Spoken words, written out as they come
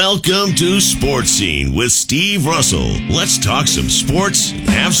Welcome to Sports Scene with Steve Russell. Let's talk some sports and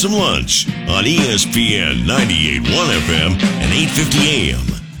have some lunch on ESPN 98.1 FM and 850 AM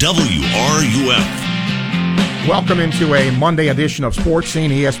WRUF. Welcome into a Monday edition of Sports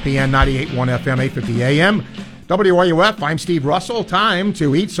Scene, ESPN 98.1 FM, 850 AM WRUF. I'm Steve Russell. Time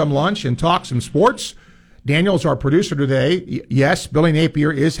to eat some lunch and talk some sports. Daniel's our producer today. Yes, Billy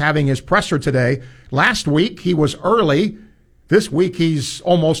Napier is having his presser today. Last week he was early. This week he's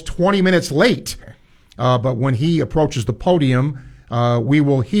almost 20 minutes late, but when he approaches the podium, we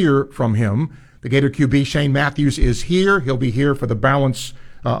will hear from him. The Gator QB, Shane Matthews, is here. He'll be here for the balance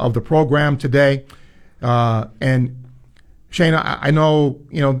of the program today. And Shane, I know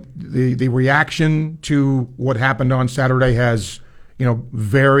the reaction to what happened on Saturday has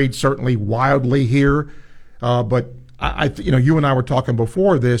varied, certainly wildly here. But you and I were talking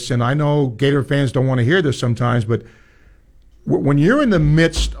before this, and I know Gator fans don't want to hear this sometimes, but when you're in the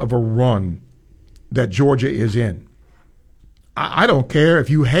midst of a run that Georgia is in, I don't care if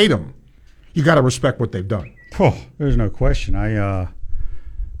you hate them. You got to respect what they've done. Oh, there's no question.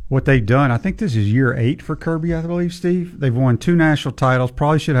 What they've done, I think this is year 8 for Kirby, I believe, Steve. They've won 2 national titles.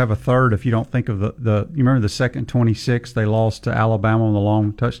 Probably should have a third if you don't think of you remember the second 26 they lost to Alabama on the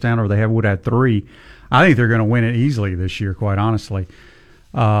long touchdown, or they would have 3. I think they're going to win it easily this year, quite honestly.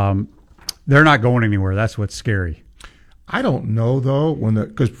 They're not going anywhere. That's what's scary. I don't know, though,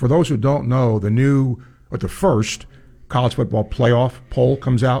 because for those who don't know, the first college football playoff poll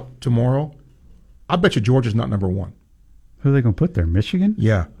comes out tomorrow. I bet you Georgia's not number 1. Who are they going to put there? Michigan?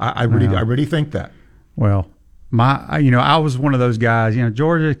 Yeah, I really think that. Well, I was one of those guys.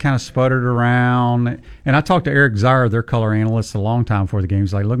 Georgia kind of sputtered around, and I talked to Eric Zier, their color analyst, a long time before the game.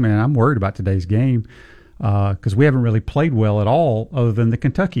 He's like, "Look, man, I'm worried about today's game because we haven't really played well at all, other than the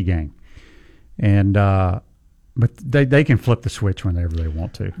Kentucky game." And but they can flip the switch whenever they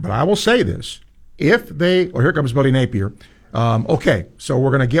want to. But I will say this: here comes Billy Napier. Okay, so we're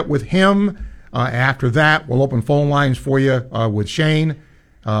going to get with him. After that, we'll open phone lines for you with Shane.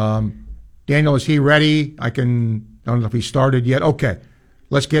 Daniel, is he ready? I don't know if he started yet. Okay,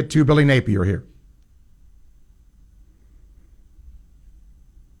 let's get to Billy Napier here.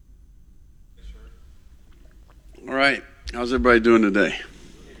 All right. How's everybody doing today?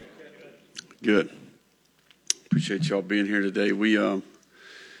 Good. Appreciate y'all being here today. We, I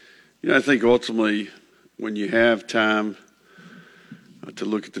think ultimately when you have time to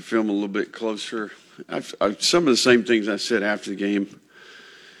look at the film a little bit closer, some of the same things I said after the game,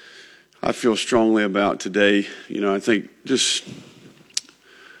 I feel strongly about today. I think just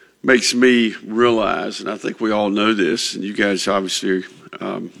makes me realize, and I think we all know this, and you guys obviously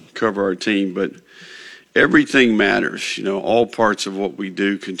cover our team, but everything matters. All parts of what we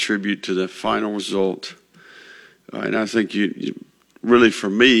do contribute to the final result. And I think you really, for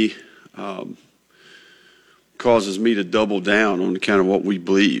me, causes me to double down on kind of what we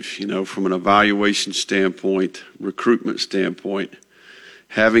believe, from an evaluation standpoint, recruitment standpoint,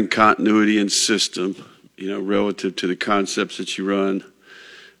 having continuity and system, relative to the concepts that you run,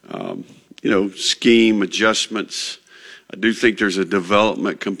 scheme, adjustments. I do think there's a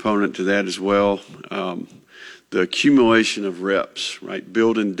development component to that as well. The accumulation of reps, right?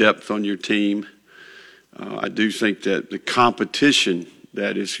 Building depth on your team. I do think that the competition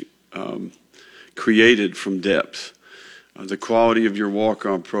that is created from depth, the quality of your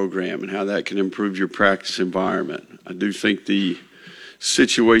walk-on program and how that can improve your practice environment. I do think the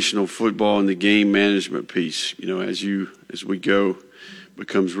situational football and the game management piece, as we go,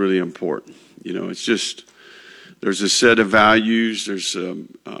 becomes really important. It's just there's a set of values, there's a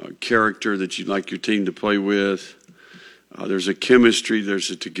character that you'd like your team to play with. There's a chemistry, there's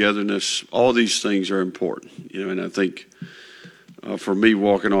a togetherness. All these things are important, and I think for me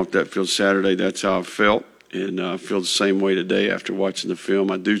walking off that field Saturday, that's how I felt, and I feel the same way today after watching the film.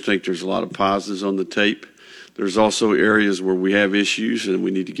 I do think there's a lot of positives on the tape. There's also areas where we have issues and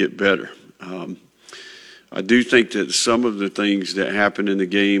we need to get better. I do think that some of the things that happened in the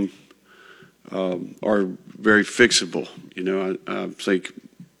game are very fixable. I think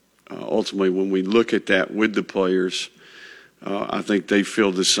ultimately when we look at that with the players, I think they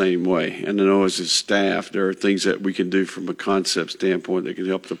feel the same way. And I know as a staff, there are things that we can do from a concept standpoint that can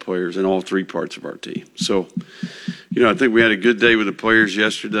help the players in all 3 parts of our team. So, I think we had a good day with the players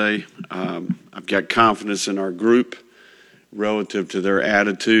yesterday. I've got confidence in our group relative to their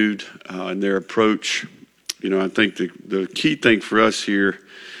attitude and their approach. I think the key thing for us here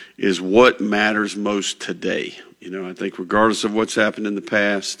is what matters most today. I think regardless of what's happened in the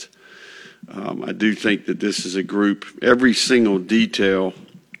past, I do think that this is a group, every single detail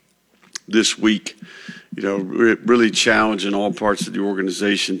this week really challenging all parts of the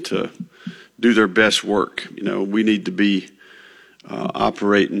organization to do their best work. We need to be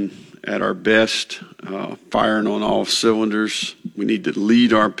operating at our best, firing on all cylinders. We need to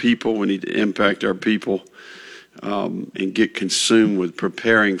lead our people. We need to impact our people and get consumed with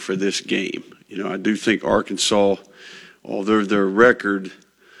preparing for this game. I do think Arkansas, although their record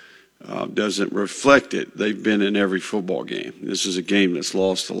doesn't reflect it, they've been in every football game. This is a game that's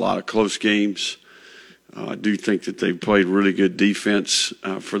lost a lot of close games. I do think that they've played really good defense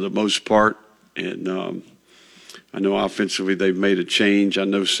for the most part, and I know offensively they've made a change. I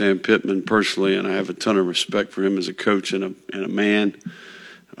know Sam Pittman personally, and I have a ton of respect for him as a coach and a man.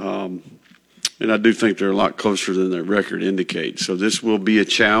 And I do think they're a lot closer than their record indicates. So this will be a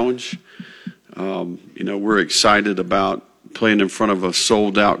challenge. We're excited about playing in front of a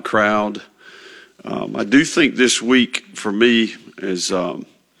sold-out crowd. I do think this week for me is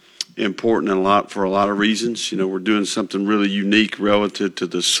important for a lot of reasons. We're doing something really unique relative to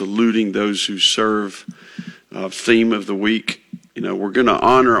the saluting those who serve theme of the week. We're going to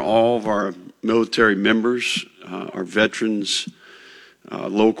honor all of our military members, our veterans,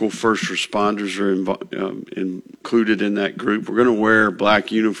 local first responders are included in that group. We're going to wear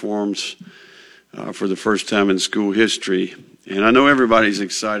black uniforms for the first time in school history. And I know everybody's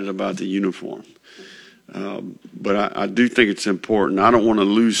excited about the uniform. But I do think it's important. I don't want to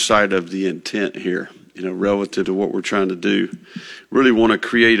lose sight of the intent here, relative to what we're trying to do. Really want to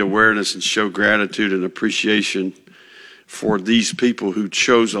create awareness and show gratitude and appreciation for these people who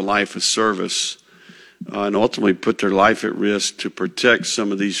chose a life of service and ultimately put their life at risk to protect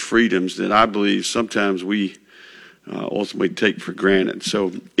some of these freedoms that I believe sometimes we ultimately take for granted.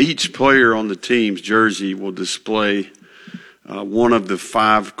 So each player on the team's jersey will display one of the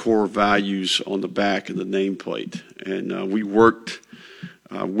 5 core values on the back of the nameplate. And we worked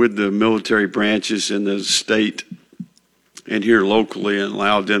with the military branches in the state and here locally and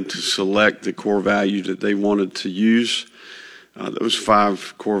allowed them to select the core value that they wanted to use. Those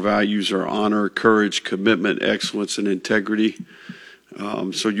 5 core values are honor, courage, commitment, excellence, and integrity.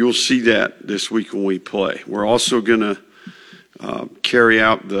 So you'll see that this week when we play. We're also going to carry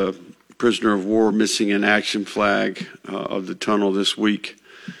out the prisoner of war missing in action flag of the tunnel this week.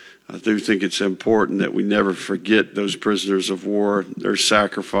 I do think it's important that we never forget those prisoners of war, their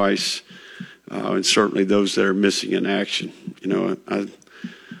sacrifice, and certainly those that are missing in action. I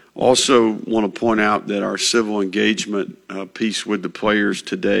also want to point out that our civil engagement piece with the players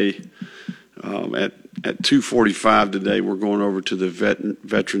today, at 2:45 today, we're going over to the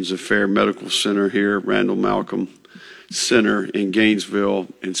Veterans Affairs Medical Center here, Randall Malcolm Center in Gainesville,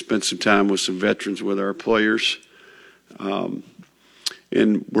 and spend some time with some veterans with our players.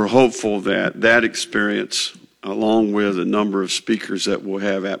 And we're hopeful that experience, along with a number of speakers that we'll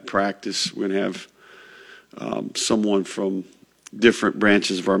have at practice, we're going to have someone from different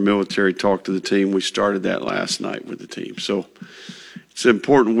branches of our military talk to the team. We started that last night with the team. So it's an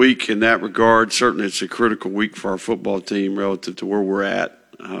important week in that regard. Certainly it's a critical week for our football team relative to where we're at.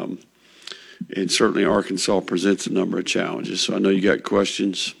 And certainly Arkansas presents a number of challenges. So I know you got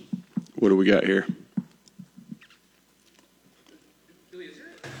questions. What do we got here? Is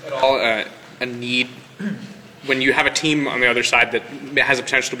there at all a need when you have a team on the other side that has a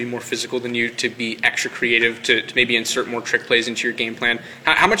potential to be more physical than you, to be extra creative, to maybe insert more trick plays into your game plan?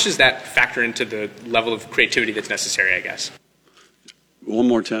 How much does that factor into the level of creativity that's necessary, I guess? One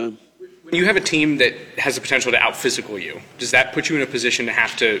more time. When you have a team that has the potential to out-physical you, does that put you in a position to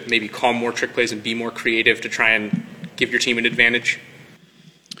have to maybe call more trick plays and be more creative to try and give your team an advantage?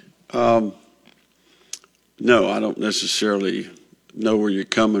 No, I don't necessarily know where you're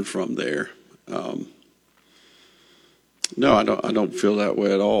coming from there. No, I don't feel that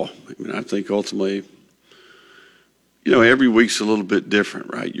way at all. I mean, I think ultimately, every week's a little bit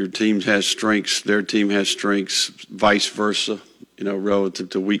different, right? Your team has strengths, their team has strengths, vice versa. Relative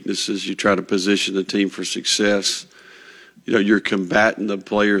to weaknesses, you try to position the team for success. You're combating the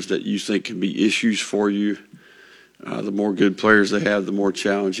players that you think can be issues for you. The more good players they have, the more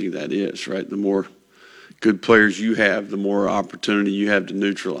challenging that is, right? The more good players you have, the more opportunity you have to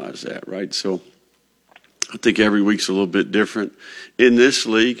neutralize that, right? So I think every week's a little bit different. In this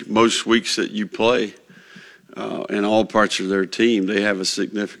league, most weeks that you play in all parts of their team, they have a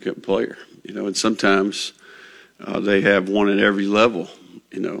significant player, and sometimes they have one at every level,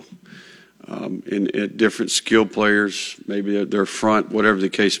 and different skill players, maybe their front, whatever the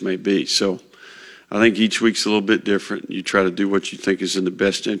case may be. So I think each week's a little bit different. You try to do what you think is in the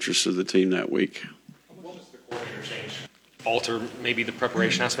best interest of the team that week. What was the coordinator change alter maybe the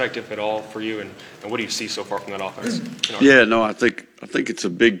preparation aspect, if at all, for you? And what do you see so far from that offense? Yeah, no, I think it's a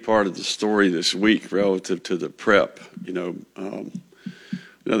big part of the story this week relative to the prep.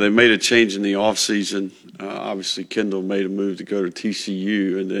 They made a change in the offseason. Obviously, Kendall made a move to go to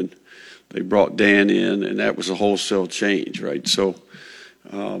TCU, and then they brought Dan in, and that was a wholesale change, right? So,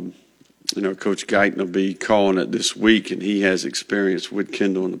 Coach Guyton will be calling it this week, and he has experience with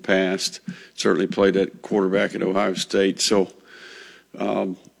Kendall in the past. Certainly played at quarterback at Ohio State. So,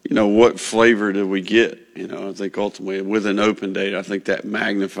 what flavor do we get? I think ultimately with an open date, I think that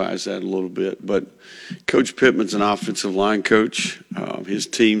magnifies that a little bit. But Coach Pittman's an offensive line coach. His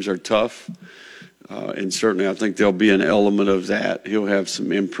teams are tough. And certainly I think there'll be an element of that. He'll have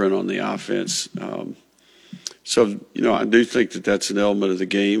some imprint on the offense. I do think that that's an element of the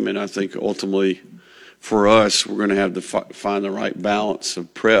game. And I think ultimately for us, we're going to have to find the right balance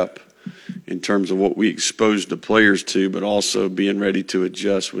of prep in terms of what we expose the players to, but also being ready to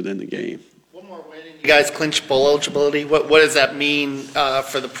adjust within the game. One more win, and you guys clinch bowl eligibility. What does that mean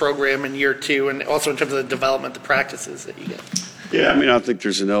for the program in year two, and also in terms of the development, the practices that you get? Yeah, I think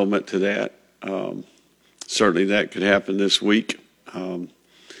there's an element to that. Certainly that could happen this week.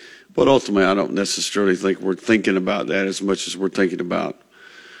 But ultimately, I don't necessarily think we're thinking about that as much as we're thinking about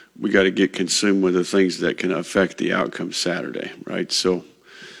we got to get consumed with the things that can affect the outcome Saturday, right? So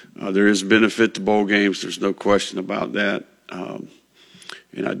there is benefit to bowl games. There's no question about that. And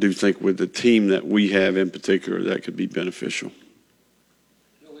I do think with the team that we have in particular, that could be beneficial.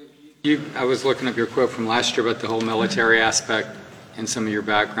 I was looking up your quote from last year about the whole military aspect and some of your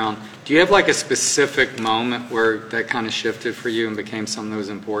background. Do you have like a specific moment where that kind of shifted for you and became something that was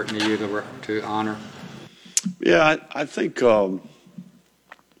important to you to honor? Yeah, I think, I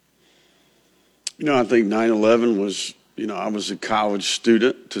think 9/11 was, I was a college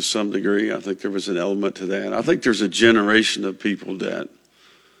student to some degree. I think there was an element to that. I think there's a generation of people that,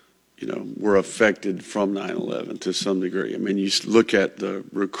 were affected from 9/11 to some degree. You look at the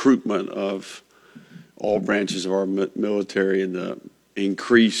recruitment of all branches of our military and the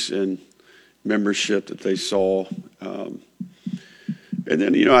increase in membership that they saw. And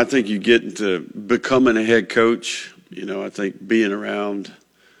then, I think you get into becoming a head coach. I think being around,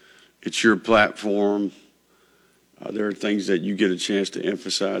 it's your platform. There are things that you get a chance to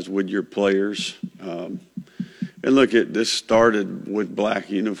emphasize with your players. And look, this started with black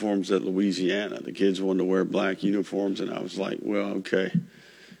uniforms at Louisiana. The kids wanted to wear black uniforms, and I was like, well, okay.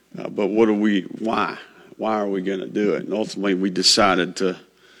 But why? Why are we going to do it? And ultimately, we decided to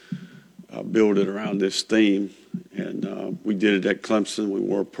build it around this theme. And we did it at Clemson. We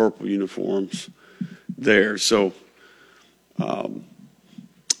wore purple uniforms there. So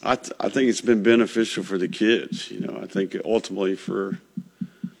I think it's been beneficial for the kids. I think ultimately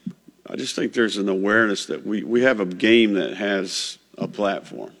I just think there's an awareness that we have a game that has a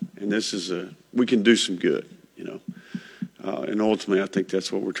platform. And we can do some good, And ultimately, I think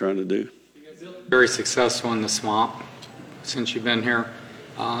that's what we're trying to do. Very successful in the swamp since you've been here.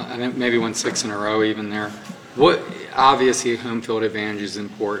 I think maybe won 6 in a row even there. Obviously, home field advantage is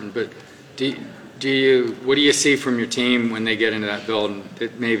important, but what do you see from your team when they get into that building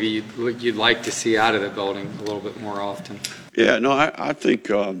that maybe you'd like to see out of the building a little bit more often? Yeah, no, I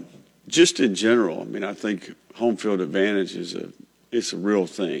think just in general, I think home field advantage it's a real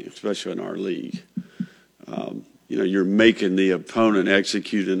thing, especially in our league. You're making the opponent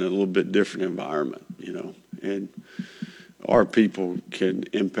execute in a little bit different environment, and our people can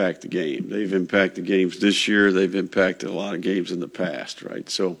impact the game. They've impacted games this year. They've impacted a lot of games in the past, right?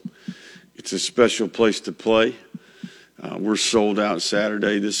 So it's a special place to play. We're sold out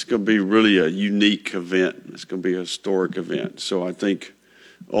Saturday. This is going to be really a unique event. It's going to be a historic event. So I think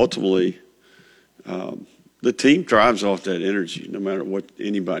ultimately the team thrives off that energy, no matter what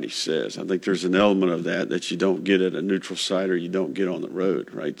anybody says. I think there's an element of that you don't get at a neutral site or you don't get on the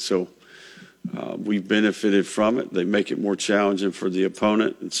road, right? So we've benefited from it. They make it more challenging for the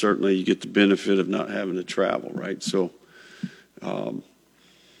opponent, and certainly you get the benefit of not having to travel, right? So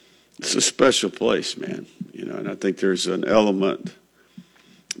it's a special place, man, and I think there's an element,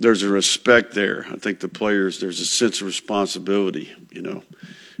 there's a respect there. I think the players, there's a sense of responsibility,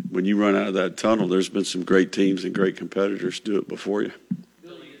 When you run out of that tunnel, there's been some great teams and great competitors do it before you.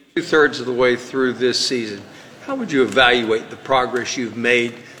 2/3 of the way through this season, how would you evaluate the progress you've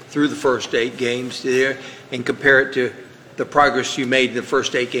made through the first 8 games there and compare it to the progress you made in the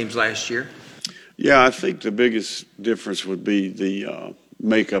first 8 games last year? Yeah, I think the biggest difference would be the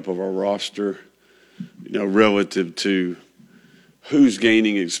makeup of our roster, relative to who's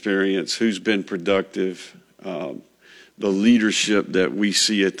gaining experience, who's been productive, the leadership that we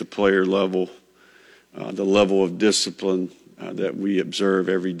see at the player level, the level of discipline that we observe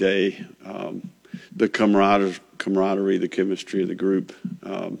every day, the camaraderie, the chemistry of the group.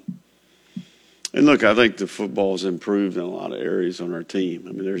 And look, I think the football's improved in a lot of areas on our team.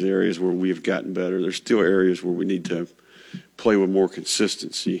 I mean, there's areas where we've gotten better. There's still areas where we need to play with more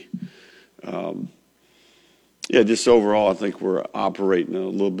consistency. Just overall, I think we're operating at a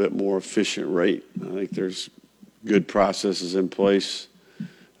little bit more efficient rate. I think there's good processes in place.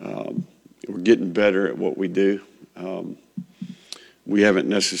 We're getting better at what we do. We haven't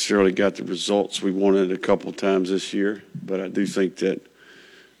necessarily got the results we wanted a couple times this year, but I do think that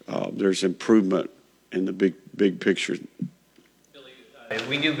there's improvement in the big picture. Billy,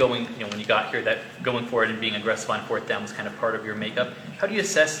 we knew when you got here that going forward and being aggressive on fourth down was kind of part of your makeup. How do you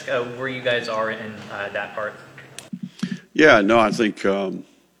assess where you guys are in that part? Yeah, no, I think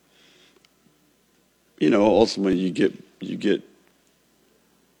ultimately you get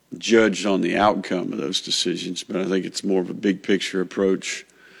judged on the outcome of those decisions, but I think it's more of a big picture approach.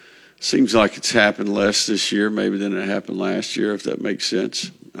 Seems like it's happened less this year maybe than it happened last year, if that makes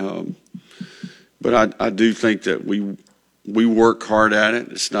sense. But I do think that we work hard at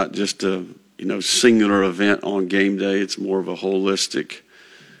it. It's not just a singular event on game day. It's more of a holistic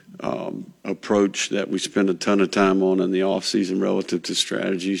approach that we spend a ton of time on in the off season relative to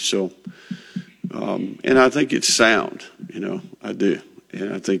strategy. So, and I think it's sound. I do,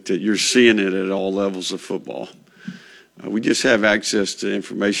 and I think that you're seeing it at all levels of football. We just have access to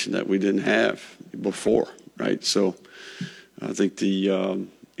information that we didn't have before, right? So, I think the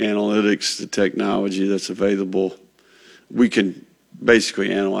analytics, the technology that's available, we can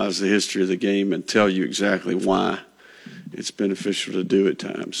basically analyze the history of the game and tell you exactly why it's beneficial to do at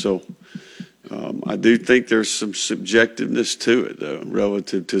times. So I do think there's some subjectiveness to it, though,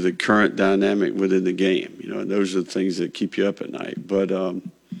 relative to the current dynamic within the game. And those are the things that keep you up at night. But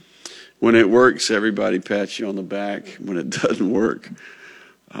when it works, everybody pats you on the back. When it doesn't work,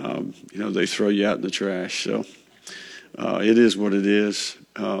 they throw you out in the trash. So it is what it is.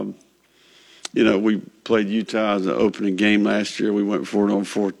 We played Utah in the opening game last year. We went for it on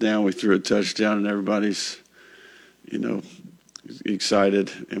fourth down. We threw a touchdown, and everybody's,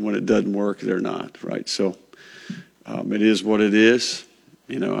 excited. And when it doesn't work, they're not, right? So it is what it is.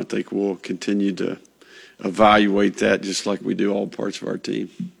 I think we'll continue to evaluate that just like we do all parts of our team.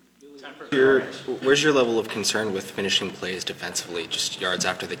 Where's your level of concern with finishing plays defensively, just yards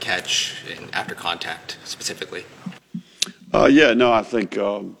after the catch and after contact specifically? I think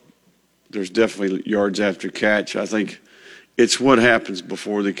there's definitely yards after catch. I think it's what happens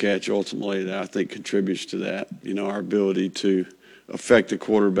before the catch ultimately that I think contributes to that. Our ability to affect the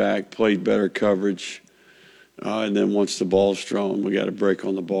quarterback, play better coverage, and then once the ball's thrown, we got to break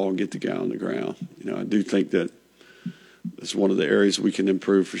on the ball and get the guy on the ground. I do think that that's one of the areas we can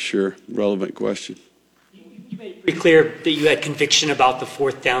improve for sure. Relevant question. You made it pretty clear that you had conviction about the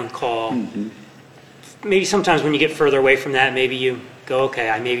fourth down call. Mm-hmm. Maybe sometimes when you get further away from that, maybe you go,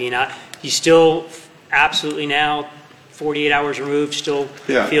 okay, maybe not. You still absolutely now, 48 hours removed, still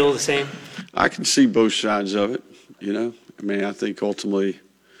feel the same? I can see both sides of it, I think ultimately,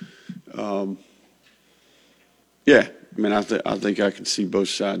 I think I can see both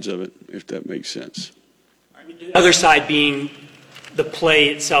sides of it, if that makes sense. The other side being the play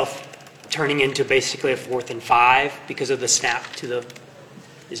itself turning into basically a 4th and 5 because of the snap to the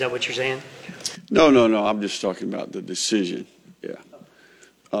 – is that what you're saying? No. I'm just talking about the decision. Yeah.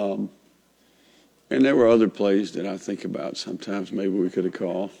 And there were other plays that I think about sometimes maybe we could have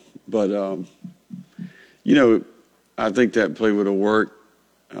called. But, I think that play would have worked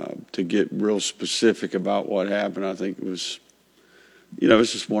to get real specific about what happened. I think it was,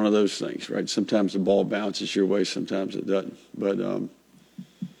 it's just one of those things, right? Sometimes the ball bounces your way, sometimes it doesn't. But,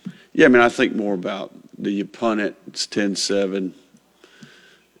 I think more about do you punt it, it's 10-7,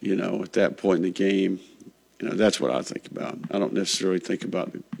 at that point in the game. That's what I think about. I don't necessarily think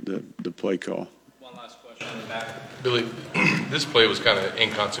about the play call. One last question in the back. Billy, this play was kind of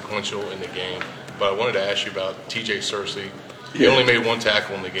inconsequential in the game, but I wanted to ask you about T.J. Searcy. He only made one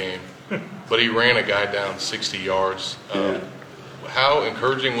tackle in the game, but he ran a guy down 60 yards. How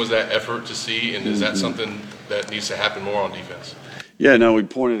encouraging was that effort to see, and is that something that needs to happen more on defense? Yeah, no, we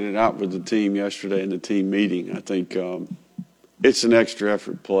pointed it out with the team yesterday in the team meeting. I think it's an extra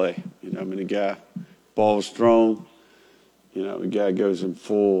effort play. The guy, ball is thrown, the guy goes in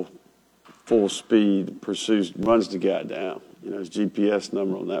full speed, runs the guy down. His GPS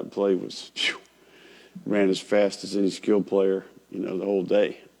number on that play was ran as fast as any skill player, the whole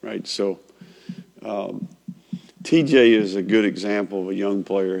day, right? So TJ is a good example of a young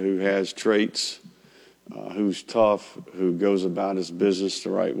player who has traits, who's tough, who goes about his business the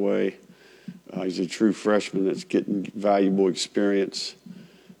right way, He's a true freshman that's getting valuable experience,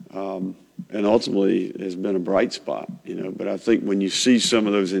 and ultimately has been a bright spot, But I think when you see some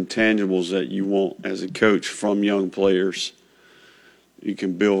of those intangibles that you want as a coach from young players, you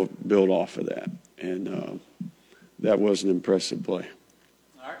can build off of that. And that was an impressive play.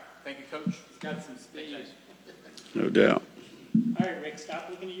 All right. Thank you, Coach. He's got some speed. No doubt. All right, Rick, stop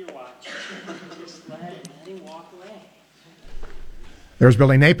looking at your watch. Just let him walk away. There's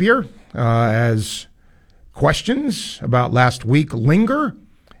Billy Napier as questions about last week linger,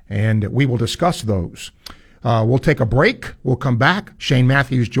 and we will discuss those. We'll take a break. We'll come back. Shane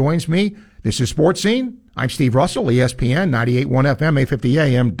Matthews joins me. This is Sports Scene. I'm Steve Russell, ESPN 98.1 FM, 850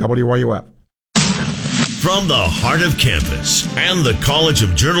 AM, WRUF. From the heart of campus and the College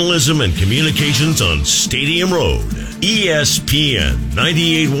of Journalism and Communications on Stadium Road, ESPN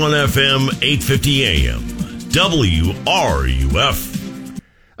 98.1 FM, 850 AM, WRUF.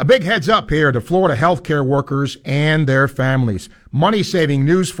 A big heads up here to Florida healthcare workers and their families. Money-saving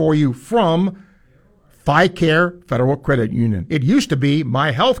news for you from FICARE Federal Credit Union. It used to be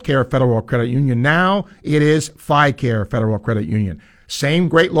My Healthcare Federal Credit Union. Now it is FICARE Federal Credit Union. Same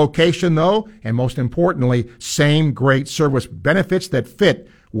great location, though, and most importantly, same great service benefits that fit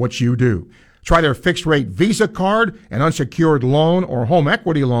what you do. Try their fixed-rate Visa card, an unsecured loan, or home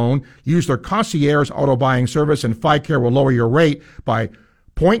equity loan. Use their concierge auto buying service, and FICARE will lower your rate by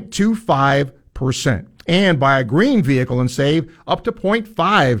 0.25%. And buy a green vehicle and save up to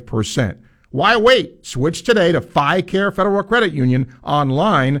 0.5%. Why wait? Switch today to FICARE Federal Credit Union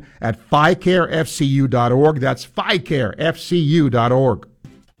online at FICAREFCU.org. That's FICAREFCU.org.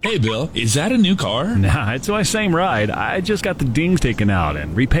 Hey, Bill, is that a new car? Nah, it's my same ride. I just got the dings taken out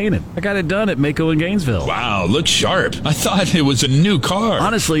and repainted. I got it done at Mako in Gainesville. Wow, looks sharp. I thought it was a new car.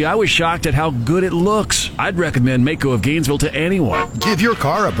 Honestly, I was shocked at how good it looks. I'd recommend Mako of Gainesville to anyone. Give your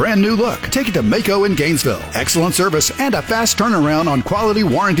car a brand new look. Take it to Mako in Gainesville. Excellent service and a fast turnaround on quality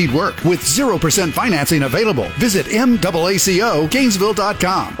warranted work with 0% financing available. Visit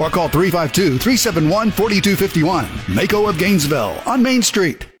MAACOGainesville.com or call 352-371-4251. Mako of Gainesville on Main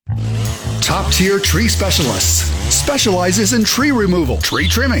Street. Top Tier Tree Specialists specializes in tree removal, tree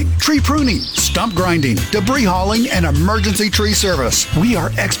trimming, tree pruning, stump grinding, debris hauling, and emergency tree service. We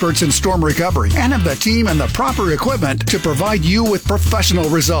are experts in storm recovery and have the team and the proper equipment to provide you with professional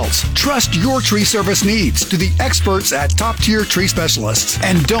results. Trust your tree service needs to the experts at Top Tier Tree Specialists.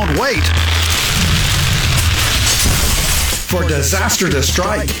 And don't wait for disaster to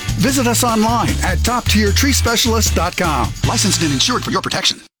strike. Visit us online at TopTierTreeSpecialist.com. Licensed and insured for your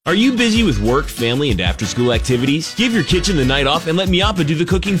protection. Are you busy with work, family, and after-school activities? Give your kitchen the night off and let Miapa do the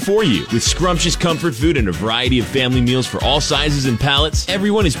cooking for you. With scrumptious comfort food and a variety of family meals for all sizes and palates,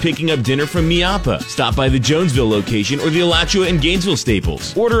 everyone is picking up dinner from Miapa. Stop by the Jonesville location or the Alachua and Gainesville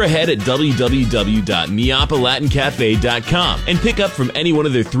staples. Order ahead at www.miapalatincafe.com and pick up from any one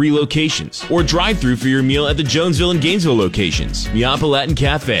of their 3 locations. Or drive through for your meal at the Jonesville and Gainesville locations. Miapa Latin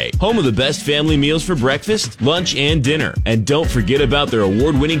Cafe, home of the best family meals for breakfast, lunch, and dinner. And don't forget about their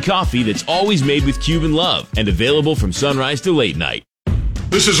award-winning coffee that's always made with Cuban love and available from sunrise to late night.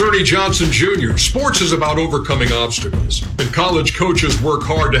 This is Ernie Johnson Jr. Sports is about overcoming obstacles, and college coaches work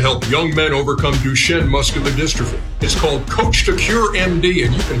hard to help young men overcome Duchenne muscular dystrophy. It's called Coach to Cure MD,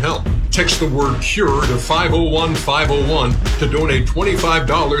 and you can help. Text the word CURE to 501-501 to donate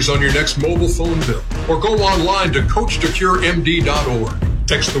 $25 on your next mobile phone bill, or go online to CoachToCureMD.org.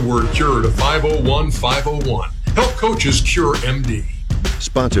 Text the word CURE to 501-501. Help coaches cure MD.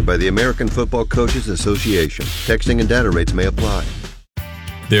 Sponsored by the American Football Coaches Association. Texting and data rates may apply.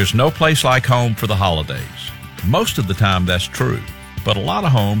 There's no place like home for the holidays. Most of the time that's true, but a lot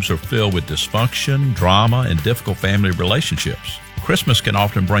of homes are filled with dysfunction, drama, and difficult family relationships. Christmas can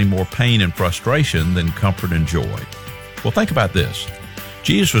often bring more pain and frustration than comfort and joy. Well, think about this.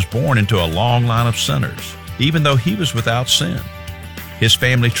 Jesus was born into a long line of sinners, even though he was without sin. His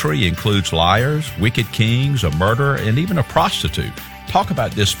family tree includes liars, wicked kings, a murderer, and even a prostitute. Talk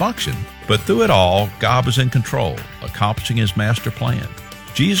about dysfunction, but through it all, God was in control, accomplishing his master plan.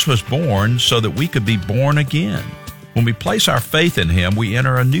 Jesus was born so that we could be born again. When we place our faith in him, we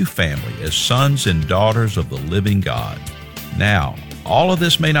enter a new family as sons and daughters of the living God. Now, all of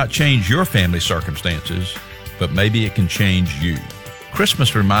this may not change your family circumstances, but maybe it can change you.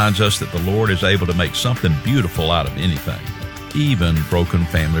 Christmas reminds us that the Lord is able to make something beautiful out of anything, even broken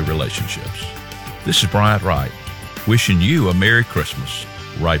family relationships. This is Bryant Wright, wishing you a Merry Christmas,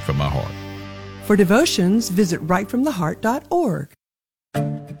 right from my heart. For devotions, visit rightfromtheheart.org.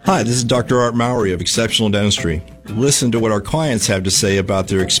 Hi, this is Dr. Art Mowry of Exceptional Dentistry. Listen to what our clients have to say about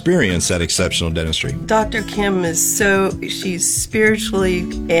their experience at Exceptional Dentistry. Dr. Kim she's spiritually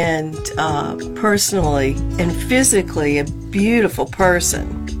and personally and physically a beautiful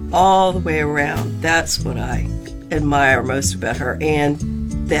person all the way around. That's what I admire most about her, and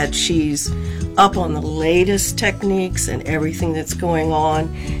that she's up on the latest techniques and everything that's going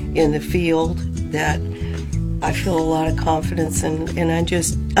on in the field, that I feel a lot of confidence in, and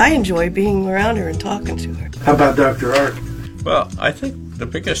I enjoy being around her and talking to her. How about Dr. Art? Well, I think the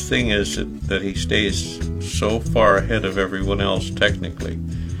biggest thing is that he stays so far ahead of everyone else technically.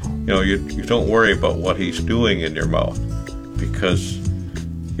 You don't worry about what he's doing in your mouth because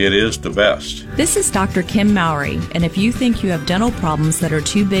it is the best. This is Dr. Kim Mowry, and if you think you have dental problems that are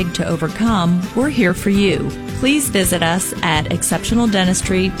too big to overcome, we're here for you. Please visit us at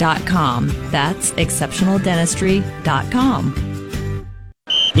exceptionaldentistry.com. That's exceptionaldentistry.com.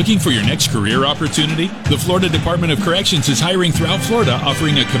 Looking for your next career opportunity? The Florida Department of Corrections is hiring throughout Florida,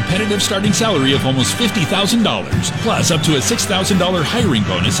 offering a competitive starting salary of almost $50,000, plus up to a $6,000 hiring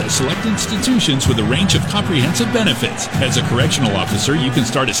bonus at select institutions with a range of comprehensive benefits. As a correctional officer, you can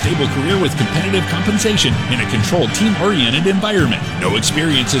start a stable career with competitive compensation in a controlled, team-oriented environment. No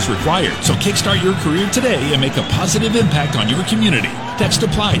experience is required, so kickstart your career today and make a positive impact on your community. Text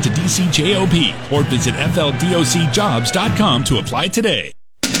APPLY to DCJOB or visit FLDOCjobs.com to apply today.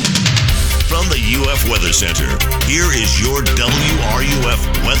 From the UF Weather Center, here is your WRUF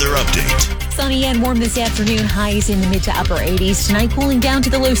weather update. Sunny and warm this afternoon, highs in the mid to upper 80s. Tonight cooling down to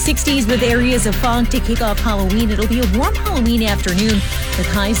the low 60s with areas of fog to kick off Halloween. It'll be a warm Halloween afternoon with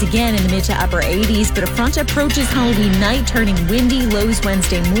highs again in the mid to upper 80s, but a front approaches Halloween night, turning windy. Lows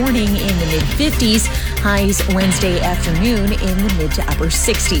Wednesday morning in the mid 50s. Highs Wednesday afternoon in the mid to upper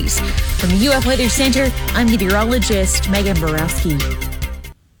 60s. From the UF Weather Center, I'm meteorologist Megan Borowski.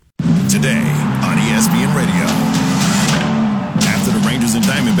 Today on ESPN Radio. After the Rangers and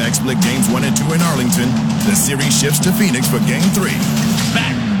Diamondbacks split games 1 and 2 in Arlington, the series shifts to Phoenix for game 3.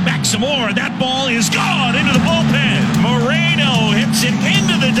 Back some more. That ball is gone into the bullpen. Moreno hits it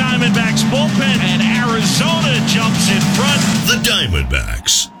into the Diamondbacks bullpen, and Arizona jumps in front. The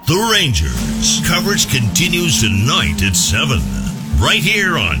Diamondbacks, the Rangers. Coverage continues tonight at 7. Right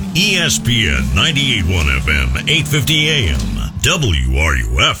here on ESPN 98.1 FM, 850 AM,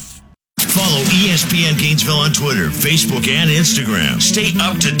 WRUF. Follow ESPN Gainesville on Twitter, Facebook, and Instagram. Stay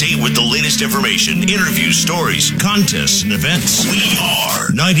up to date with the latest information, interviews, stories, contests, and events. We are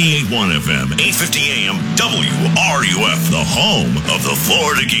 98.1 FM, 850 AM, WRUF, the home of the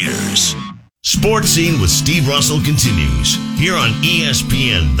Florida Gators. Sports Scene with Steve Russell continues here on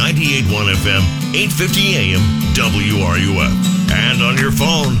ESPN 98.1 FM, 850 AM, WRUF, and on your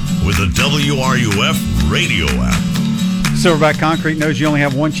phone with the WRUF radio app. Silverback Concrete knows you only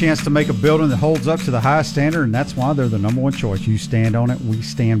have one chance to make a building that holds up to the highest standard, and that's why they're the number one choice. You stand on it, we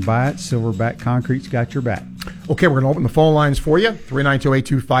stand by it. Silverback Concrete's got your back. Okay, we're going to open the phone lines for you,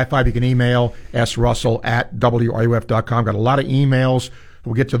 392-8255. You can email srussell@wruf.com. Got a lot of emails.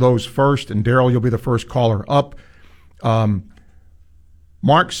 We'll get to those first, and Daryl, you'll be the first caller up.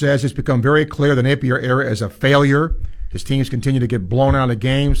 Mark says it's become very clear the Napier era is a failure. His teams continue to get blown out of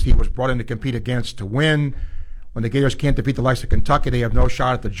games he was brought in to compete against to win. When the Gators can't defeat the likes of Kentucky, they have no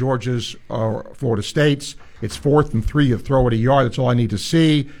shot at the Georgias or Florida States. It's 4th and 3, you throw it a yard. That's all I need to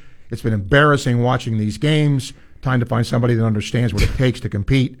see. It's been embarrassing watching these games. Time to find somebody that understands what it takes to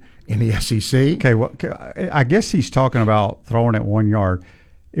compete in the SEC. Okay, well, I guess he's talking about throwing it 1 yard.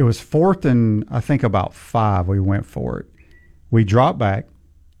 It was 4th and, I think, about 5 we went for it. We drop back.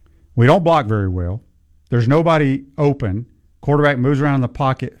 We don't block very well. There's nobody open. Quarterback moves around in the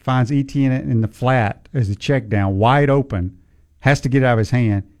pocket, finds Etienne in the flat as the check down, wide open, has to get it out of his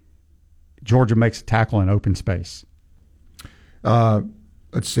hand. Georgia makes a tackle in open space.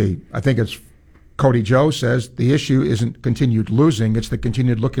 Let's see. I think it's Cody Joe says the issue isn't continued losing. It's the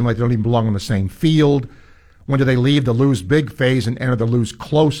continued looking like they don't even belong on the same field. When do they leave the lose big phase and enter the lose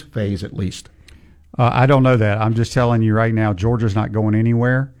close phase at least? I don't know that. I'm just telling you right now, Georgia's not going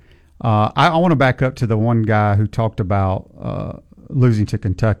anywhere. I want to back up to the one guy who talked about losing to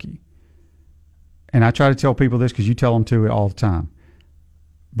Kentucky. And I try to tell people this because you tell them to all the time.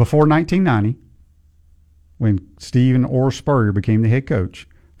 Before 1990, when Stephen Orr Spurrier became the head coach,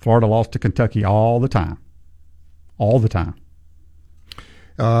 Florida lost to Kentucky all the time. All the time.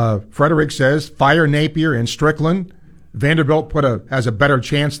 Frederick says, fire Napier and Strickland. Vanderbilt has a better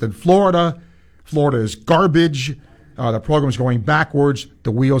chance than Florida. Florida is garbage. The program's going backwards.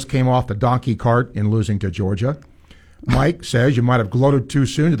 The wheels came off the donkey cart in losing to Georgia. Mike says you might have gloated too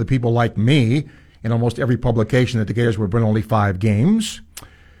soon to the people like me in almost every publication that the Gators would win only 5 games.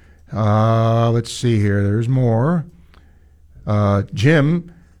 Let's see here. There's more.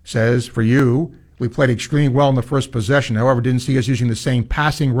 Jim says, for you, we played extremely well in the first possession. However, didn't see us using the same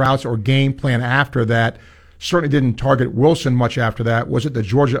passing routes or game plan after that. Certainly didn't target Wilson much after that. Was it that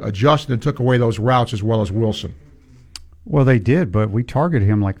Georgia adjusted and took away those routes as well as Wilson? Well, they did, but we targeted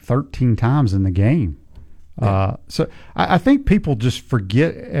him like 13 times in the game. So I think people just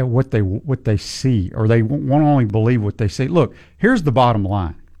forget what they see, or they won't only believe what they see. Look, here's the bottom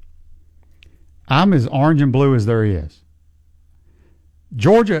line. I'm as orange and blue as there is.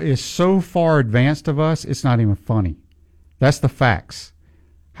 Georgia is so far advanced of us, it's not even funny. That's the facts.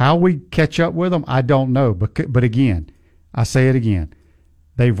 How we catch up with them, I don't know. But again, I say it again.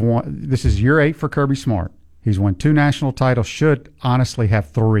 They've won. This is year 8 for Kirby Smart. He's won 2 national titles, should honestly have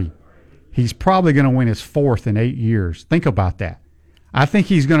 3. He's probably going to win his 4th in 8 years. Think about that. I think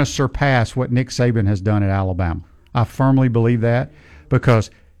he's going to surpass what Nick Saban has done at Alabama. I firmly believe that, because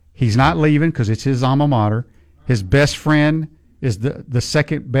he's not leaving, because it's his alma mater. His best friend is the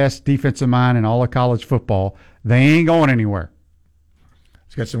second best defensive mind in all of college football. They ain't going anywhere.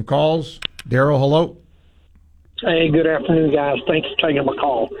 Let's get some calls. Daryl, hello. Hey, good afternoon, guys. Thanks for taking my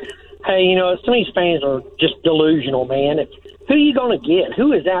call. Hey, some of these fans are just delusional, man. Who are you going to get?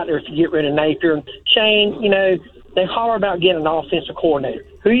 Who is out there to get rid of Napier? And Shane, they holler about getting an offensive coordinator.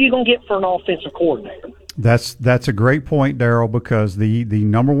 Who are you going to get for an offensive coordinator? That's a great point, Daryl, because the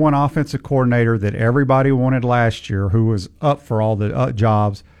number one offensive coordinator that everybody wanted last year, who was up for all the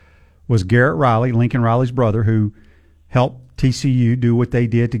jobs, was Garrett Riley, Lincoln Riley's brother, who helped TCU do what they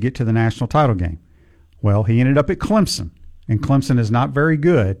did to get to the national title game. Well, he ended up at Clemson, and Clemson is not very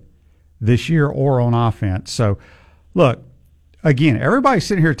good this year or on offense. So, look, again, everybody's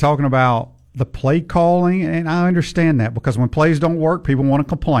sitting here talking about the play calling, and I understand that, because when plays don't work, people want to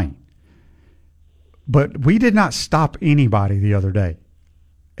complain. But we did not stop anybody the other day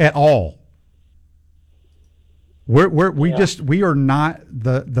at all. We are not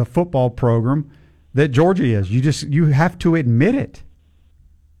the football program that Georgia is. You have to admit it.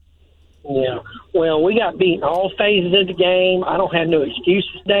 Yeah. Well, we got beaten all phases of the game. I don't have no excuses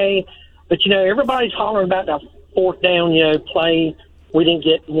today. But, everybody's hollering about that 4th down, play. We didn't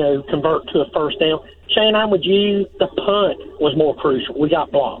get, convert to a 1st down. Shane, I'm with you. The punt was more crucial. We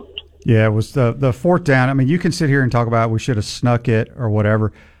got blocked. Yeah, it was the 4th down. I mean, you can sit here and talk about we should have snuck it or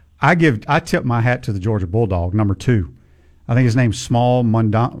whatever. I tip my hat to the Georgia Bulldog, number 2. I think his name's Small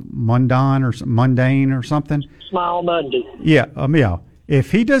Mundane or something. Small Monday. Yeah, yeah.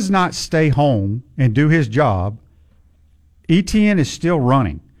 If he does not stay home and do his job, ETN is still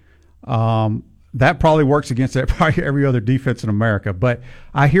running. That probably works against probably every other defense in America. But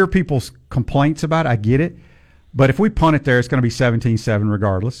I hear people's complaints about it. I get it. But if we punt it there, it's going to be 17-7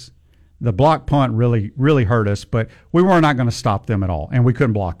 regardless. The block punt really, really hurt us, but we were not going to stop them at all, and we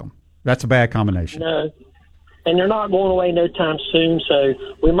couldn't block them. That's a bad combination. No, and they're not going away no time soon, so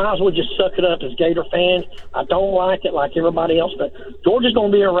we might as well just suck it up as Gator fans. I don't like it like everybody else, but Georgia's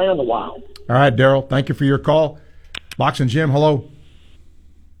going to be around a while. All right, Daryl, thank you for your call. Boxing Jim, hello.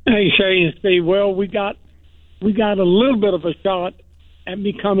 Hey, Shane and Steve. Well, we got a little bit of a shot at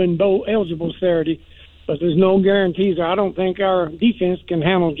becoming bowl eligible Saturday, but there's no guarantees. I don't think our defense can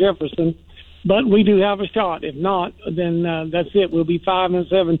handle Jefferson, but we do have a shot. If not, then that's it. We'll be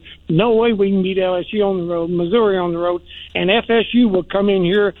 5-7. No way we can beat LSU on the road, Missouri on the road, and FSU will come in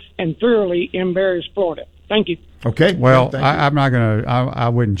here and thoroughly embarrass Florida. Thank you. Okay. Well, I'm not going to. I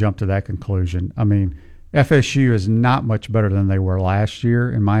wouldn't jump to that conclusion. I mean, FSU is not much better than they were last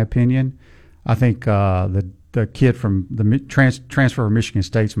year, in my opinion. I think the kid from the transfer from Michigan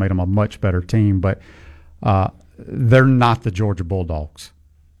State's made them a much better team, but they're not the Georgia Bulldogs.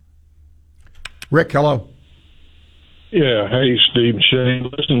 Rick, hello. Yeah, hey, Steve and Shane.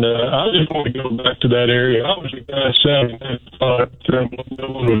 Listen, I just want to go back to that area. I was a guy Saturday.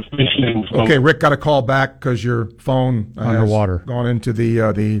 Okay, Rick got a call back because your phone underwater has gone into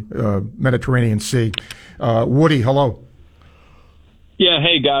the Mediterranean Sea. Woody, hello. Yeah,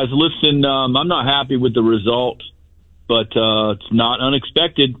 hey, guys. Listen, I'm not happy with the result, but it's not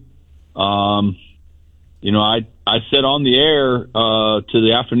unexpected. I said on the air to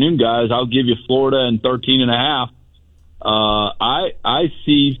the afternoon guys, I'll give you Florida in 13.5. I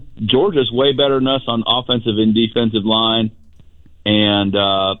see Georgia's way better than us on offensive and defensive line, and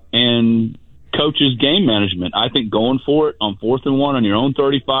coaches' game management. I think going for it on 4th and 1 on your own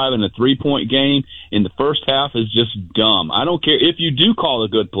 35 in a 3-point game in the first half is just dumb. I don't care if you do call a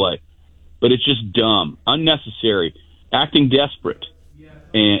good play, but it's just dumb, unnecessary, acting desperate,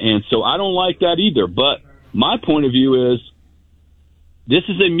 and so I don't like that either. But my point of view is This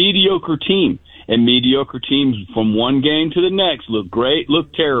is a mediocre team, and mediocre teams from one game to the next look great,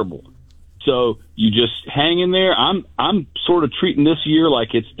 look terrible. So you just hang in there. I'm sort of treating this year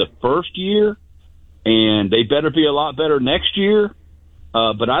like it's the first year, and they better be a lot better next year.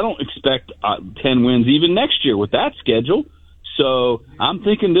 But I don't expect 10 wins even next year with that schedule. So I'm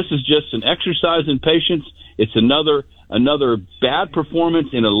thinking this is just an exercise in patience. It's another bad performance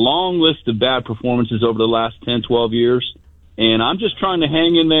in a long list of bad performances over the last 10, 12 years. And I'm just trying to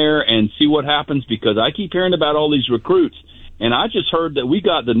hang in there and see what happens, because I keep hearing about all these recruits. And I just heard that we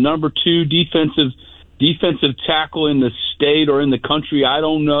got the number 2 defensive tackle in the state or in the country, I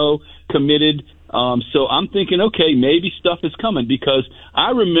don't know, committed. So I'm thinking, okay, maybe stuff is coming, because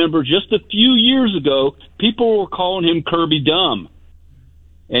I remember just a few years ago, people were calling him Kirby Dumb.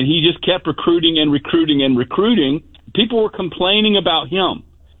 And he just kept recruiting and recruiting and recruiting. People were complaining about him.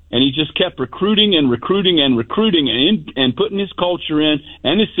 And he just kept recruiting and recruiting and recruiting and putting his culture in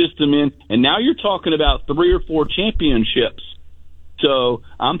and his system in. And now you're talking about 3 or 4 championships. So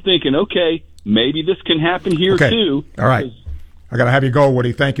I'm thinking, okay, maybe this can happen here too. All right. I got to have you go,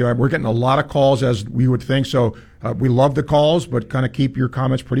 Woody. Thank you. We're getting a lot of calls, as we would think. So we love the calls, but kind of keep your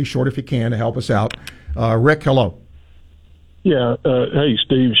comments pretty short if you can to help us out. Rick, hello. Yeah. Hey,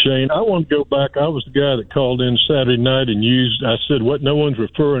 Steve, Shane. I want to go back. I was the guy that called in Saturday night and I said what no one's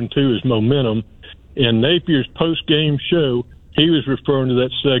referring to is momentum. In Napier's post-game show, he was referring to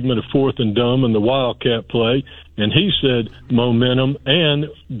that segment of 4th and Dumb and the Wildcat play, and he said momentum and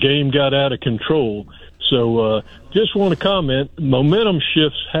game got out of control. So just want to comment, momentum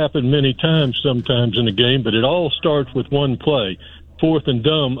shifts happen many times sometimes in a game, but it all starts with one play. 4th and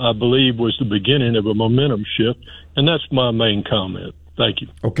Dumb, I believe, was the beginning of a momentum shift, and that's my main comment. Thank you.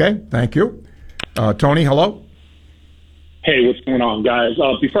 Okay, thank you. Tony, hello. Hey, what's going on, guys?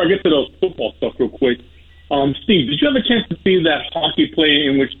 Before I get to the football stuff real quick, Steve, did you have a chance to see that hockey play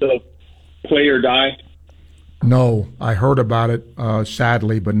in which the player died? No, I heard about it,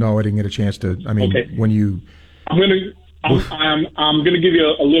 sadly, but no, I didn't get a chance to. I mean, okay. When you... I'm gonna give you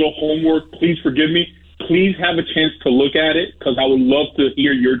a little homework. Please forgive me. Please have a chance to look at it, because I would love to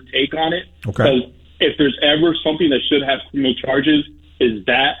hear your take on it. Okay. Because if there's ever something that should have criminal charges, is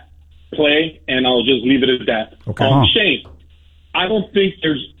that play, and I'll just leave it at that. Okay. Shane, I don't think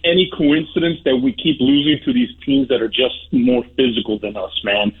there's any coincidence that we keep losing to these teams that are just more physical than us,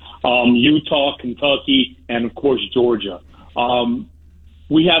 man. Utah, Kentucky, and, of course, Georgia.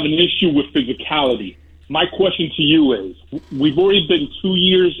 We have an issue with physicality. My question to you is, we've already been 2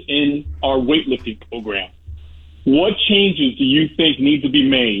 years in our weightlifting program. What changes do you think need to be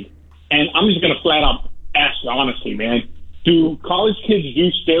made? And I'm just going to flat out ask honestly, man, do college kids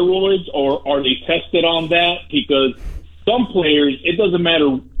do steroids, or are they tested on that? Because some players, it doesn't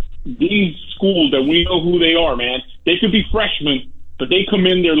matter, these schools that we know who they are, man, they could be freshmen, but they come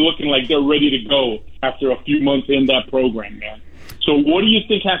in there looking like they're ready to go after a few months in that program, man. So what do you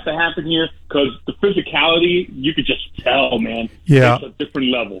think has to happen here? Because the physicality, you could just tell, man. Yeah. It's a different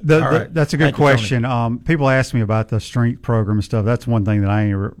level. That's a good question. People ask me about the strength program and stuff. That's one thing that I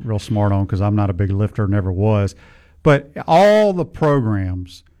ain't real smart on, because I'm not a big lifter, never was. But all the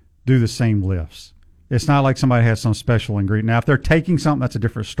programs do the same lifts. It's not like somebody has some special ingredient. Now, if they're taking something, that's a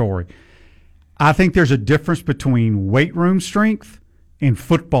different story. I think there's a difference between weight room strength and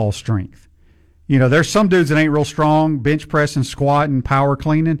football strength. You know, there's some dudes that ain't real strong, bench pressing, squatting, power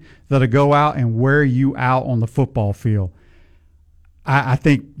cleaning, that'll go out and wear you out on the football field. I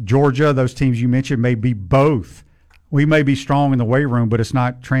think Georgia, those teams you mentioned, may be both. We may be strong in the weight room, but it's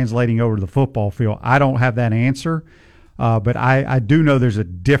not translating over to the football field. I don't have that answer, but I do know there's a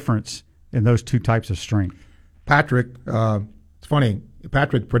difference in those two types of strength. Patrick, it's funny.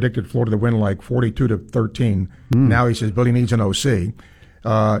 Patrick predicted Florida to win like 42-13. Now he says Billy needs an OC.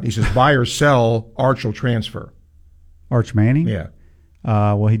 He says buy or sell, Arch will transfer. Arch Manning? Yeah.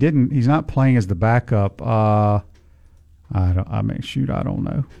 Well, he didn't. He's not playing as the backup. I don't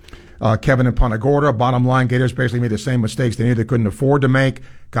know. Kevin and Punta Gorda. Bottom line, Gators basically made the same mistakes they knew they couldn't afford to make.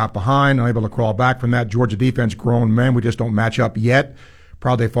 Got behind, unable to crawl back from that. Georgia defense, grown men. We just don't match up yet.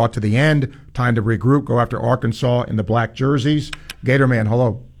 Proud they fought to the end. Time to regroup. Go after Arkansas in the black jerseys. Gator man,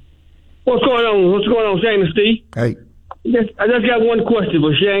 hello. What's going on? What's going on, Shane and Steve? Hey. I just got one question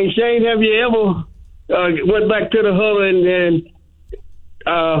for Shane. Shane, have you ever went back to the huddle and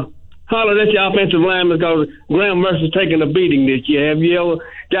hollered at your offensive lineman because Graham Mercer's taking a beating this year? Have you ever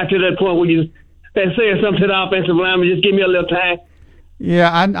got to that point where you said something to the offensive lineman, just give me a little time?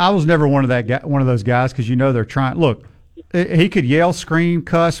 Yeah, I was never one of those guys, because they're trying. Look, he could yell, scream,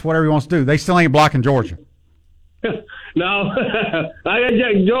 cuss, whatever he wants to do. They still ain't blocking Georgia. No, I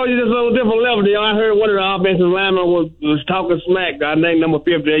got Georgia just on a different level. I heard one of the offensive linemen was talking smack. I named number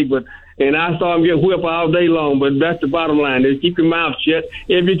 58, and I saw him get whipped all day long. But that's the bottom line: is keep your mouth shut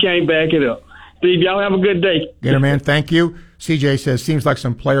if you can't back it up. Steve, y'all have a good day. Gator man, thank you. CJ says, seems like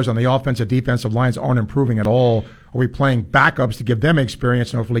some players on the offensive defensive lines aren't improving at all. Are we playing backups to give them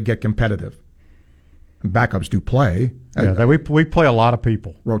experience and hopefully get competitive? And backups do play. Yeah, we play a lot of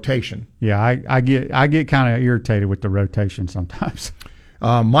people. Rotation. Yeah, I get kind of irritated with the rotation sometimes.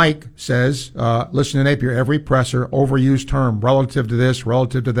 Mike says, listen to Napier, every presser, overused term, relative to this,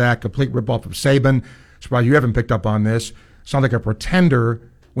 relative to that, complete ripoff of Saban. Surprised you haven't picked up on this. Sound like a pretender.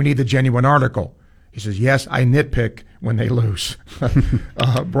 We need the genuine article. He says, yes, I nitpick when they lose.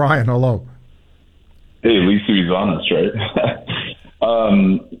 Brian, hello. Hey, at least he's honest, right?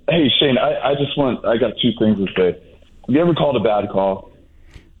 Hey, Shane, I got two things to say. Have you ever called a bad call?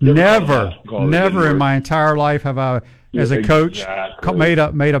 Never in my entire life have I, as a coach, made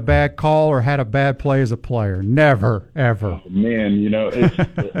a bad call or had a bad play as a player. Never, ever. Oh, man,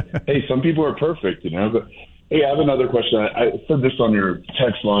 hey, some people are perfect, but hey, I have another question. I said this on your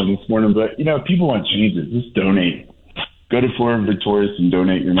text line this morning, but, if people want changes, just donate. Go to Florida Victorious and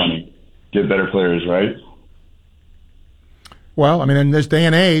donate your money. Get better players, right? Well, in this day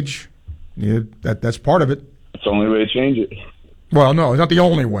and age, that's part of it. It's the only way to change it. Well, no, it's not the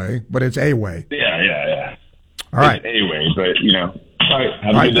only way, but it's a way. Yeah. All right. It's a way, but, all right,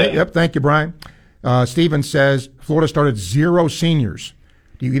 have a good day. Yep, thank you, Brian. Steven says, Florida started 0 seniors.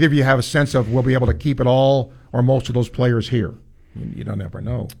 Do either of you have a sense of we'll be able to keep it all or most of those players here? You don't ever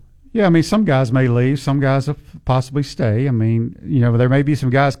know. Yeah, some guys may leave. Some guys will possibly stay. there may be some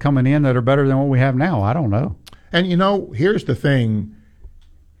guys coming in that are better than what we have now. I don't know. And, here's the thing.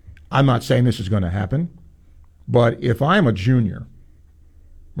 I'm not saying this is going to happen, but if I'm a junior,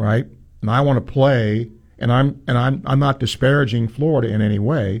 right, and I want to play, and I'm not disparaging Florida in any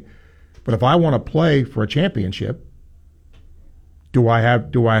way, but if I want to play for a championship, do I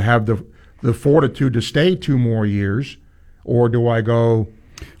have the fortitude to stay 2 more years, or do I go?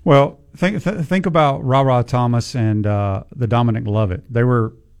 Well, think about Ra Thomas and the Dominic Lovett. They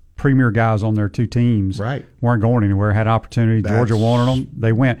were premier guys on their 2 teams. Right. Weren't going anywhere. Had opportunity. Georgia wanted them.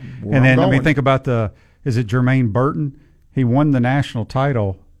 They went. And then think about is it Jermaine Burton? He won the national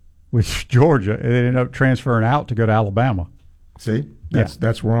title with Georgia and ended up transferring out to go to Alabama. See,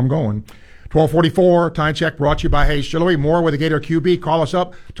 that's where I'm going. 12:44 time check brought to you by Hayes Chillery. More with the Gator QB. Call us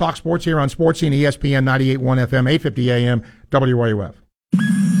up. Talk sports here on Sports Scene ESPN 98.1 FM 850 AM WRUF.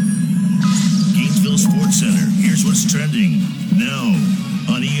 Gainesville Sports Center. Here's what's trending now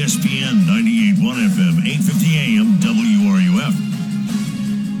on ESPN 98.1 FM 850 AM WRUF.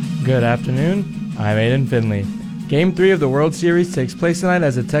 Good afternoon. I'm Aiden Finley. Game 3 of the World Series takes place tonight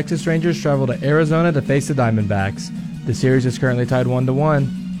as the Texas Rangers travel to Arizona to face the Diamondbacks. The series is currently tied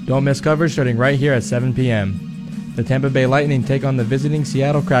 1-1. Don't miss coverage starting right here at 7 p.m. The Tampa Bay Lightning take on the visiting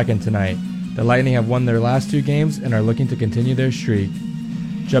Seattle Kraken tonight. The Lightning have won their last 2 games and are looking to continue their streak.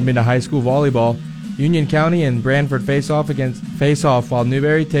 Jumping to high school volleyball, Union County and Branford face off while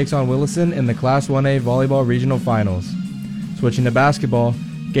Newberry takes on Williston in the Class 1A volleyball regional finals. Switching to basketball,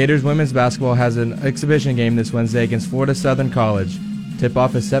 Gators women's basketball has an exhibition game this Wednesday against Florida Southern College.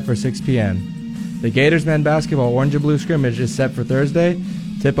 Tip-off is set for 6 p.m. The Gators men basketball orange and blue scrimmage is set for Thursday.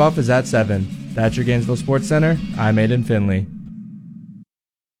 Tip-off is at 7. That's your Gainesville Sports Center. I'm Aiden Finley.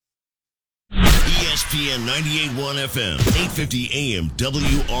 ESPN 98.1 FM, 850 AM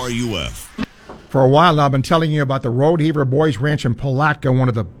WRUF. For a while now, I've been telling you about the Roadheaver Boys Ranch in Palatka, one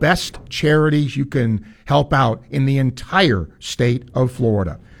of the best charities you can help out in the entire state of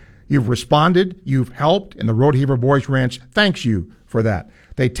Florida. You've responded, you've helped, and the Roadheaver Boys Ranch thanks you for that.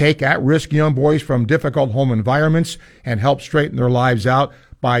 They take at-risk young boys from difficult home environments and help straighten their lives out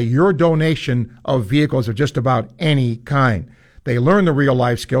by your donation of vehicles of just about any kind. They learn the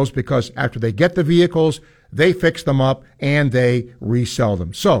real-life skills because after they get the vehicles, they fix them up and they resell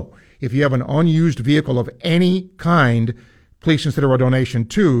them. So, if you have an unused vehicle of any kind, please consider a donation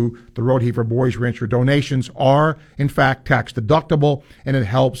to the Roadheaver Boys Ranch. Your donations are, in fact, tax deductible, and it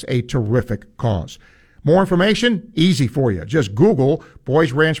helps a terrific cause. More information? Easy for you. Just Google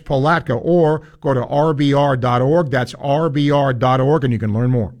Boys Ranch Palatka or go to rbr.org. That's rbr.org, and you can learn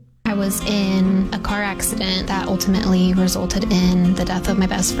more. I was in a car accident that ultimately resulted in the death of my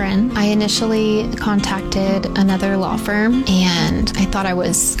best friend. I initially contacted another law firm, and I thought I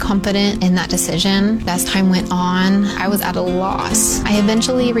was confident in that decision. As time went on, I was at a loss. I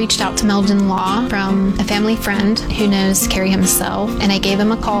eventually reached out to Meldon Law from a family friend who knows Kerry himself, and I gave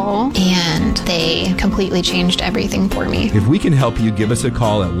him a call, and they completely changed everything for me. If we can help you, give us a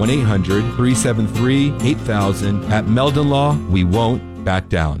call at 1-800-373-8000. At Meldon Law, we won't back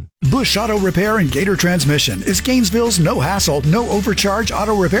down. Bush Auto Repair and Gator Transmission is Gainesville's no-hassle, no-overcharge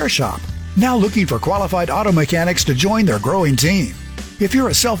auto repair shop. Now looking for qualified auto mechanics to join their growing team. If you're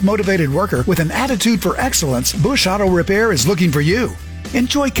a self-motivated worker with an attitude for excellence, Bush Auto Repair is looking for you.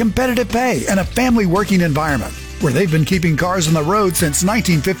 Enjoy competitive pay and a family working environment where they've been keeping cars on the road since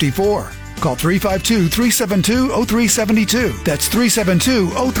 1954. Call 352-372-0372. That's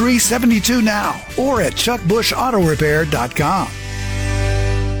 372-0372 now. Or at chuckbushautorepair.com.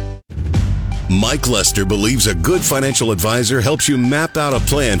 Mike Lester believes a good financial advisor helps you map out a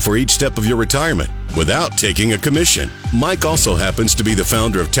plan for each step of your retirement without taking a commission. Mike also happens to be the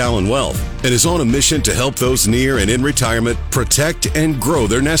founder of Talon Wealth and is on a mission to help those near and in retirement protect and grow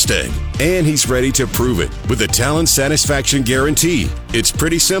their nest egg. And he's ready to prove it with the Talon Satisfaction Guarantee. It's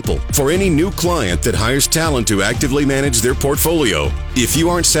pretty simple. For any new client that hires Talon to actively manage their portfolio, if you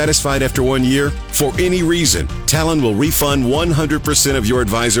aren't satisfied after 1 year, for any reason, Talon will refund 100% of your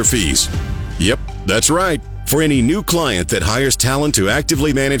advisor fees. Yep, that's right. For any new client that hires Talon to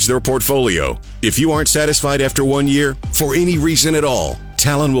actively manage their portfolio, if you aren't satisfied after 1 year, for any reason at all,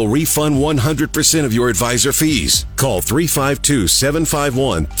 Talon will refund 100% of your advisor fees. Call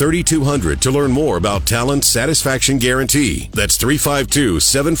 352-751-3200 to learn more about Talon's Satisfaction Guarantee. That's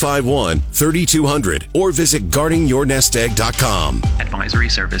 352-751-3200 or visit guardingyournestegg.com. Advisory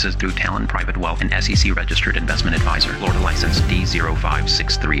services through Talon Private Wealth, an SEC registered investment advisor. Florida license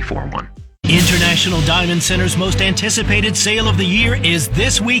D056341. International Diamond Center's most anticipated sale of the year is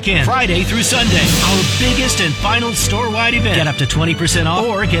this weekend, Friday through Sunday. Our biggest and final store-wide event. Get up to 20% off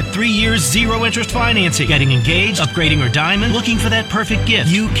or get 3 years zero-interest financing. Getting engaged, upgrading your diamond, looking for that perfect gift.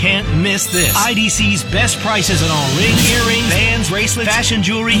 You can't miss this. IDC's best prices on all rings, earrings, bands, bracelets, fashion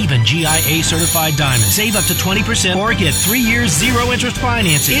jewelry, even GIA-certified diamonds. Save up to 20% or get 3 years zero-interest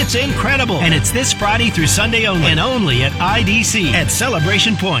financing. It's incredible. And it's this Friday through Sunday only. And only at IDC at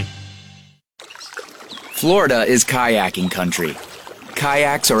Celebration Point. Florida is kayaking country.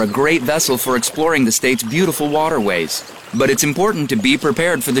 Kayaks are a great vessel for exploring the state's beautiful waterways, but it's important to be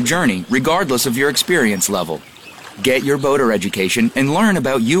prepared for the journey regardless of your experience level. Get your boater education and learn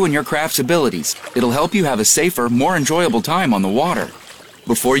about you and your craft's abilities. It'll help you have a safer, more enjoyable time on the water.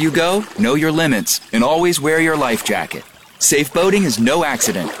 Before you go, know your limits and always wear your life jacket. Safe boating is no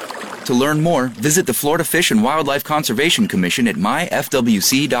accident. To learn more, visit the Florida Fish and Wildlife Conservation Commission at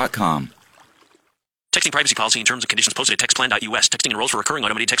myfwc.com. Texting privacy policy and terms and conditions posted at textplan.us. Texting enrolls for recurring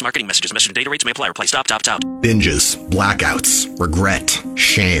automated text marketing messages. Message and data rates may apply. Reply stop, opt out. Binges, blackouts, regret,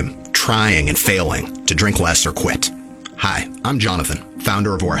 shame, trying and failing to drink less or quit. Hi, I'm Jonathan,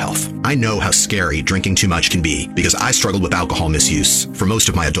 founder of Or Health. I know how scary drinking too much can be because I struggled with alcohol misuse for most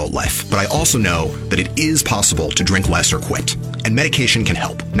of my adult life. But I also know that it is possible to drink less or quit. And medication can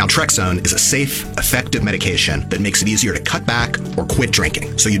help. Naltrexone is a safe, effective medication that makes it easier to cut back or quit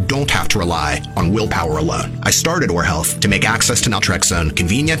drinking, so you don't have to rely on willpower alone. I started Or Health to make access to Naltrexone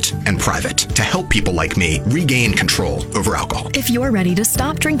convenient and private, to help people like me regain control over alcohol. If you're ready to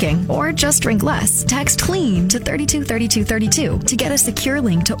stop drinking or just drink less, text CLEAN to 323232 to get a secure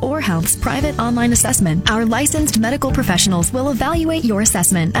link to Or Health's private online assessment. Our licensed medical professionals will evaluate your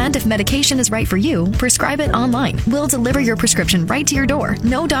assessment, and if medication is right for you, prescribe it online. We'll deliver your prescription right to your door.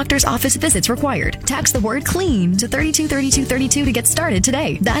 No doctor's office visits required. Text the word CLEAN to 323232 to get started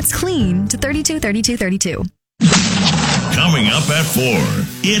today. That's CLEAN to 323232. Coming up at 4,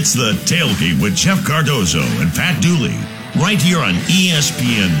 it's The Tailgate with Jeff Cardozo and Pat Dooley. Right here on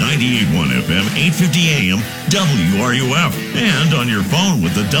ESPN 98.1 FM, 850 AM, WRUF. And on your phone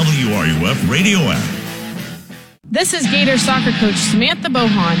with the WRUF radio app. This is Gator soccer coach Samantha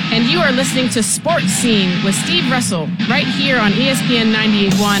Bohan, and you are listening to Sports Scene with Steve Russell, right here on ESPN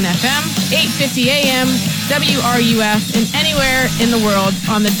 98.1 FM, 850 AM, WRUF, and anywhere in the world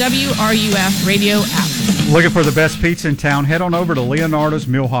on the WRUF radio app. Looking for the best pizza in town? Head on over to Leonardo's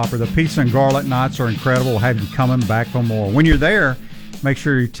Meal Hopper. The pizza and garlic knots are incredible. We'll have you coming back for more. When you're there, make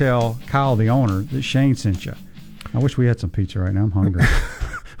sure you tell Kyle, the owner, that Shane sent you. I wish we had some pizza right now. I'm hungry.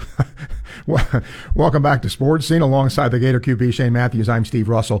 Welcome back to Sports Scene. Alongside the Gator QB, Shane Matthews, I'm Steve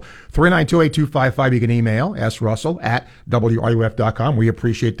Russell. 3928255. You can email srussell@wruf.com. We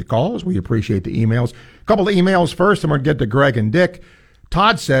appreciate the calls. We appreciate the emails. A couple of emails first. I'm going to get to Greg and Dick.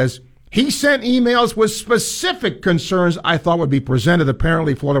 Todd says, he sent emails with specific concerns I thought would be presented.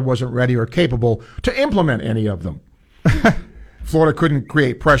 Apparently, Florida wasn't ready or capable to implement any of them. Florida couldn't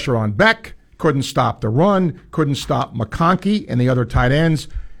create pressure on Beck, couldn't stop the run, couldn't stop McConkey and the other tight ends.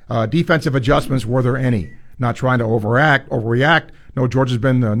 Defensive adjustments, were there any? Not trying to overreact. No, Georgia's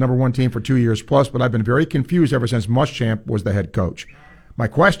been the number one team for 2 years plus, but I've been very confused ever since Muschamp was the head coach. My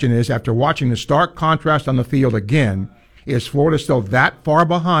question is, after watching the stark contrast on the field again, is Florida still that far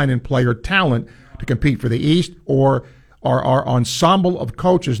behind in player talent to compete for the East, or are our ensemble of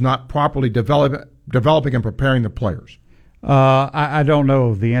coaches not properly developing and preparing the players? I don't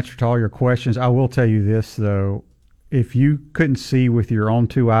know the answer to all your questions. I will tell you this, though. If you couldn't see with your own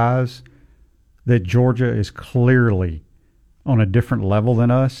two eyes that Georgia is clearly on a different level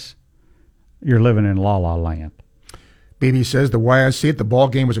than us, you're living in la-la land. BB says, the way I see it, the ball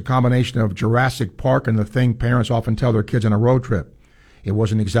game was a combination of Jurassic Park and the thing parents often tell their kids on a road trip. It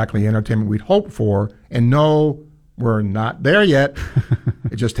wasn't exactly the entertainment we'd hoped for, and no, we're not there yet.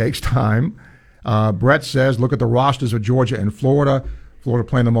 It just takes time. Brett says, look at the rosters of Georgia and Florida. Florida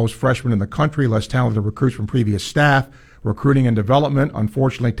playing the most freshmen in the country, less talented recruits from previous staff. Recruiting and development,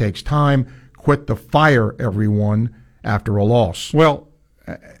 unfortunately, takes time. Quit the fire, everyone, after a loss. Well,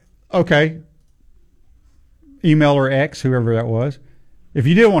 okay. Email or X, whoever that was. If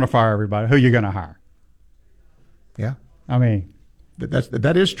you did want to fire everybody, who are you going to hire? Yeah. I mean.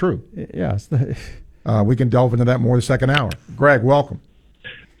 That is true. Yes. We can delve into that more the second hour. Greg, welcome.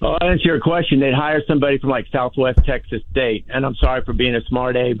 Well, to answer your question, they'd hire somebody from like Southwest Texas State. And I'm sorry for being a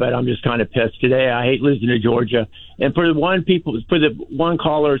smart A, but I'm just kind of pissed today. I hate losing to Georgia. And for the one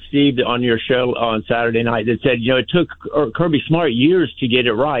caller, Steve, on your show on Saturday night that said, it took Kirby Smart years to get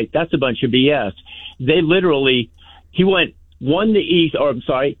it right. That's a bunch of BS. They literally, he won the East,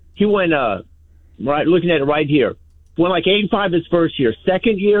 he went, right, looking at it right here. Went like 8-5 his first year.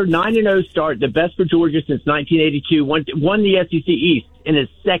 Second year, 9-0 start, the best for Georgia since 1982. Won the SEC East in his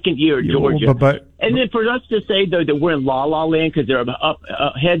second year at Georgia. And then for us to say, though, that we're in la-la land because they're up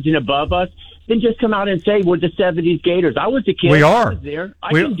heads and above us, then just come out and say we're the 70s Gators. I was a kid. We are. I was there.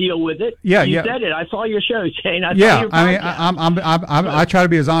 I can deal with it. Yeah, you said it. I saw your show, Shane. I I try to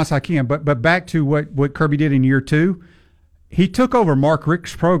be as honest as I can. But back to what Kirby did in year two, he took over Mark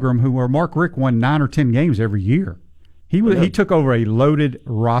Richt's program, where Mark Richt won 9 or 10 games every year. He took over a loaded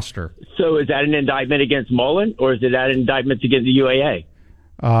roster. So is that an indictment against Mullen, or is it an indictment against the UAA?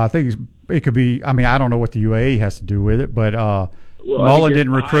 I think it could be. I mean, I don't know what the UAA has to do with it, but Mullen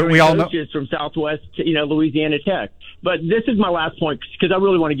didn't recruit. We all know from Southwest, Louisiana Tech. But this is my last point because I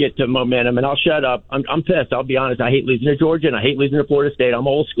really want to get to momentum, and I'll shut up. I'm pissed. I'll be honest. I hate losing to Georgia, and I hate losing to Florida State. I'm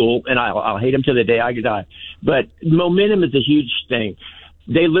old school, and I'll hate them till the day I die. But momentum is a huge thing.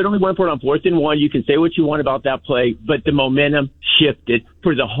 They literally went for it on 4th and 1. You can say what you want about that play, but the momentum shifted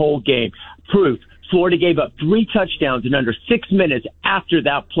for the whole game. Proof. Florida gave up 3 touchdowns in under 6 minutes after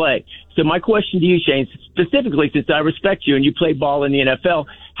that play. So my question to you, Shane, specifically since I respect you and you play ball in the NFL,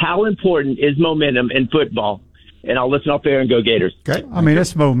 how important is momentum in football? And I'll listen off air and go Gators. Okay. I mean,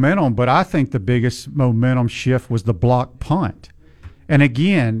 it's momentum, but I think the biggest momentum shift was the block punt. And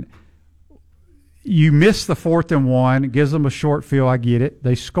again, you miss the 4th and 1. It gives them a short field. I get it.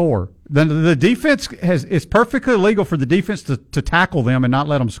 They score. Then the defense it's perfectly legal for the defense to tackle them and not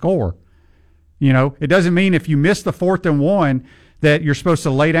let them score. It doesn't mean if you miss the 4th and 1 that you're supposed to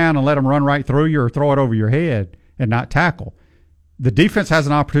lay down and let them run right through you or throw it over your head and not tackle. The defense has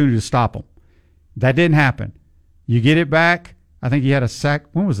an opportunity to stop them. That didn't happen. You get it back. I think he had a sack.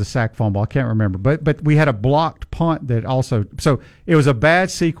 When was the sack fumble? I can't remember. But we had a blocked punt that also. So it was a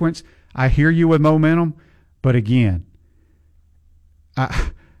bad sequence. I hear you with momentum, but again, my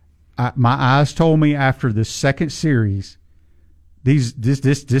eyes told me after the second series,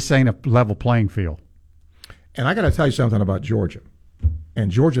 this ain't a level playing field. And I got to tell you something about Georgia,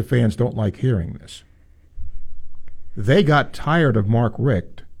 and Georgia fans don't like hearing this. They got tired of Mark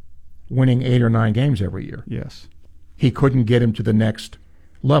Richt winning 8 or 9 games every year. Yes, he couldn't get him to the next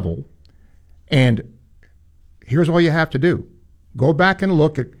level, and here's all you have to do. Go back and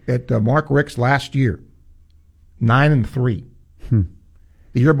look at Mark Richt's last year, 9-3.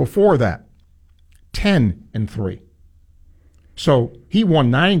 The year before that, 10-3. So he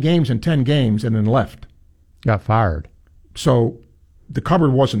won 9 games in 10 games and then left. Got fired. So the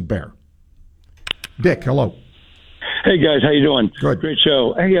cupboard wasn't bare. Dick, hello. Hey guys, how you doing? Good. Great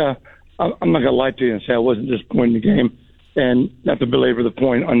show. Hey, I'm not gonna lie to you and say I wasn't disappointed in the game, and not to belabor the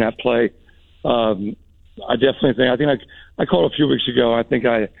point on that play. I definitely think I called a few weeks ago. I think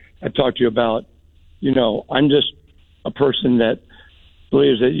I talked to you about, I'm just a person that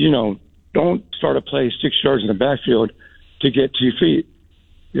believes that, don't start a play 6 yards in the backfield to get 2 feet.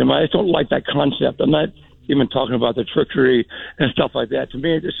 I just don't like that concept. I'm not even talking about the trickery and stuff like that. To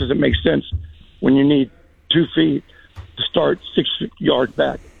me, it just doesn't make sense when you need 2 feet to start 6 yards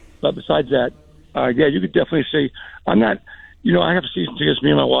back. But besides that, yeah, you could definitely say I'm not. I have season tickets,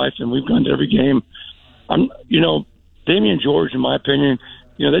 me and my wife, and we've gone to every game. Damian George, in my opinion,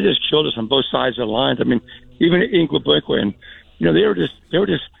 they just killed us on both sides of the lines. I mean, even at Inglewood, and they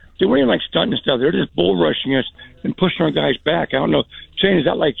weren't even like stunting and stuff. They were just bull rushing us and pushing our guys back. I don't know, Shane, is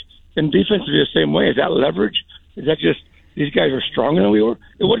that like in defense the same way? Is that leverage? Is that just these guys are stronger than we were?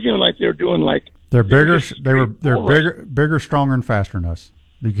 It wasn't even like they were doing like they're bigger. They're bigger, stronger, and faster than us.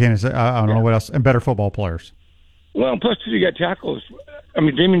 You can't say I don't know what else, and better football players. Well, plus too, you got tackles. I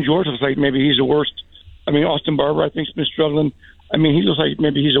mean, Damian George looks like maybe he's the worst. I mean, Austin Barber, I think, has been struggling. I mean, he looks like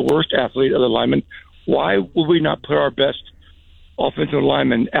maybe he's the worst athlete of the linemen. Why would we not put our best offensive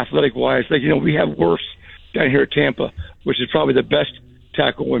linemen, athletic-wise? Like, we have worse down here at Tampa, which is probably the best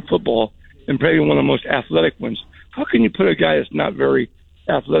tackle in football and probably one of the most athletic ones. How can you put a guy that's not very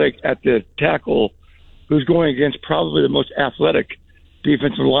athletic at the tackle who's going against probably the most athletic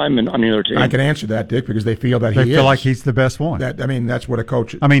defensive lineman on the other team? I can answer that, Dick, because they feel that they feel like he's the best one. That's what a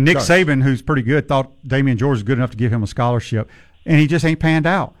coach. I mean, Nick does. Saban, who's pretty good, thought Damian George was good enough to give him a scholarship, and he just ain't panned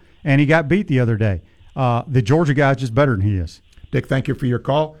out. And he got beat the other day. The Georgia guy's just better than he is. Dick, thank you for your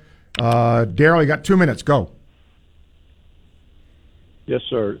call. Daryl, you got 2 minutes. Go. Yes,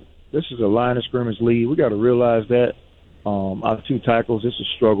 sir. This is a line of scrimmage lead. We got to realize that. Our 2 tackles, it's a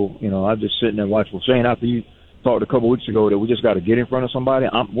struggle. I'm just sitting there watching. Well, Shane, after you talked a couple weeks ago that we just got to get in front of somebody,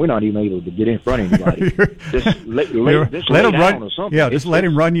 we're not even able to get in front of anybody. just let him run. Or something. Yeah, just let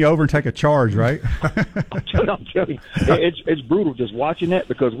him run you over and take a charge, right? I'm telling you, it's brutal just watching that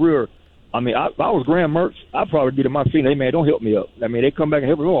because if I was Graham Mertz, I'd probably get in my feet. Hey, man, don't help me up. I mean, they come back and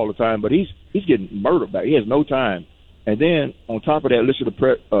help me all the time, but he's getting murdered back. He has no time. And then on top of that, listen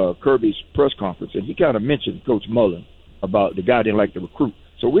to Kirby's press conference, and he kind of mentioned Coach Mullen about the guy didn't like the recruit.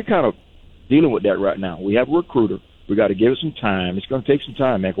 So we're kind of dealing with that right now. We have a recruiter. We got to give it some time. It's going to take some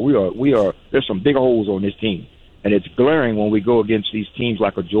time, man. We are. There's some big holes on this team, and it's glaring when we go against these teams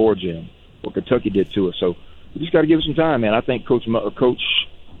like a Georgia and what Kentucky did to us. So we just got to give it some time, man. I think Coach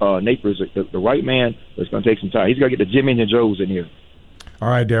Napier is the right man, but it's going to take some time. He's got to get the Jimmy and the Joes in here. All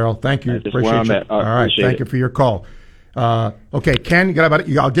right, Daryl. Thank you. That's where I'm at. All right, thank you for your call. Okay, Ken, you got about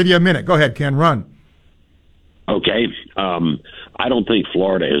it. I'll give you a minute. Go ahead, Ken. Run. Okay. I don't think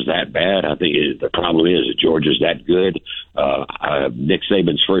Florida is that bad. I think the problem is that Georgia's that good. Nick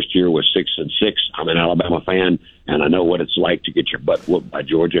Saban's first year was 6-6. I'm an Alabama fan, and I know what it's like to get your butt whooped by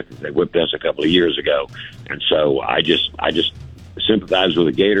Georgia. They whipped us a couple of years ago. And so I just sympathize with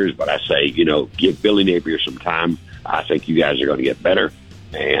the Gators, but I say, give Billy Napier some time. I think you guys are going to get better.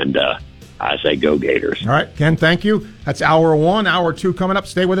 And I say go Gators. All right, Ken, thank you. That's hour 1. Hour 2 coming up.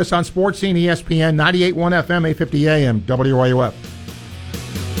 Stay with us on Sports Scene, ESPN 98.1 FM, 850 AM, WYUF.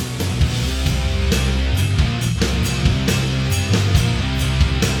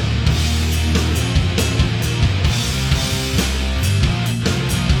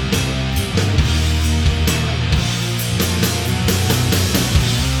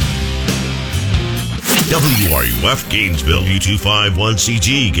 WRUF Gainesville,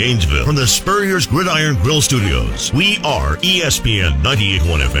 U251CG Gainesville. From the Spurrier's Gridiron Grill Studios, we are ESPN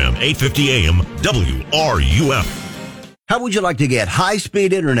 98.1 FM, 850 AM, WRUF. How would you like to get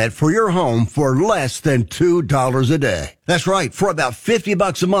high-speed internet for your home for less than $2 a day? That's right. For about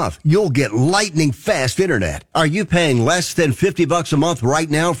 $50 a month, you'll get lightning fast internet. Are you paying less than $50 a month right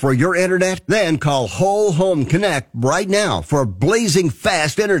now for your internet? Then call Whole Home Connect right now for blazing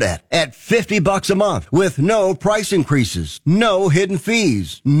fast internet at $50 a month with no price increases, no hidden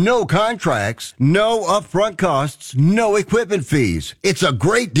fees, no contracts, no upfront costs, no equipment fees. It's a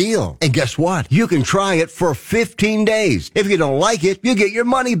great deal. And guess what? You can try it for 15 days. If you don't like it, you get your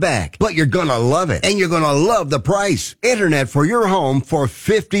money back. But you're gonna love it, and you're gonna love the price. Internet for your home for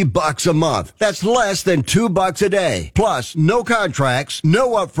 $50 a month. That's less than $2 a day. Plus, no contracts,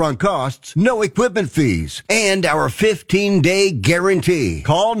 no upfront costs, no equipment fees, and our 15-day guarantee.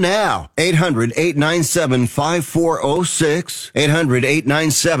 Call now. 800-897-5406.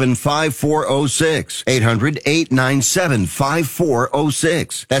 800-897-5406.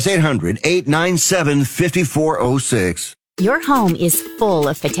 800-897-5406. That's 800-897-5406. Your home is full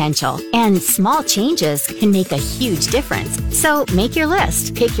of potential, and small changes can make a huge difference. So make your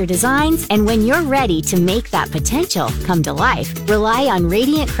list, pick your designs, and when you're ready to make that potential come to life, rely on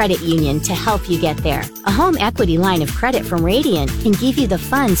Radiant Credit Union to help you get there. A home equity line of credit from Radiant can give you the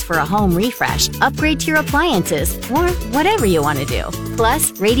funds for a home refresh, upgrade to your appliances, or whatever you want to do.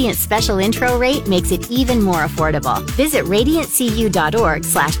 Plus, Radiant's special intro rate makes it even more affordable. Visit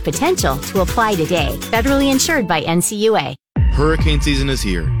radiantcu.org/potential to apply today. Federally insured by NCUA. Hurricane season is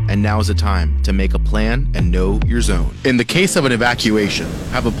here, and now is the time to make a plan and know your zone. In the case of an evacuation,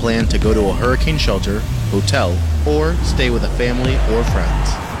 have a plan to go to a hurricane shelter, hotel, or stay with a family or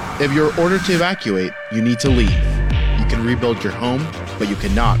friends. If you're ordered to evacuate, you need to leave. You can rebuild your home, but you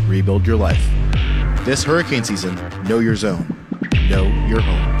cannot rebuild your life. This hurricane season, know your zone. Know your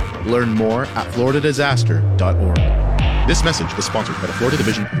home. Learn more at floridadisaster.org. This message is sponsored by the Florida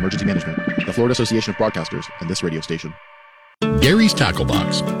Division of Emergency Management, the Florida Association of Broadcasters, and this radio station. Gary's Tackle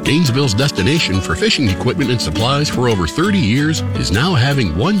Box, Gainesville's destination for fishing equipment and supplies for over 30 years, is now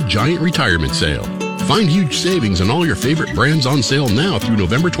having one giant retirement sale. Find huge savings on all your favorite brands on sale now through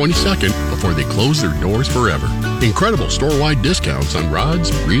November 22nd before they close their doors forever. Incredible store-wide discounts on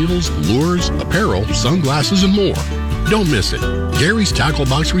rods, reels, lures, apparel, sunglasses, and more. Don't miss it. Gary's Tackle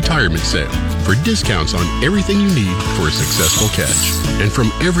Box Retirement Sale for discounts on everything you need for a successful catch. And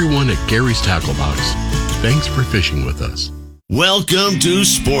from everyone at Gary's Tackle Box, thanks for fishing with us. Welcome to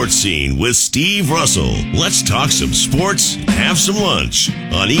Sports Scene with Steve Russell. Let's talk some sports, have some lunch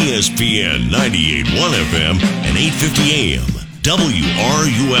on ESPN 98.1 FM and 850 AM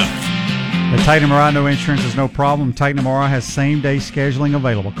WRUF. At Titan MRI, no insurance is no problem. Titan MRI has same-day scheduling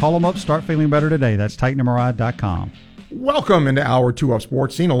available. Call them up, start feeling better today. That's TitanMRI.com. Welcome into Hour 2 of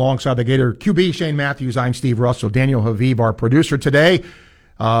Sports Scene. Alongside the Gator QB, Shane Matthews, I'm Steve Russell. Daniel Haviv, our producer today.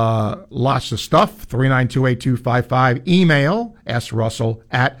 Lots of stuff. 3928255. Email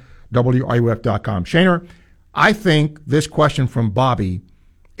srussell@wruf.com. Shaner, I think this question from Bobby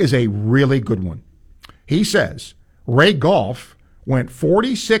is a really good one. He says, Ray Goff went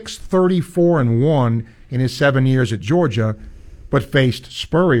 46-34-1 in his 7 years at Georgia, but faced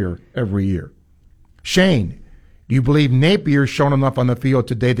Spurrier every year. Shane, do you believe Napier's shown enough on the field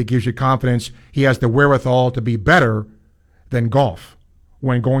today that gives you confidence he has the wherewithal to be better than Goff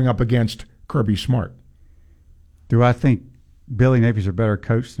when going up against Kirby Smart? Do I think Billy Napier's a better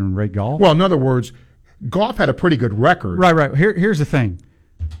coach than Ray Goff? Well, in other words, Goff had a pretty good record. Right. Here's the thing.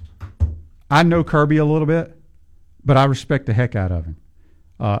 I know Kirby a little bit, but I respect the heck out of him.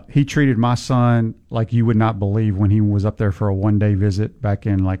 He treated my son like you would not believe when he was up there for a one-day visit back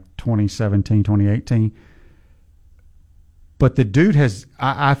in like 2017, 2018. But the dude has,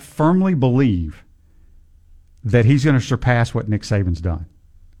 I firmly believe that he's going to surpass what Nick Saban's done.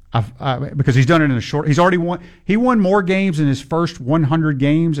 Because he's done it in a short, he's already won. He won more games in his first 100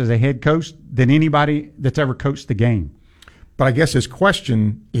 games as a head coach than anybody that's ever coached the game. But I guess his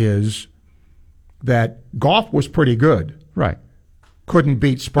question is that Goff was pretty good. Right. Couldn't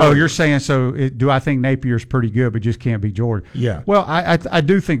beat Spurrier. Oh, you're saying, so do I think Napier's pretty good but just can't beat Jordan? Yeah. Well, I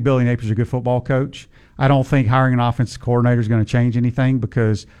do think Billy Napier's a good football coach. I don't think hiring an offensive coordinator is going to change anything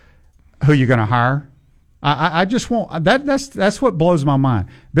because who you're going to hire. I just won't. That's what blows my mind.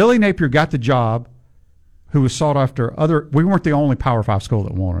 Billy Napier got the job, who was sought after other. We weren't the only Power 5 school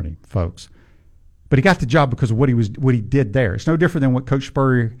that wanted him, folks. But he got the job because of what he did there. It's no different than what Coach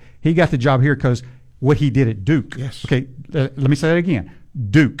Spurrier. He got the job here because what he did at Duke. Yes. Okay. Let me say that again.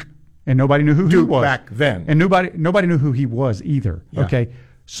 Duke, and nobody knew who Duke he was back then, and nobody knew who he was either. Yeah. Okay.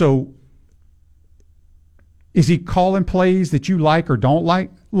 So, is he calling plays that you like or don't like?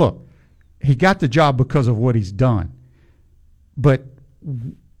 Look. He got the job because of what he's done, but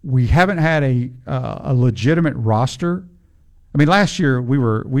we haven't had a legitimate roster. I mean, last year we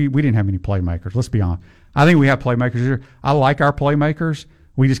didn't have many playmakers. Let's be honest. I think we have playmakers here. I like our playmakers.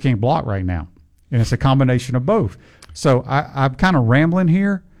 We just can't block right now, and it's a combination of both. So I'm kind of rambling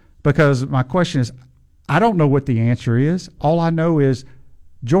here because my question is, I don't know what the answer is. All I know is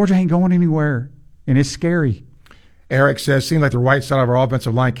Georgia ain't going anywhere, and it's scary. Eric says, seems like the right side of our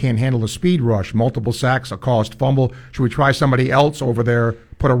offensive line can't handle the speed rush. Multiple sacks, a caused fumble. Should we try somebody else over there,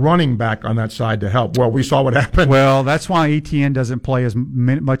 put a running back on that side to help? Well, we saw what happened. Well, that's why ETN doesn't play as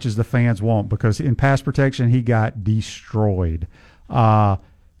much as the fans want, because in pass protection, he got destroyed.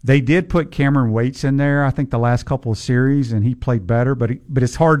 They did put Cameron Waits in there, I think, the last couple of series, and he played better, but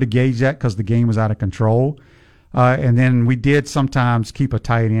it's hard to gauge that because the game was out of control. And then we did sometimes keep a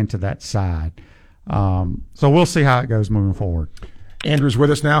tight end to that side. So we'll see how it goes moving forward. Andrew's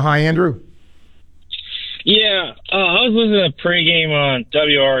with us now. Hi, Andrew. Yeah, I was listening to pregame on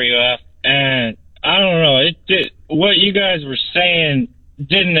WRUF, and I don't know. what you guys were saying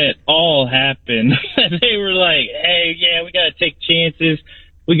didn't at all happen. They were like, "Hey, yeah, we got to take chances.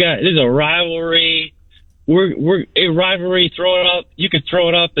 There's a rivalry. We're a rivalry. Throw it up. You could throw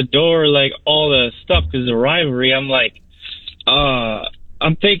it out the door, like all the stuff because of rivalry." I'm like,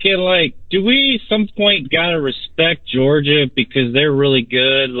 I'm thinking like, do we some point gotta respect Georgia because they're really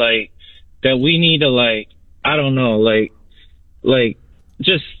good? Like that we need to like, I don't know, like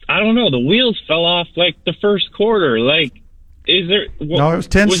just I don't know. The wheels fell off like the first quarter. Like, is there? No, it was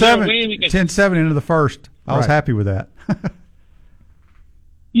 10-7. 10-7 into the first. I was happy with that.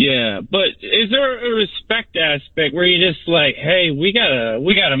 Yeah, but is there a respect aspect where you just like, hey, we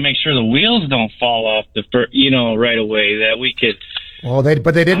gotta make sure the wheels don't fall off right away that we could. Well, they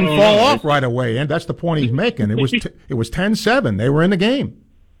didn't fall off right away, and that's the point he's making. It was 10-7. They were in the game.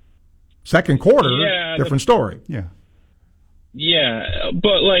 Second quarter, different story. Yeah. Yeah,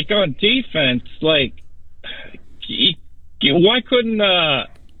 but like on defense, like why couldn't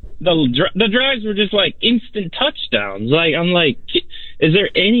the drives were just like instant touchdowns? Like I'm like, is there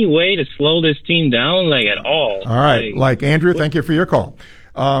any way to slow this team down like at all? All right, like Andrew, thank you for your call.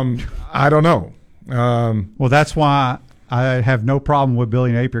 I don't know. Well, that's why I have no problem with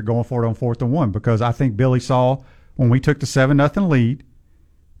Billy Napier going for it on 4th and 1 because I think Billy saw when we took the 7-0 lead,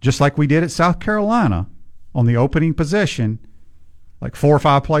 just like we did at South Carolina on the opening possession, like 4 or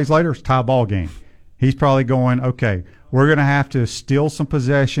 5 plays later, it's a tie ball game. He's probably going, okay, we're going to have to steal some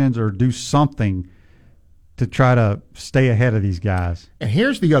possessions or do something to try to stay ahead of these guys. And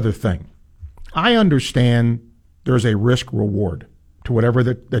here's the other thing. I understand there's a risk reward to whatever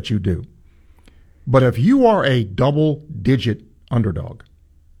that you do. But if you are a double-digit underdog,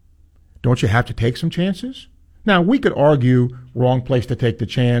 don't you have to take some chances? Now, we could argue wrong place to take the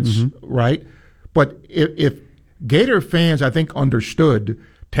chance, right? But if Gator fans, I think, understood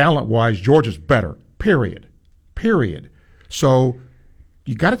talent-wise, Georgia's better, period. So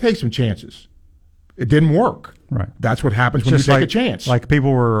you got to take some chances. It didn't work. Right. That's what happens when you take a chance. Like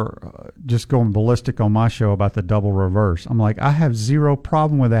people were just going ballistic on my show about the double reverse. I'm like, I have zero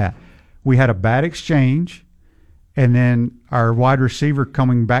problem with that. We had a bad exchange, and then our wide receiver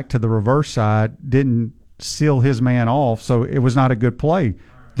coming back to the reverse side didn't seal his man off, so it was not a good play.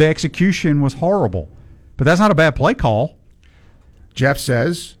 The execution was horrible, but that's not a bad play call. Jeff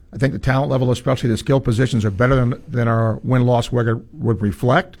says, I think the talent level, especially the skill positions, are better than our win-loss record would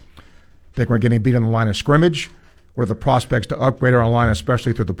reflect. I think we're getting beat on the line of scrimmage. What are the prospects to upgrade our line,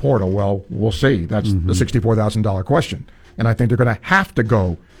 especially through the portal? Well, we'll see. That's the $64,000 question. And I think they're going to have to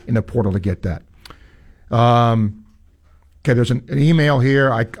go in the portal to get that. Okay, there's an email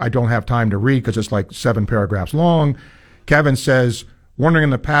here I don't have time to read because it's like 7 paragraphs long. Kevin says, wondering in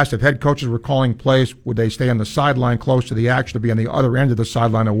the past if head coaches were calling plays, would they stay on the sideline close to the action or be on the other end of the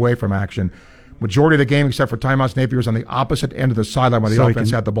sideline away from action? Majority of the game, except for timeouts, Napier was on the opposite end of the sideline where the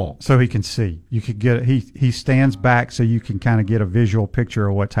offense had the ball. So he can see. You could get he stands back so you can kind of get a visual picture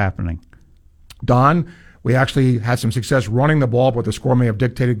of what's happening. Don, we actually had some success running the ball, but the score may have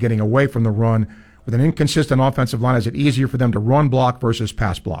dictated getting away from the run. With an inconsistent offensive line, is it easier for them to run block versus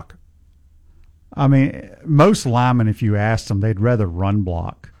pass block? I mean, most linemen, if you asked them, they'd rather run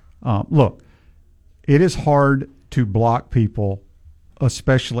block. Look, it is hard to block people,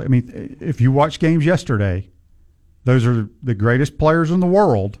 especially, I mean, if you watch games yesterday, those are the greatest players in the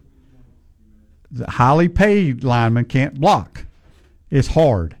world. The highly paid linemen can't block. It's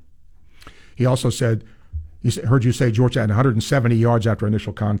hard. He also said, heard you say Georgia had 170 yards after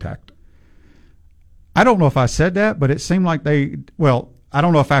initial contact. I don't know if I said that, but it seemed like I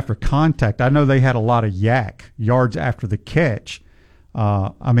don't know if after contact. I know they had a lot of yards after the catch.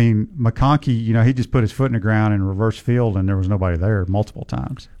 I mean, McConkey, he just put his foot in the ground in reverse field, and there was nobody there multiple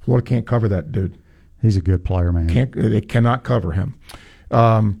times. Florida can't cover that dude. He's a good player, man. They cannot cover him.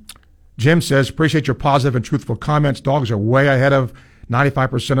 Jim says, appreciate your positive and truthful comments. Dogs are way ahead of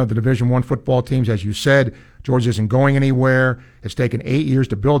 95% of the Division I football teams, as you said. Georgia isn't going anywhere. It's taken 8 years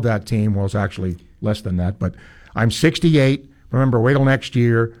to build that team. Well, it's actually less than that. But I'm 68. Remember, wait till next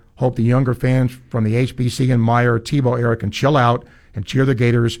year. Hope the younger fans from the HBC and Meyer, Tebow era can chill out and cheer the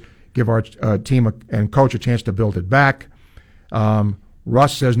Gators, give our team and coach a chance to build it back.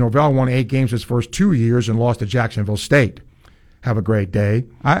 Russ says, Norvell won 8 games his first 2 years and lost to Jacksonville State. Have a great day.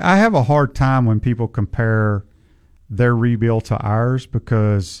 I have a hard time when people compare their rebuild to ours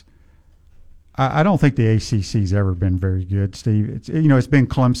because I don't think the ACC's ever been very good, Steve. It's been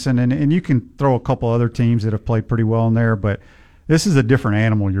Clemson, and you can throw a couple other teams that have played pretty well in there, but this is a different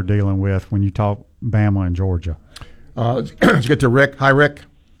animal you're dealing with when you talk Bama and Georgia. Let's get to Rick. Hi, Rick.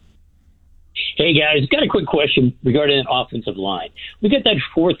 Hey, guys, got a quick question regarding an offensive line. We got that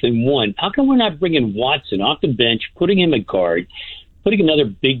 4th and 1. How come we're not bringing Watson off the bench, putting him at guard, putting another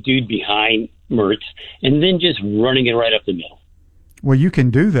big dude behind Mertz, and then just running it right up the middle? Well, you can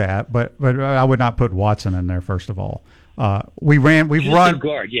do that, but I would not put Watson in there, first of all. We've run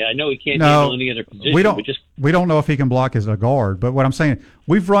guard. Yeah, I know he can't handle any other position. We don't know if he can block as a guard, but what I'm saying,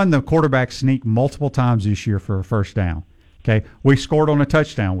 we've run the quarterback sneak multiple times this year for a first down. Okay, we scored on a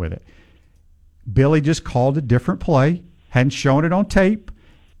touchdown with it. Billy just called a different play, hadn't shown it on tape,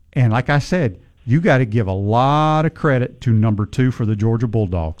 and like I said, you got to give a lot of credit to number 2 for the Georgia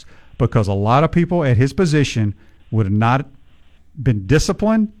Bulldogs, because a lot of people at his position would have not been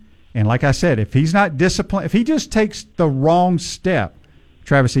disciplined. And like I said, if he's not disciplined, if he just takes the wrong step,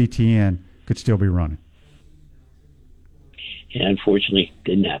 Travis Etienne could still be running. Yeah, unfortunately,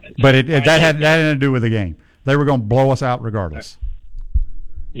 didn't happen. But that had nothing to do with the game. They were going to blow us out regardless.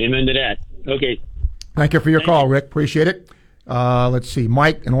 Amen to that. Okay. Thank you for your call, Rick. Appreciate it. Let's see.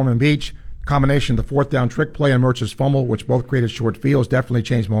 Mike in Ormond Beach. Combination of the 4th down trick play and Mertz's fumble, which both created short fields, definitely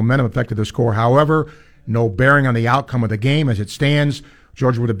changed momentum, affected the score. However, no bearing on the outcome of the game as it stands.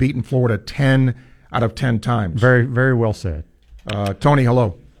 Georgia would have beaten Florida 10 out of 10 times. Very, very well said. Tony,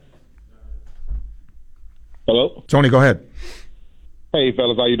 hello. Hello? Tony, go ahead. Hey,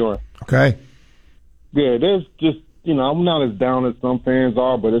 fellas, how you doing? Okay. Good. There's just, I'm not as down as some fans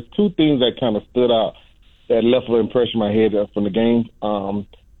are, but there's 2 things that kind of stood out that left an impression in my head from the game.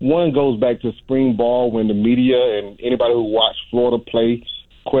 One goes back to spring ball when the media and anybody who watched Florida play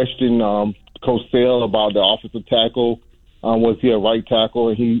questioned Coach Sale about the offensive tackle. Was he a right tackle?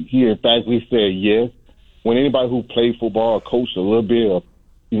 And he emphatically said yes. When anybody who played football or coached a little bit,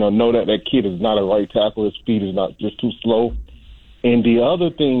 know that kid is not a right tackle. His feet is not just too slow. And the other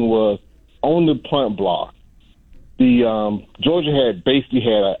thing was on the punt block. Georgia had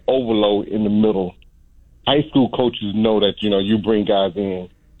an overload in the middle. High school coaches know that you bring guys in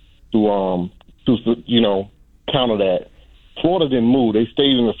to counter that. Florida didn't move; they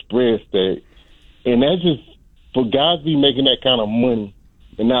stayed in the spread state, and that just for guys to be making that kind of money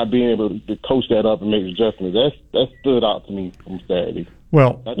and not being able to coach that up and make adjustments. That stood out to me from Saturday.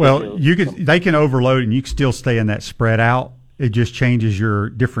 Well, they can overload and you can still stay in that spread out. It just changes your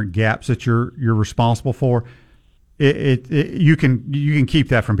different gaps that you're responsible for. You can keep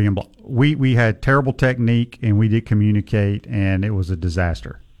that from being blocked. We had terrible technique and we did communicate and it was a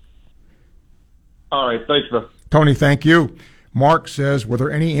disaster. All right, thanks, man. Tony, thank you. Mark says, were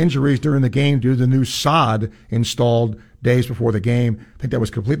there any injuries during the game due to the new sod installed days before the game? I think that was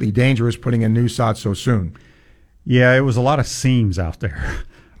completely dangerous putting in new sod so soon. Yeah, it was a lot of seams out there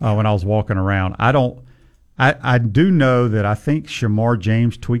when I was walking around. I do know that I think Shamar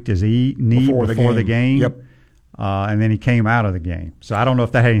James tweaked his knee before the game. Yep. And then he came out of the game. So I don't know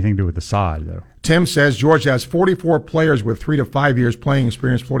if that had anything to do with the sod, though. Tim says Georgia has 44 players with 3 to 5 years playing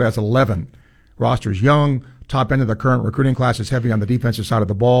experience. Florida has 11. Roster's young. Top end of the current recruiting class is heavy on the defensive side of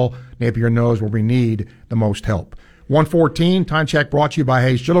the ball. Napier knows where we need the most help. 1:14, time check brought to you by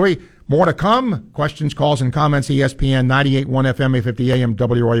Hayes Jewelry. More to come. Questions, calls, and comments, ESPN 98.1 FM, 850 AM,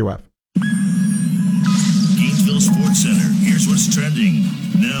 WRUF. Gainesville Sports Center. Here's what's trending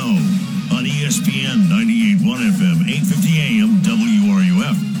now on ESPN 98.1 FM, 850 AM,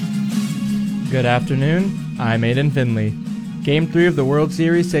 WRUF. Good afternoon. I'm Aiden Finley. Game 3 of the World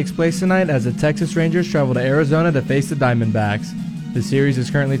Series takes place tonight as the Texas Rangers travel to Arizona to face the Diamondbacks. The series is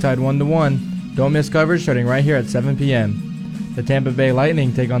currently tied 1-1. Don't miss coverage starting right here at 7 p.m. The Tampa Bay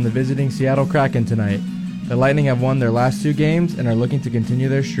Lightning take on the visiting Seattle Kraken tonight. The Lightning have won their last 2 games and are looking to continue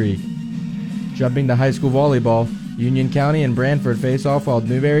their streak. Jumping to high school volleyball, Union County and Brantford face off while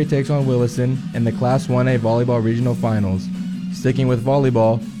Newberry takes on Williston in the Class 1A Volleyball Regional Finals. Sticking with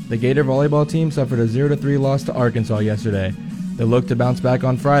volleyball, the Gator volleyball team suffered a 0-3 loss to Arkansas yesterday. They look to bounce back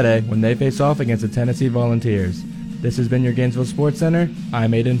on Friday when they face off against the Tennessee Volunteers. This has been your Gainesville Sports Center.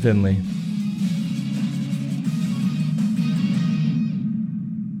 I'm Aiden Finley.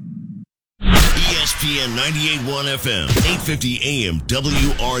 ESPN 98.1 FM, 850 AM,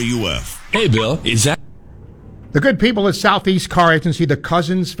 WRUF. Hey, Bill, is that... The good people at Southeast Car Agency, the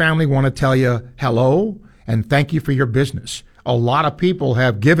Cousins family, want to tell you hello and thank you for your business. A lot of people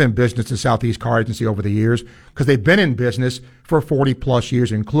have given business to Southeast Car Agency over the years because they've been in business for 40-plus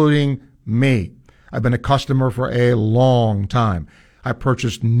years, including me. I've been a customer for a long time. I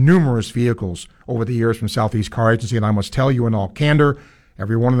purchased numerous vehicles over the years from Southeast Car Agency, and I must tell you in all candor,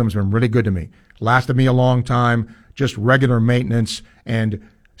 every one of them has been really good to me. Lasted me a long time, just regular maintenance and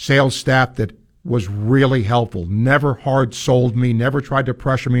sales staff that was really helpful. Never hard sold me, never tried to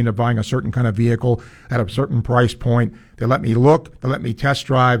pressure me into buying a certain kind of vehicle at a certain price point. They let me look, they let me test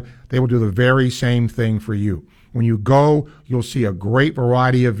drive, they will do the very same thing for you. When you go, you'll see a great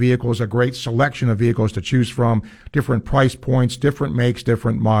variety of vehicles, a great selection of vehicles to choose from, different price points, different makes,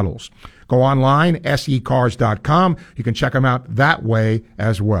 different models. Go online, secars.com. You can check them out that way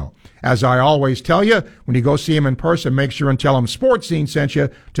as well. As I always tell you, when you go see them in person, make sure and tell them Sports Scene sent you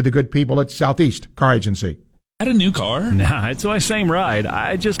to the good people at Southeast Car Agency. Had a new car? Nah, it's my same ride.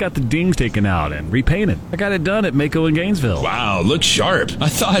 I just got the dings taken out and repainted. I got it done at Mako in Gainesville. Wow, looks sharp. I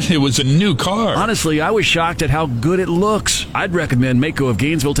thought it was a new car. Honestly, I was shocked at how good it looks. I'd recommend Mako of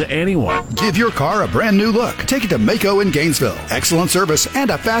Gainesville to anyone. Give your car a brand new look. Take it to Mako in Gainesville. Excellent service and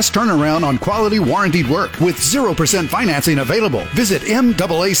a fast turnaround on quality warranted work with 0% financing available. Visit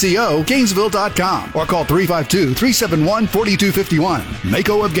MAACOGainesville.com or call 352-371-4251.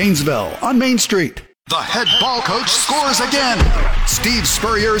 Mako of Gainesville on Main Street. The head ball coach scores again. Steve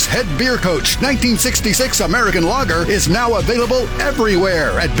Spurrier's head beer coach 1966 American Lager is now available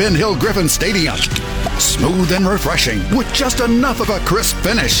everywhere at Ben Hill Griffin Stadium. Smooth and refreshing with just enough of a crisp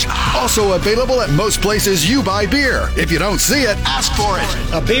finish. Also available at most places you buy beer. If you don't see it, ask for it.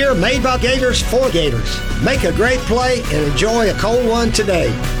 A beer made by Gators for Gators. Make a great play and enjoy a cold one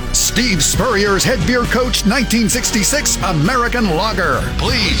today. Steve Spurrier's head beer coach 1966 American Lager.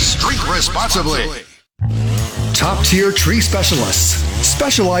 Please drink responsibly. Top Tier Tree Specialists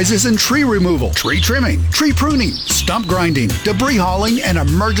specializes in tree removal, tree trimming, tree pruning, stump grinding, debris hauling, and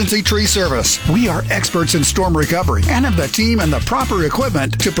emergency tree service. We are experts in storm recovery and have the team and the proper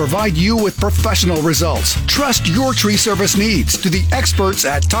equipment to provide you with professional results. Trust your tree service needs to the experts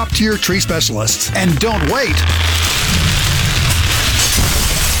at Top Tier Tree Specialists. And don't wait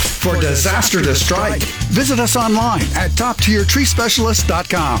for disaster to strike. Visit us online at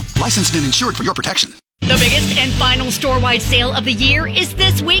toptiertreespecialist.com. Licensed and insured for your protection. The biggest and final store-wide sale of the year is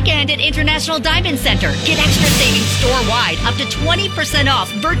this weekend at International Diamond Center. Get extra savings store-wide, up to 20%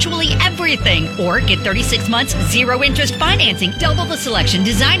 off virtually everything. Or get 36 months, zero-interest financing. Double the selection.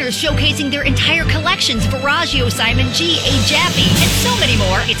 Designers showcasing their entire collections. Veragio, Simon G, A. Jaffe, and so many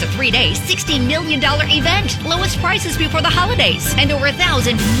more. It's a 3-day, $60 million event. Lowest prices before the holidays. And over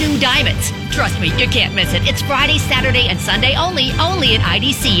 1,000 new diamonds. Trust me, you can't miss it. It's Friday, Saturday, and Sunday only at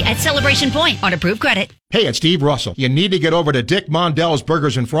IDC at Celebration Point on approved credit. Hey, it's Steve Russell. You need to get over to Dick Mondell's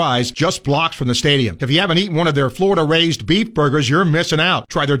Burgers and Fries, just blocks from the stadium. If you haven't eaten one of their Florida-raised beef burgers, you're missing out.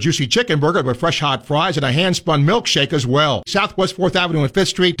 Try their juicy chicken burger with fresh hot fries and a hand-spun milkshake as well. Southwest 4th Avenue and 5th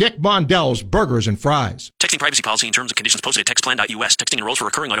Street, Dick Mondell's Burgers and Fries. Texting privacy policy and terms and conditions posted at textplan.us. Texting enrolls for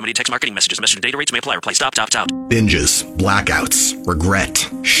recurring automated text marketing messages. Message and data rates may apply. Reply stop, opt out. Binges, blackouts, regret,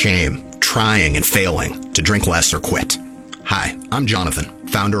 shame, trying and failing to drink less or quit. Hi, I'm Jonathan,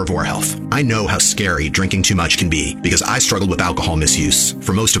 founder of Or Health. I know how scary drinking too much can be because I struggled with alcohol misuse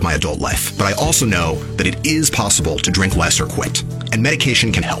for most of my adult life. But I also know that it is possible to drink less or quit. And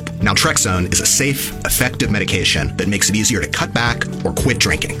medication can help. Naltrexone is a safe, effective medication that makes it easier to cut back or quit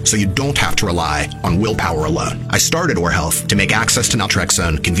drinking, so you don't have to rely on willpower alone. I started Or Health to make access to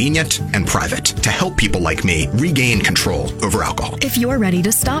naltrexone convenient and private, to help people like me regain control over alcohol. If you're ready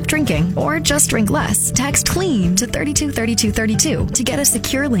to stop drinking or just drink less, text CLEAN to 323232 to get a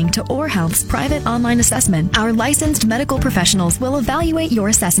secure link to Or Health's private online assessment. Our licensed medical professionals will evaluate your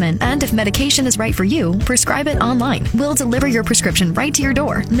assessment, and if medication is right for you, prescribe it online. We'll deliver your prescription right to your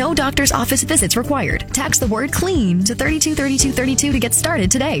door. No doctor's office visits required. Text the word CLEAN to 323232 to get started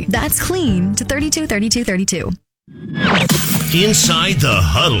today. That's CLEAN to 323232. Inside the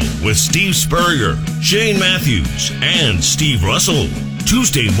Huddle with Steve Spurrier, Shane Matthews, and Steve Russell.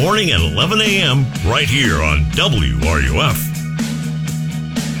 Tuesday morning at 11 a.m. right here on WRUF.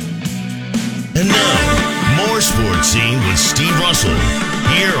 And now, more Sports Scene with Steve Russell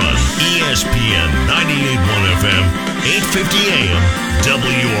here on ESPN 98.1 FM, 850 AM,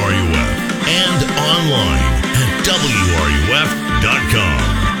 WRUF, and online at WRUF.com.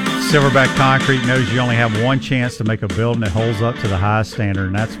 Silverback Concrete knows you only have one chance to make a building that holds up to the highest standard,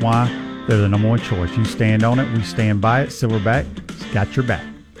 and that's why they're the number one choice. You stand on it, we stand by it. Silverback's got your back.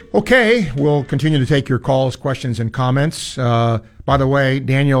 Okay, we'll continue to take your calls, questions, and comments. By the way,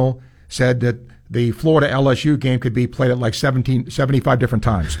 Daniel said that the Florida LSU game could be played at like 75 different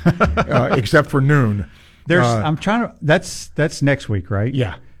times, except for noon. That's next week, right?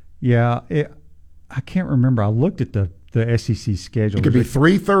 Yeah. Yeah. I can't remember. I looked at the SEC schedule. It could be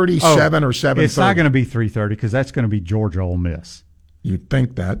 3:30, 7 or 7:30. It's not going to be 3:30 because that's going to be Georgia Ole Miss. You'd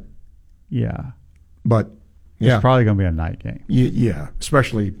think that. Yeah. But, it's probably going to be a night game. Yeah,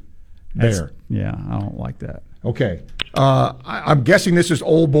 especially there. Yeah, I don't like that. Okay. I'm guessing this is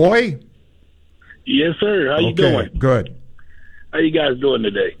Old Boy? Yes, sir. How you doing? Good. How you guys doing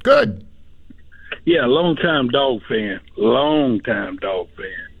today? Good. Yeah, long-time dog fan.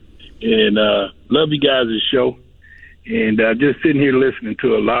 And love you guys' show. And just sitting here listening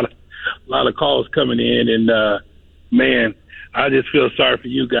to a lot of calls coming in. And, man, I just feel sorry for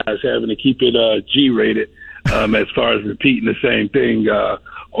you guys having to keep it G-rated as far as repeating the same thing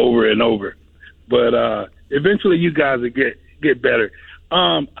over and over. But eventually you guys will get better.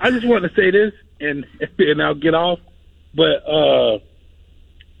 I just want to say this, and I'll get off. But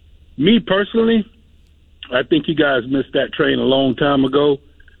me personally, I think you guys missed that train a long time ago.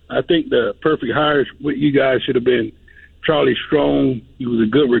 I think the perfect hire with you guys should have been Charlie Strong. He was a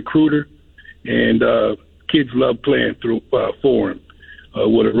good recruiter, and kids love playing for him.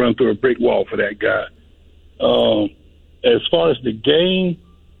 Would have run through a brick wall for that guy. As far as the game,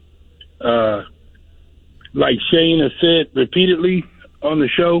 like Shane has said repeatedly on the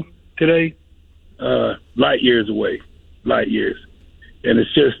show today, light years away, light years. And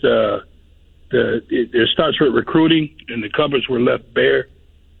it's just it starts with recruiting, and the cupboards were left bare.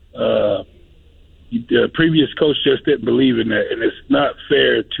 The previous coach just didn't believe in that, and it's not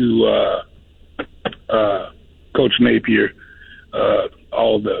fair to Coach Napier,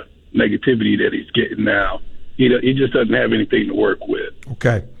 all the negativity that he's getting now. He just doesn't have anything to work with.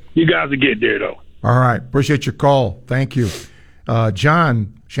 Okay. You guys will get there, though. All right. Appreciate your call. Thank you.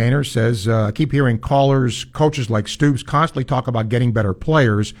 John Shaner says, I keep hearing coaches like Stoops constantly talk about getting better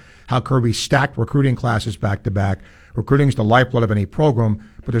players, how Kirby stacked recruiting classes back-to-back. Recruiting is the lifeblood of any program,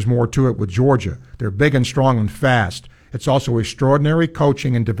 but there's more to it with Georgia. They're big and strong and fast. It's also extraordinary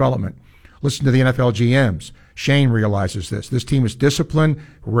coaching and development. Listen to the NFL GMs. Shane realizes this. This team is disciplined,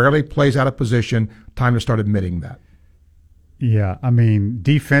 rarely plays out of position. Time to start admitting that. Yeah, I mean,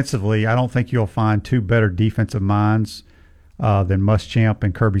 defensively, I don't think you'll find two better defensive minds than Muschamp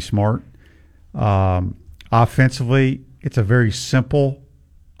and Kirby Smart. Offensively, it's a very simple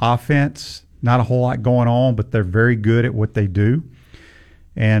offense. Not a whole lot going on, but they're very good at what they do.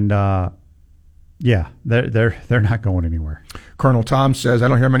 And yeah, they're not going anywhere. Colonel Tom says, I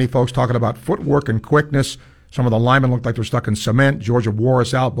don't hear many folks talking about footwork and quickness. Some of the linemen look like they're stuck in cement. Georgia wore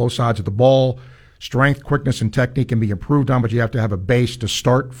us out both sides of the ball. Strength, quickness, and technique can be improved on, but you have to have a base to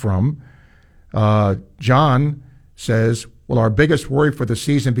start from. John says, will our biggest worry for the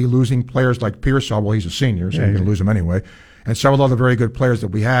season be losing players like Pearsall? Well, he's a senior, so you're going to lose him anyway. And several other very good players that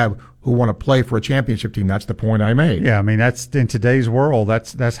we have who want to play for a championship team. That's the point I made. Yeah, I mean, that's in today's world,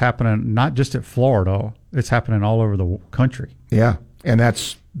 that's happening not just at Florida. It's happening all over the country. Yeah, and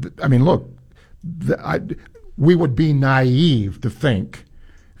that's – I mean, look, we would be naive to think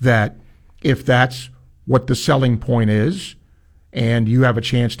that if that's what the selling point is and you have a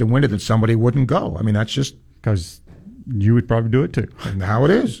chance to win it, that somebody wouldn't go. I mean, that's just – because you would probably do it too. And how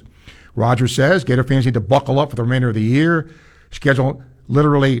it is. Roger says Gator fans need to buckle up for the remainder of the year. Schedule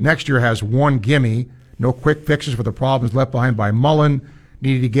literally next year has one gimme. No quick fixes for the problems left behind by Mullen.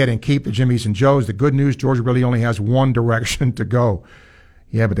 Needed to get and keep the Jimmies and Joes. The good news, Georgia really only has one direction to go.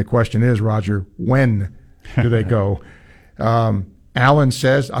 Yeah, but the question is, Roger, when do they go? Alan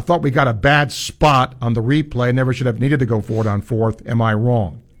says, I thought we got a bad spot on the replay. Never should have needed to go forward on fourth. Am I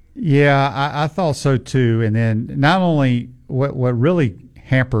wrong? Yeah, I thought so too. And then not only what really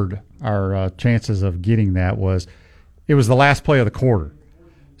hampered our chances of getting that was it was the last play of the quarter.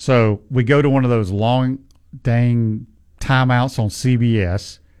 So we go to one of those long dang timeouts on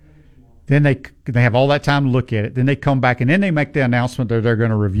CBS. Then they have all that time to look at it. Then they come back and then they make the announcement that they're going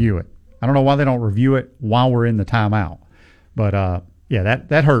to review it. I don't know why they don't review it while we're in the timeout. But, yeah,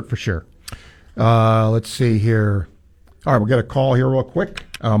 that hurt for sure. Let's see here. All right, we'll get a call here real quick.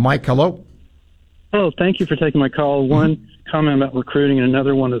 Mike, hello. Oh, thank you for taking my call. One comment about recruiting and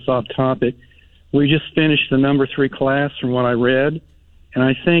another one that's off topic. We just finished the number 3 class from what I read, and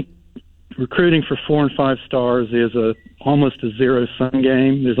I think recruiting for 4 and 5 stars is almost a zero-sum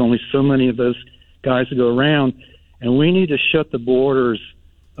game. There's only so many of those guys to go around, and we need to shut the borders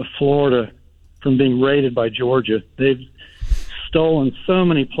of Florida from being raided by Georgia. They've stolen so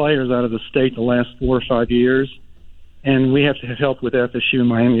many players out of the state the last 4 or 5 years, and we have to have help with FSU and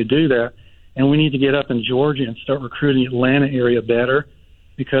Miami to do that. And we need to get up in Georgia and start recruiting the Atlanta area better,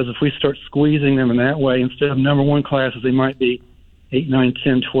 because if we start squeezing them in that way, instead of number 1 classes, they might be 8, 9,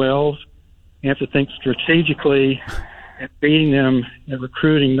 10, 12. You have to think strategically at beating them at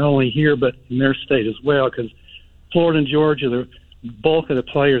recruiting not only here but in their state as well, because Florida and Georgia, the bulk of the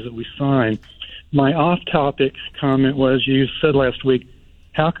players that we sign. My off-topic comment was, you said last week,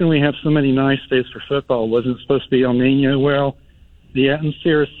 how can we have so many nice days for football? Wasn't it supposed to be El Nino? Well, the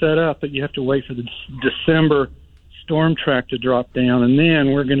atmosphere is set up, but you have to wait for the December storm track to drop down, and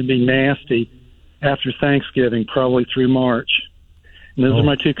then we're going to be nasty after Thanksgiving, probably through March. And those are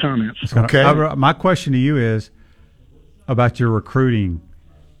my 2 comments. Okay. My question to you is about your recruiting.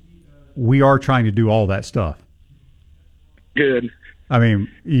 we are trying to do all that stuff. Good. I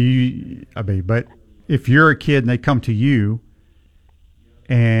mean, but if you're a kid and they come to you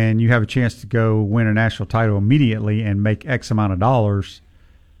and you have a chance to go win a national title immediately and make X amount of dollars,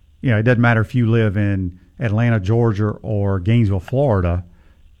 it doesn't matter if you live in Atlanta, Georgia, or Gainesville, Florida,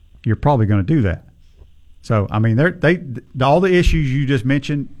 you're probably going to do that. So, I mean, all the issues you just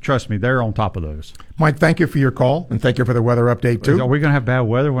mentioned, trust me, they're on top of those. Mike, thank you for your call, and thank you for the weather update, too. Are we going to have bad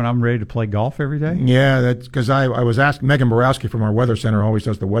weather when I'm ready to play golf every day? Yeah, that's because I was asking, Megan Borowski from our weather center always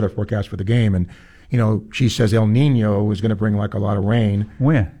does the weather forecast for the game, and, she says El Nino is going to bring, like, a lot of rain.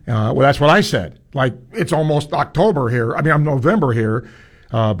 When? Well, that's what I said. Like, it's almost October here. I'm November here,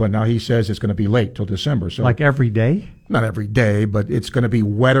 but now he says it's going to be late till December. So, like every day? Not every day, but it's going to be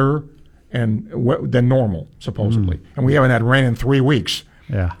wetter than normal, supposedly. And we haven't had rain in 3 weeks.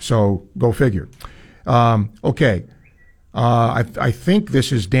 Yeah. So go figure. Okay. I think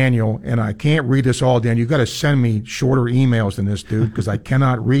this is Daniel, and I can't read this all, Dan. You've got to send me shorter emails than this, dude, because I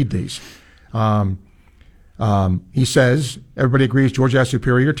cannot read these. He says, everybody agrees Georgia has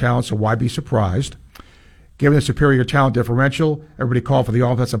superior talent, so why be surprised? Given the superior talent differential, everybody called for the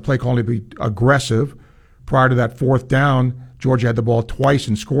offensive play calling to be aggressive. Prior to that fourth down, Georgia had the ball twice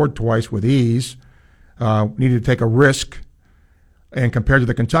and scored twice with ease. Needed to take a risk. And compared to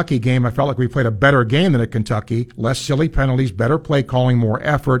the Kentucky game, I felt like we played a better game than at Kentucky. Less silly penalties, better play calling, more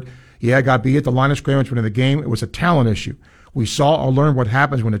effort. Yeah, got beat at the line of scrimmage when in the game it was a talent issue. We saw or learned what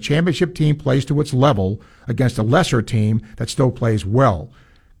happens when a championship team plays to its level against a lesser team that still plays well.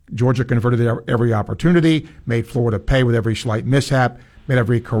 Georgia converted every opportunity, made Florida pay with every slight mishap, made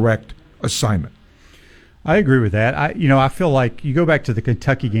every correct assignment. I agree with that. I feel like you go back to the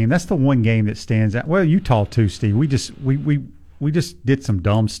Kentucky game. That's the one game that stands out. Well, Utah too, Steve. We just did some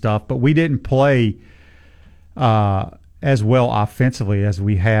dumb stuff, but we didn't play as well offensively as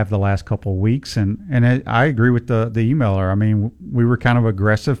we have the last couple of weeks. And I agree with the emailer. I mean, we were kind of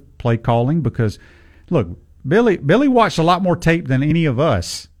aggressive play calling because, look, Billy watched a lot more tape than any of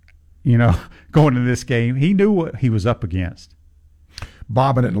us. Going into this game, he knew what he was up against.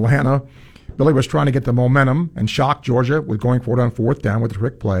 Bob in Atlanta. Billy was trying to get the momentum and shock Georgia with going forward on fourth down with a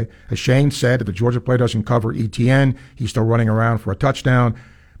trick play. As Shane said, if the Georgia play doesn't cover ETN, he's still running around for a touchdown.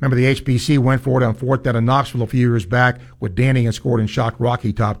 Remember the HBC went forward on fourth down in Knoxville a few years back with Danny and scored and shocked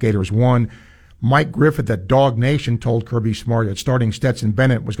Rocky Top. Gators won. Mike Griffith at Dog Nation told Kirby Smart that starting Stetson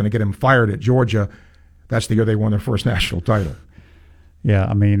Bennett was going to get him fired at Georgia. That's the year they won their first national title. Yeah,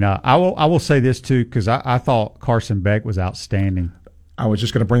 I mean, I will say this too because I thought Carson Beck was outstanding. I was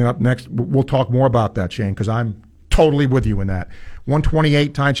just going to bring it up next. We'll talk more about that, Shane, because I'm totally with you in that.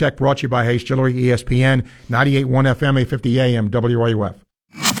 128 Time Check brought to you by Hayes Jewelry, ESPN, 98.1 FM, 850 AM, WRUF.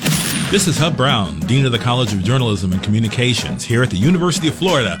 This is Hub Brown, Dean of the College of Journalism and Communications here at the University of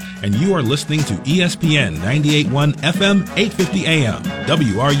Florida, and you are listening to ESPN 98.1 FM, 850 AM,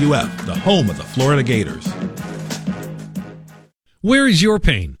 WRUF, the home of the Florida Gators. Where is your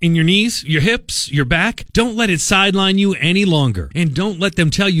pain? In your knees, your hips, your back? Don't let it sideline you any longer. And don't let them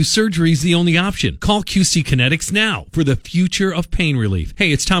tell you surgery is the only option. Call QC Kinetics now for the future of pain relief.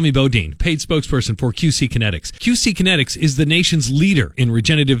 Hey, it's Tommy Bodine, paid spokesperson for QC Kinetics. QC Kinetics is the nation's leader in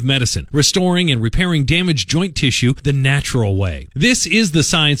regenerative medicine, restoring and repairing damaged joint tissue the natural way. This is the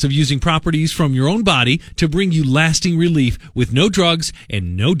science of using properties from your own body to bring you lasting relief with no drugs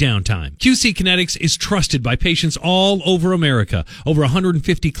and no downtime. QC Kinetics is trusted by patients all over America. Over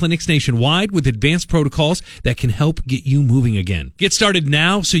 150 clinics nationwide with advanced protocols that can help get you moving again. Get started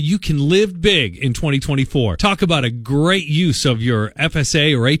now so you can live big in 2024. Talk about a great use of your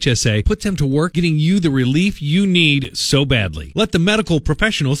FSA or HSA. Put them to work getting you the relief you need so badly. Let the medical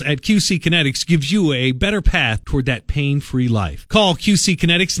professionals at QC Kinetics give you a better path toward that pain-free life. Call QC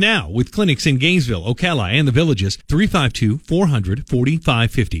Kinetics now with clinics in Gainesville, Ocala, and the Villages.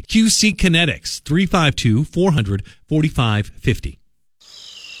 352-400-4550. QC Kinetics. 352-400-4550.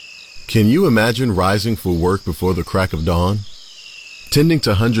 Can you imagine rising for work before the crack of dawn? Tending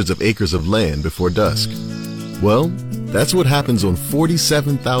to hundreds of acres of land before dusk? Well, that's what happens on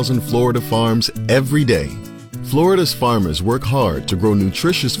 47,000 Florida farms every day. Florida's farmers work hard to grow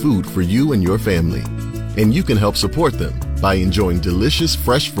nutritious food for you and your family. And you can help support them by enjoying delicious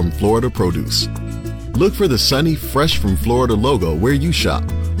Fresh from Florida produce. Look for the sunny Fresh from Florida logo where you shop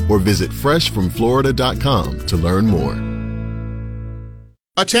or visit freshfromflorida.com to learn more.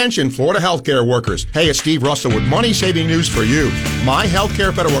 Attention, Florida healthcare workers. Hey, it's Steve Russell with money-saving news for you. My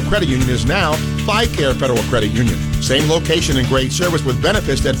Healthcare Federal Credit Union is now FICare Federal Credit Union. Same location and great service with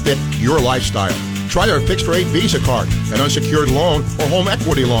benefits that fit your lifestyle. Try our fixed-rate Visa card, an unsecured loan, or home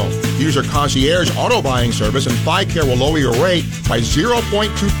equity loan. Use our concierge auto buying service, and FiCare will lower your rate by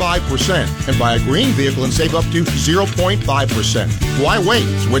 0.25%. And buy a green vehicle and save up to 0.5%. Why wait?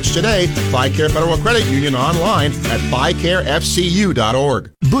 Switch today. FiCare Federal Credit Union online at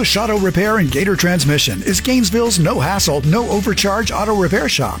FiCareFCU.org. Bush Auto Repair and Gator Transmission is Gainesville's no-hassle, no-overcharge auto repair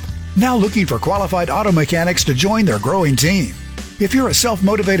shop. Now looking for qualified auto mechanics to join their growing team. If you're a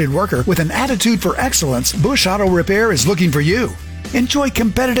self-motivated worker with an attitude for excellence, Bush Auto Repair is looking for you. Enjoy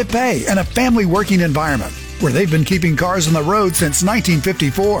competitive pay and a family working environment where they've been keeping cars on the road since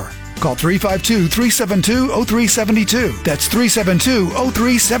 1954. Call 352-372-0372. That's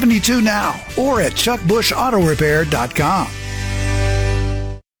 372-0372 now. Or at chuckbushautorepair.com.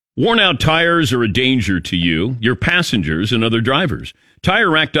 Worn-out tires are a danger to you, your passengers, and other drivers.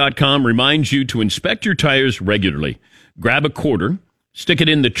 TireRack.com reminds you to inspect your tires regularly. Grab a quarter, stick it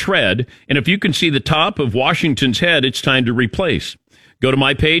in the tread, and if you can see the top of Washington's head, it's time to replace. Go to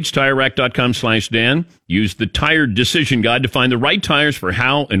my page, TireRack.com/Dan. Use the Tire Decision Guide to find the right tires for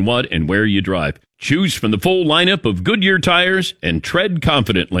how and what and where you drive. Choose from the full lineup of Goodyear tires and tread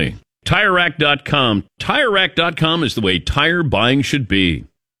confidently. TireRack.com. TireRack.com is the way tire buying should be.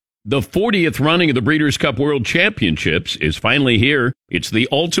 The 40th running of the Breeders' Cup World Championships is finally here. It's the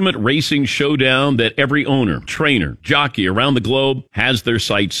ultimate racing showdown that every owner, trainer, jockey around the globe has their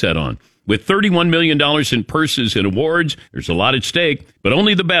sights set on. With $31 million in purses and awards, there's a lot at stake, but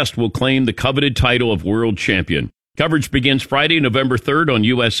only the best will claim the coveted title of world champion. Coverage begins Friday, November 3rd on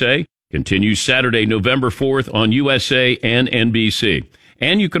USA, continues Saturday, November 4th on USA and NBC.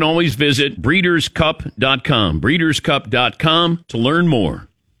 And you can always visit breederscup.com, breederscup.com to learn more.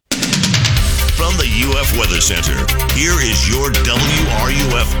 From the UF Weather Center, here is your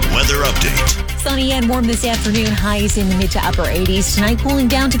WRUF weather update. Sunny and warm this afternoon, highs in the mid to upper 80s. Tonight cooling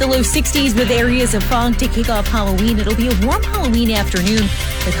down to the low 60s with areas of fog to kick off Halloween. It'll be a warm Halloween afternoon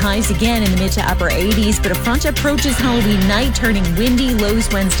with highs again in the mid to upper 80s, but a front approaches Halloween night, turning windy. Lows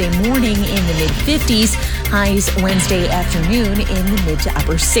Wednesday morning in the mid 50s. Highs Wednesday afternoon in the mid to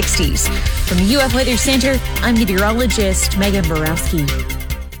upper 60s. From the UF Weather Center, I'm meteorologist Megan Borowski.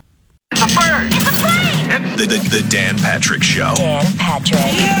 It's a bird! It's a plane! The Dan Patrick Show. Dan Patrick.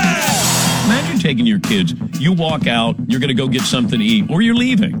 Yeah! Imagine taking your kids, you walk out, you're going to go get something to eat, or you're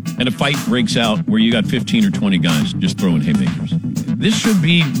leaving, and a fight breaks out where you got 15 or 20 guys just throwing haymakers. This should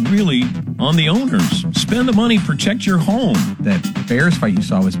be really on the owners. Spend the money, protect your home. That Bears fight you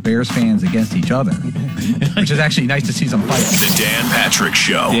saw was Bears fans against each other, which is actually nice to see some fight. The Dan Patrick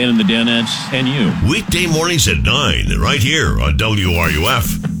Show. Dan and the Danettes and you. Weekday mornings at 9, right here on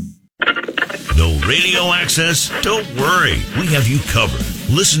WRUF. No radio access? Don't worry. We have you covered.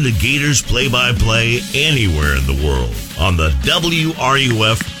 Listen to Gators play-by-play anywhere in the world on the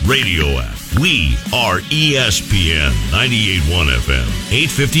WRUF radio app. We are ESPN 98.1 FM,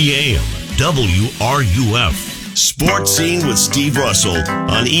 850 AM, WRUF. Sports Scene with Steve Russell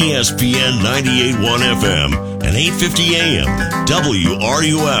on ESPN 98.1 FM and 850 AM,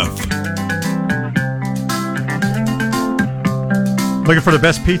 WRUF. Looking for the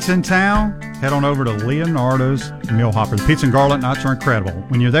best pizza in town? Head on over to Leonardo's Mill Hopper. The pizza and garlic knots are incredible.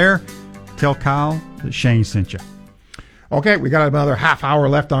 When you're there, tell Kyle that Shane sent you. Okay, we got another half hour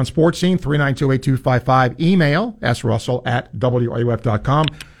left on Sports Scene, 392-8255. Email, srussell@wruf.com.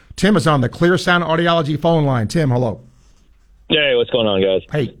 Tim is on the Clear Sound Audiology phone line. Tim, hello. Hey, what's going on, guys?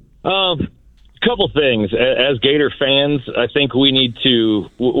 Hey. Couple things. As Gator fans, I think we need to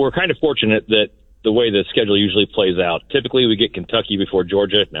 – we're kind of fortunate that the way the schedule usually plays out. Typically, we get Kentucky before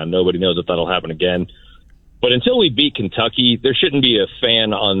Georgia. Now, nobody knows if that'll happen again. But until we beat Kentucky, there shouldn't be a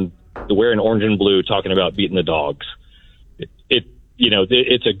fan on the wearing orange and blue talking about beating the dogs.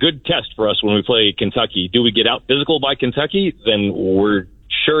 It's a good test for us when we play Kentucky. Do we get out physical by Kentucky? Then we're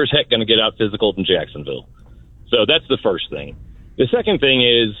sure as heck going to get out physical from Jacksonville. So that's the first thing. The second thing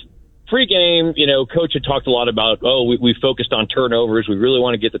is pregame, Coach had talked a lot about, we focused on turnovers. We really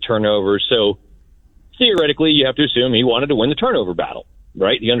want to get the turnovers. So theoretically, you have to assume he wanted to win the turnover battle,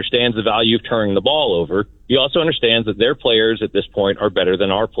 right? He understands the value of turning the ball over. He also understands that their players at this point are better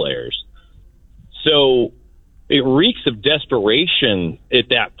than our players. So it reeks of desperation at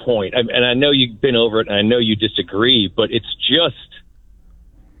that point. And I know you've been over it, and I know you disagree, but it's just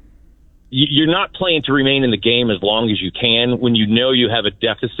you're not playing to remain in the game as long as you can when you know you have a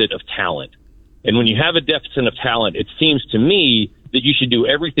deficit of talent. And when you have a deficit of talent, it seems to me that you should do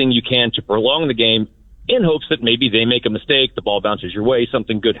everything you can to prolong the game in hopes that maybe they make a mistake, the ball bounces your way,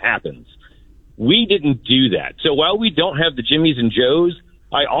 something good happens. We didn't do that. So while we don't have the Jimmies and Joes,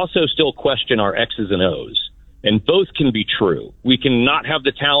 I also still question our X's and O's. And both can be true. We can not have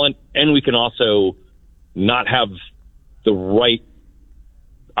the talent, and we can also not have the right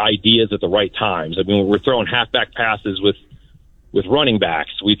ideas at the right times. I mean, we're throwing halfback passes with running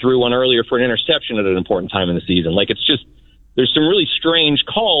backs. We threw one earlier for an interception at an important time in the season. Like, it's just, there's some really strange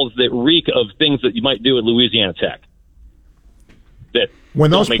calls that reek of things that you might do at Louisiana Tech. That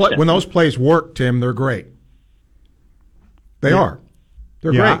when those plays work, Tim, they're great. They are.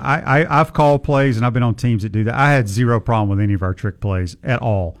 They're great. I've called plays, and I've been on teams that do that. I had zero problem with any of our trick plays at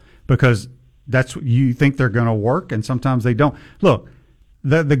all, because that's what you think they're going to work, and sometimes they don't. Look,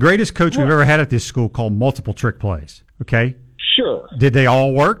 the greatest coach we've ever had at this school called multiple trick plays, okay? Sure. Did they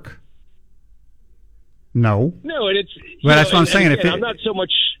all work? No. No, and it's... Well, that's what I'm saying. Again, I'm not so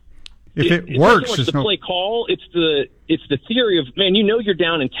much... If it works, it's not so much the play call. It's the theory of, man, you know you're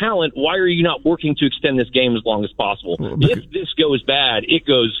down in talent. Why are you not working to extend this game as long as possible? If this goes bad, it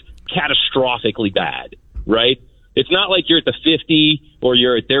goes catastrophically bad, right? It's not like you're at the 50 or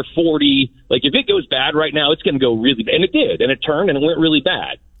you're at their 40. Like, if it goes bad right now, it's going to go really bad. And it did, and it turned, and it went really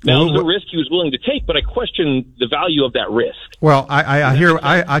bad. Now, it was a risk he was willing to take, but I question the value of that risk. Well,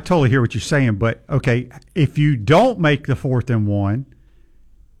 I totally hear what you're saying, but, okay, if you don't make the 4th and 1,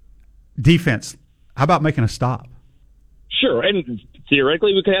 defense, how about making a stop? Sure, and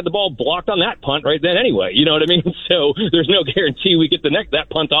theoretically we could have the ball blocked on that punt right then anyway. You know what I mean? So there's no guarantee we get that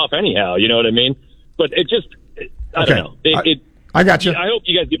punt off anyhow. You know what I mean? But it just, I don't know. I got you. I hope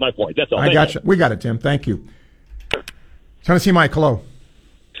you guys get my point. That's all. I got you. We got it, Tim. Thank you. Tennessee Mike, hello.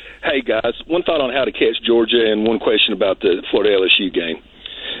 Hey, guys. One thought on how to catch Georgia and one question about the Florida LSU game.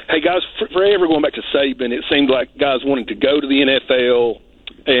 Hey, guys, forever going back to Saban, it seemed like guys wanting to go to the NFL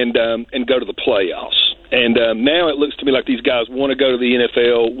and go to the playoffs. And now it looks to me like these guys want to go to the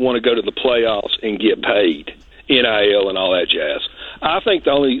NFL, want to go to the playoffs, and get paid, NIL and all that jazz. I think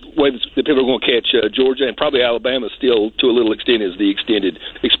the only way that people are going to catch Georgia and probably Alabama still to a little extent is the expanded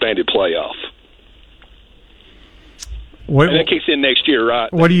playoff. And that kicks in next year,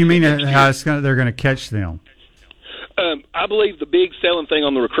 right? What do you mean how they're going to catch them? I believe the big selling thing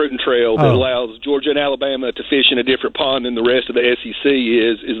on the recruiting trail that allows Georgia and Alabama to fish in a different pond than the rest of the SEC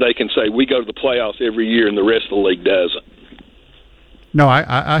is they can say, we go to the playoffs every year and the rest of the league doesn't. No,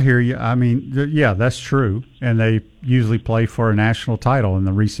 I hear you. I mean, yeah, that's true. And they usually play for a national title in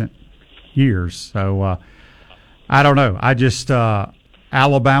the recent years. So I don't know. I just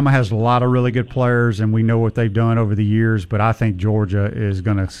Alabama has a lot of really good players, and we know what they've done over the years, but I think Georgia is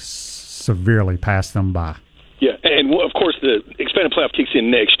going to severely pass them by. Yeah, and of course the expanded playoff kicks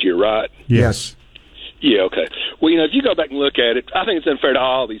in next year, right? Yes. Yeah, okay. Well, if you go back and look at it, I think it's unfair to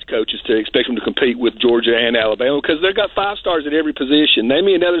all these coaches to expect them to compete with Georgia and Alabama because they've got 5 stars at every position. Name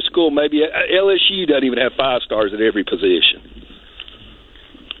me another school, maybe LSU doesn't even have 5 stars at every position.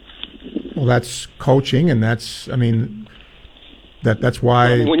 Well, that's coaching, and that's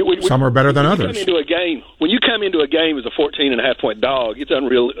why some are better than others. When you come into a game as a 14.5-point dog, it's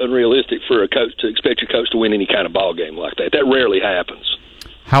unrealistic for a coach to expect your coach to win any kind of ball game like that. That rarely happens.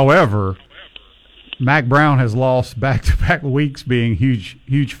 However, Mac Brown has lost back-to-back weeks being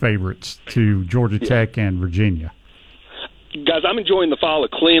huge favorites to Georgia Tech and Virginia. Guys, I'm enjoying the fall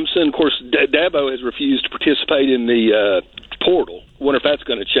of Clemson. Of course, Dabo has refused to participate in the portal. Wonder if that's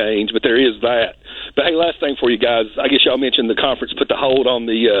going to change, but there is that. But, hey, last thing for you guys. I guess y'all mentioned the conference put the hold on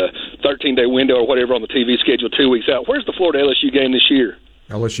the 13-day window or whatever on the TV schedule 2 weeks out. Where's the Florida-LSU game this year?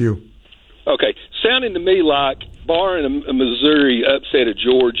 LSU. Okay. Sounding to me like, barring a Missouri upset of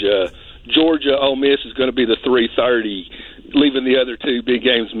Georgia, Ole Miss is going to be the 3:30, leaving the other 2 big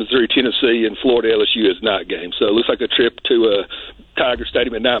games, Missouri, Tennessee, and Florida, LSU as night games. So it looks like a trip to Tiger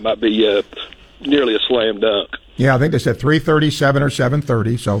Stadium at night might be nearly a slam dunk. Yeah, I think they said 3:30, 7 or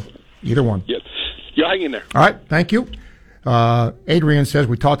 7:30, so either one. Yep. Y'all hang in there. All right, thank you. Adrian says,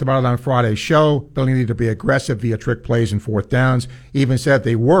 we talked about it on Friday's show. Billy needed to be aggressive via trick plays and 4th downs. Even said if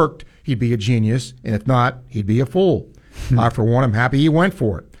they worked, he'd be a genius, and if not, he'd be a fool. For one, I'm happy he went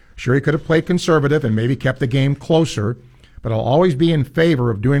for it. Sure, he could have played conservative and maybe kept the game closer, but I'll always be in favor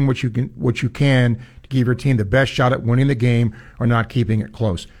of doing what you can to give your team the best shot at winning the game or not keeping it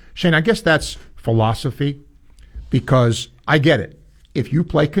close. Shane, I guess that's philosophy, because I get it. If you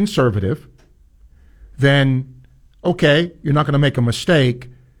play conservative, then, okay, you're not going to make a mistake,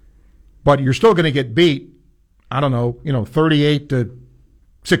 but you're still going to get beat,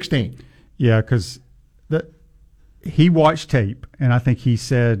 38-16. Yeah, because he watched tape, and I think he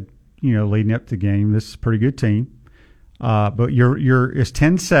said, leading up to the game, this is a pretty good team. But it's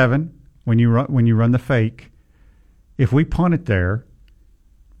 10-7 when you run the fake. If we punt it there,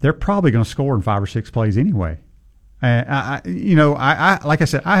 they're probably going to score in 5 or 6 plays anyway. Like I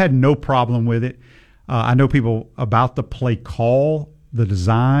said, I had no problem with it. I know people about the play call, the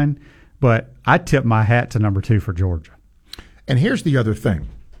design, but I tip my hat to number 2 for Georgia. And here's the other thing,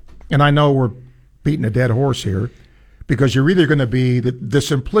 and I know we're beating a dead horse here, because you're either going to be, the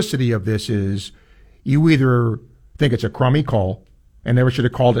simplicity of this is you either think it's a crummy call and never should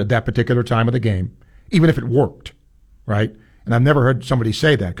have called it at that particular time of the game, even if it worked, right? And I've never heard somebody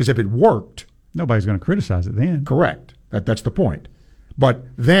say that, because if it worked, nobody's going to criticize it then. Correct. That's the point. But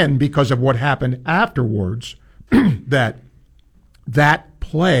then, because of what happened afterwards, that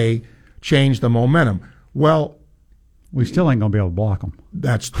play changed the momentum. Well, we still ain't going to be able to block them.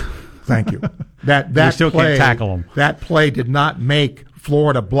 Thank you. That we still play, can't tackle them. That play did not make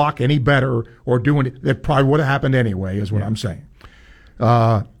Florida block any better or do it. It probably would have happened anyway, is what I'm saying.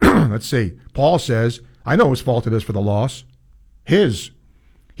 Let's see. Paul says, I know his fault it is for the loss.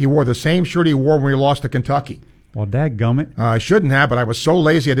 He wore the same shirt he wore when we lost to Kentucky. Well, dadgummit. I shouldn't have, but I was so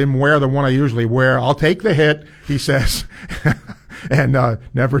lazy I didn't wear the one I usually wear. I'll take the hit, he says, and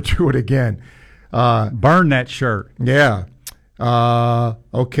never do it again. Burn that shirt. Yeah.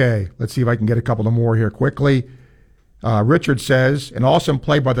 Okay. Let's see if I can get a couple of more here quickly. Richard says, an awesome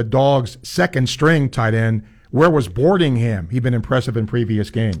play by the Dogs' second string tight end. Where was Boardingham? He'd been impressive in previous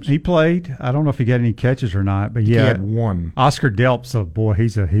games. He played. I don't know if he got any catches or not, but yeah, he had one. Oscar Delp's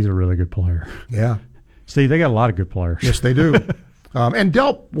he's a really good player. Yeah. See, they got a lot of good players. Yes, they do. And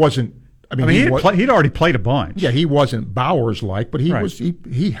Delp wasn't. He'd already played a bunch. Yeah, he wasn't Bowers-like, but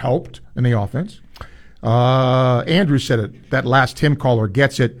he helped in the offense. Andrew said it. That last Tim caller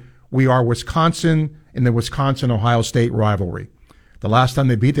gets it. We are Wisconsin in the Wisconsin-Ohio State rivalry. The last time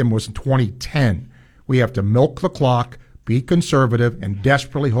they beat them was in 2010. We have to milk the clock, be conservative, and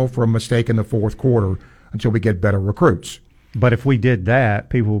desperately hope for a mistake in the fourth quarter until we get better recruits. But if we did that,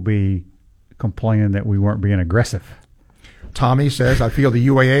 people would be complaining that we weren't being aggressive. Tommy says, I feel the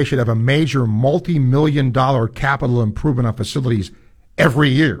UAA should have a major multi-million-dollar capital improvement on facilities every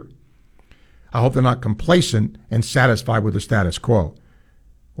year. I hope they're not complacent and satisfied with the status quo.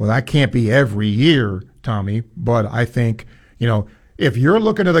 Well, that can't be every year, Tommy, but I think, if you're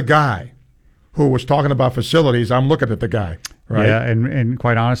looking at a guy who was talking about facilities, I'm looking at the guy, right? Yeah, and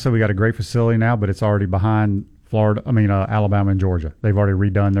quite honestly, we got a great facility now, but it's already behind Alabama and Georgia. They've already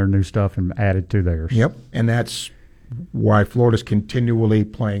redone their new stuff and added to theirs. Yep, and that's why Florida's continually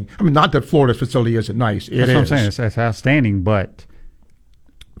playing. Not that Florida's facility isn't nice. That's what I'm saying. It's outstanding, but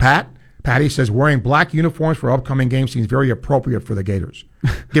Patty says wearing black uniforms for upcoming games seems very appropriate for the Gators,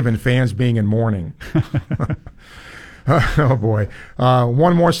 given fans being in mourning. Oh, boy.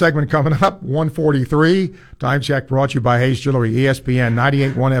 One more segment coming up, 1:43. Time check brought to you by Hayes Jewelry, ESPN,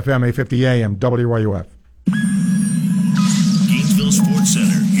 98.1 FM, 850 AM, WRUF. Gainesville Sports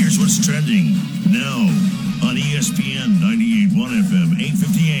Center. Here's what's trending now on ESPN, 98.1 FM,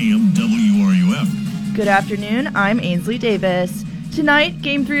 850 AM, WRUF. Good afternoon. I'm Ainsley Davis. Tonight,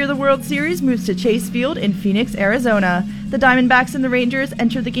 Game 3 of the World Series moves to Chase Field in Phoenix, Arizona. The Diamondbacks and the Rangers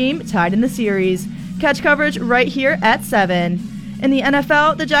enter the game tied in the series. Catch coverage right here at 7. In the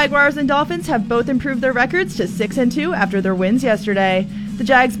NFL, the Jaguars and Dolphins have both improved their records to 6-2 after their wins yesterday. The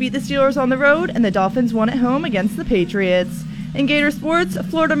Jags beat the Steelers on the road, and the Dolphins won at home against the Patriots. In Gator sports,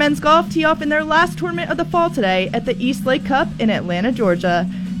 Florida men's golf tee off in their last tournament of the fall today at the East Lake Cup in Atlanta, Georgia.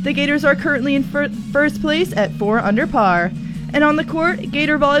 The Gators are currently in first place at 4 under par. And on the court,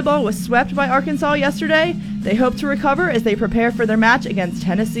 Gator volleyball was swept by Arkansas yesterday. They hope to recover as they prepare for their match against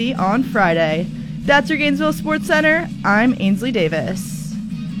Tennessee on Friday. That's your Gainesville Sports Center. I'm Ainsley Davis.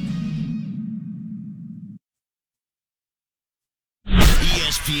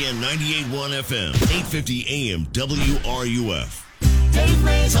 ESPN 98.1 FM, 850 AM, WRUF. Dave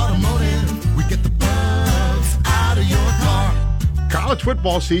Mays Automotive. We get the bugs out of your car. College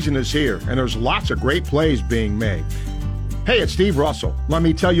football season is here, and there's lots of great plays being made. Hey, it's Steve Russell. Let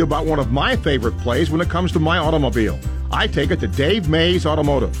me tell you about one of my favorite plays when it comes to my automobile. I take it to Dave Mays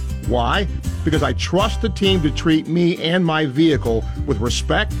Automotive. Why? Because I trust the team to treat me and my vehicle with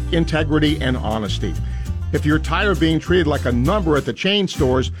respect, integrity, and honesty. If you're tired of being treated like a number at the chain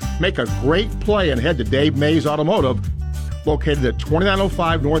stores, make a great play and head to Dave Mays Automotive, located at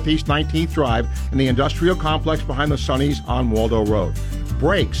 2905 Northeast 19th Drive in the industrial complex behind the Sunnies on Waldo Road.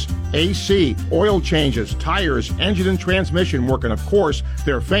 Brakes, AC, oil changes, tires, engine and transmission work, and of course,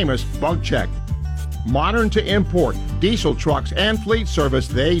 their famous bug check. Modern to import, diesel trucks, and fleet service,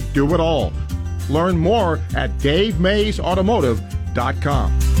 they do it all. Learn more at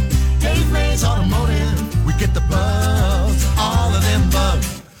DaveMaysAutomotive.com. Dave Mays Automotive. We get the bugs, all of them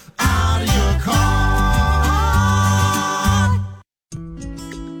bugs, out of your car.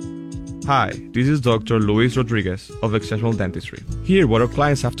 Hi, this is Dr. Luis Rodriguez of Exceptional Dentistry. Hear what our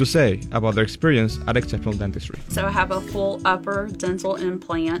clients have to say about their experience at Exceptional Dentistry. So I have a full upper dental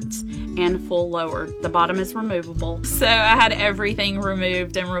implant and full lower. The bottom is removable. So I had everything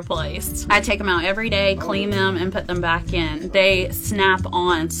removed and replaced. I take them out every day, clean them, and put them back in. They snap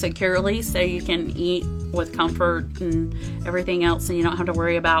on securely so you can eat with comfort and everything else, and you don't have to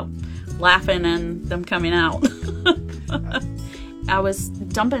worry about laughing and them coming out. I was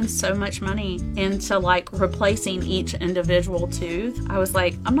dumping so much money into replacing each individual tooth. I was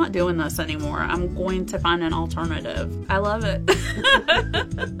like, I'm not doing this anymore. I'm going to find an alternative. I love it.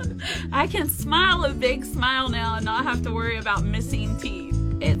 I can smile a big smile now and not have to worry about missing teeth.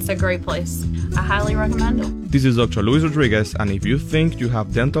 It's a great place. I highly recommend it. This is Dr. Luis Rodriguez, and if you think you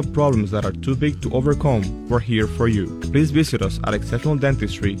have dental problems that are too big to overcome, we're here for you. Please visit us at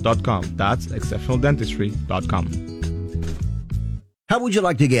exceptionaldentistry.com. That's exceptionaldentistry.com. How would you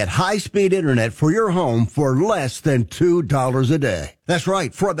like to get high-speed internet for your home for less than $2 a day? That's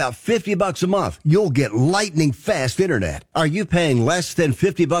right. For about $50 a month, you'll get lightning fast internet. Are you paying less than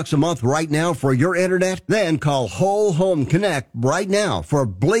 $50 a month right now for your internet? Then call Whole Home Connect right now for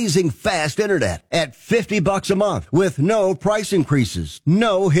blazing fast internet at $50 a month with no price increases,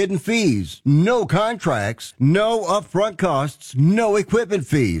 no hidden fees, no contracts, no upfront costs, no equipment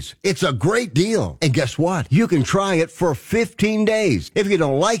fees. It's a great deal. And guess what? You can try it for 15 days. If you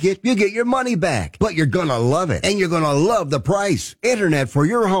don't like it, you get your money back. But you're gonna love it, and you're gonna love the price. Internet for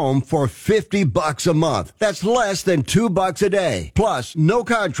your home for $50 a month. That's less than $2 a day. Plus, no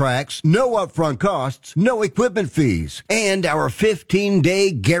contracts, no upfront costs, no equipment fees, and our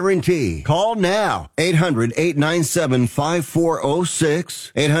 15-day guarantee. Call now.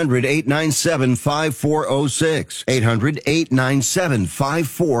 800-897-5406. 800-897-5406.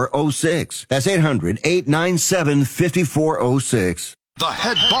 800-897-5406. That's 800-897-5406. The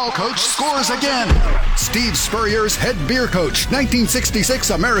head ball coach scores again. Steve Spurrier's head beer coach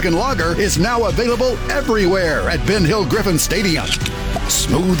 1966 American Lager is now available everywhere at Ben Hill Griffin Stadium.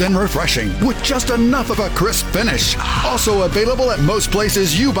 Smooth and refreshing with just enough of a crisp finish. Also available at most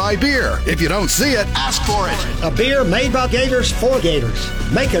places you buy beer. If you don't see it, ask for it. A beer made by Gators for Gators.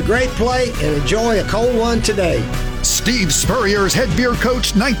 Make a great play and enjoy a cold one today. Steve Spurrier's head beer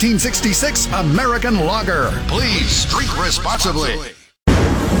coach 1966 American Lager. Please drink responsibly.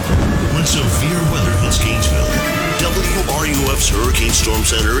 When severe weather hits Gainesville, WRUF's Hurricane Storm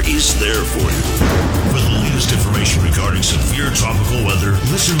Center is there for you. For the latest information regarding severe tropical weather,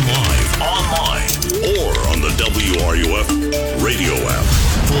 listen live, online, or on the WRUF radio app.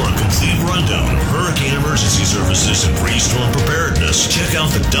 For a complete rundown of hurricane emergency services and pre-storm preparedness, check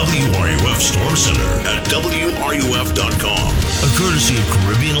out the WRUF Storm Center at WRUF.com. A courtesy of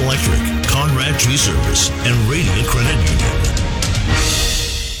Caribbean Electric, Conrad Tree Service, and Radiant Credit Union.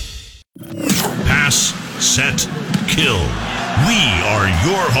 Pass, set, kill. We are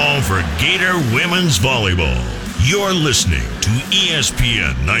your home for Gator Women's Volleyball. You're listening to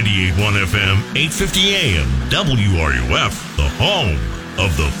ESPN 98.1 FM, 850 AM, WRUF, the home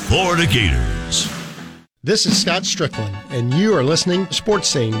of the Florida Gators. This is Scott Strickland, and you are listening to Sports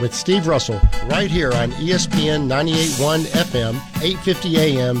Scene with Steve Russell, right here on ESPN 98.1 FM, 850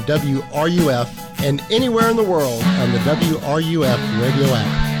 AM, WRUF, and anywhere in the world on the WRUF radio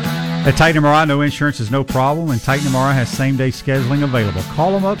app. At Titan MRI, no insurance is no problem, and Titan MRI has same-day scheduling available.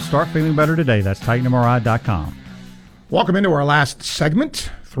 Call them up, start feeling better today. That's TitanMRI.com. Welcome into our last segment,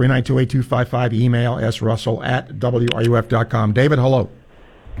 392-8255, email srussell@wruf.com. David, hello.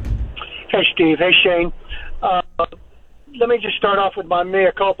 Hey, Steve. Hey, Shane. Let me just start off with my mea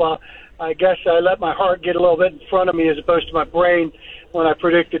culpa. I guess I let my heart get a little bit in front of me as opposed to my brain when I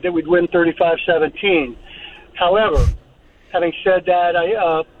predicted that we'd win 35-17. However, having said that,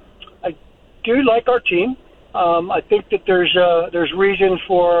 I do like our team. I think that there's reason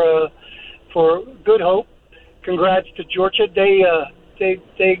for good hope. Congrats to Georgia. They're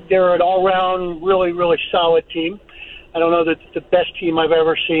an all-round, really, really solid team. I don't know that it's the best team I've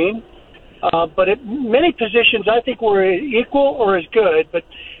ever seen. But at many positions, I think we're equal or as good, but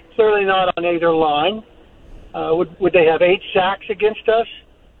clearly not on either line. Would they have 8 sacks against us,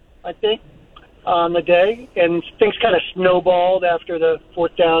 I think, on the day? And things kind of snowballed after the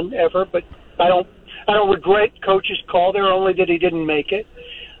fourth down effort, but I don't regret Coach's call there, only that he didn't make it.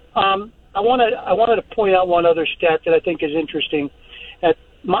 I wanted to point out one other stat that I think is interesting.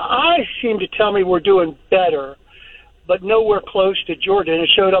 My eyes seem to tell me we're doing better, but nowhere close to Georgia, and it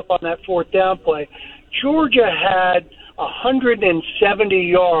showed up on that fourth down play. Georgia had 170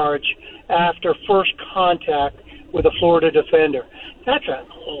 yards after first contact with a Florida defender. That's a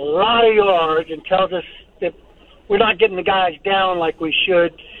lot of yards and tells us that we're not getting the guys down like we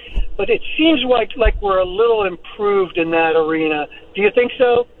should. but it seems like we're a little improved in that arena. Do you think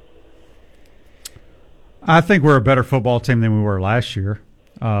so? I think we're a better football team than we were last year.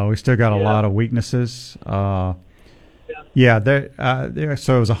 We still got a lot of weaknesses. So it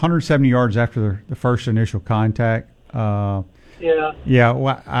was 170 yards after the first initial contact. Well,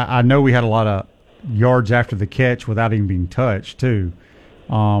 I know we had a lot of yards after the catch without even being touched too.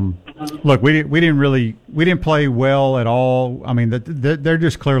 Look, we didn't play well at all. I mean, they're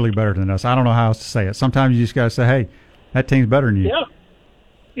just clearly better than us. I don't know how else to say it. Sometimes you just got to say, hey, that team's better than you. Yeah.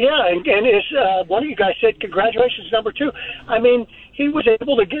 Yeah, and it's, one of you guys said congratulations, number 2. I mean, he was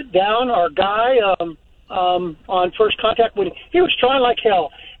able to get down our guy on first contact when he was trying like hell.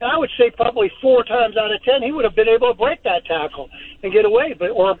 And I would say probably 4 times out of 10 he would have been able to break that tackle and get away,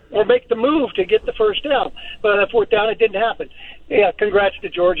 or make the move to get the first down. But on that 4th down, it didn't happen. Yeah, congrats to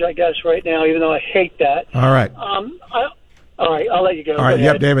Georgia, I guess, right now, even though I hate that. All right. All right, I'll let you go. All right, go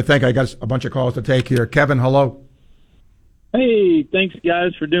yep, ahead. David, thank you. I got a bunch of calls to take here. Kevin, hello. Hey, thanks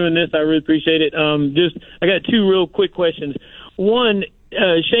guys for doing this. I really appreciate it. I got 2 real quick questions. One,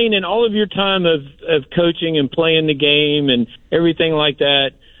 Shane, in all of your time of coaching and playing the game and everything like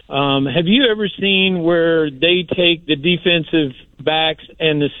that, have you ever seen where they take the defensive backs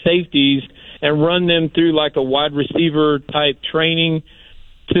and the safeties and run them through like a wide receiver type training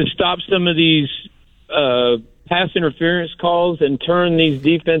to stop some of these pass interference calls and turn these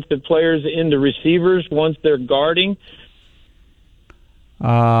defensive players into receivers once they're guarding?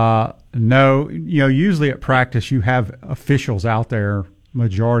 No, usually at practice you have officials out there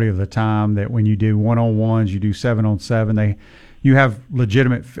majority of the time that when you do 1-on-1s, you do 7-on-7, you have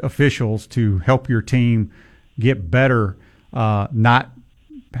legitimate officials to help your team get better, not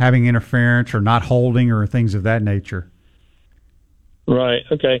having interference or not holding or things of that nature. Right.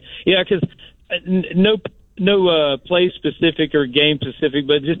 Okay. Yeah, because no play specific or game specific,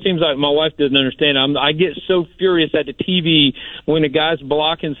 but it just seems like my wife doesn't understand. I get so furious at the TV when a guy's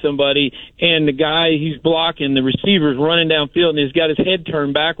blocking somebody and the guy he's blocking, the receiver's running downfield and he's got his head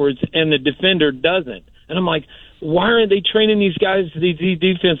turned backwards and the defender doesn't. And I'm like, why aren't they training these guys, these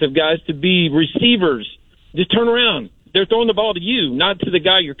defensive guys, to be receivers? Just turn around. They're throwing the ball to you, not to the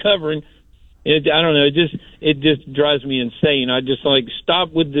guy you're covering. I don't know. It just drives me insane. I just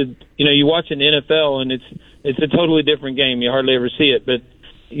stop with the. You watch an NFL and it's a totally different game. You hardly ever see it, but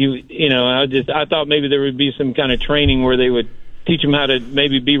I thought maybe there would be some kind of training where they would teach them how to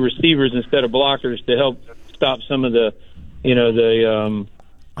maybe be receivers instead of blockers to help stop some of the the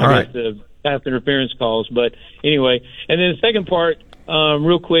pass interference calls. But anyway, and then the second part,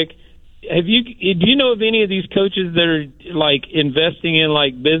 real quick. Do you know of any of these coaches that are investing in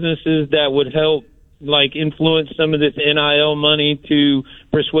businesses that would help influence some of this NIL money to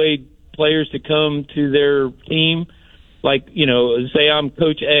persuade players to come to their team? Say I'm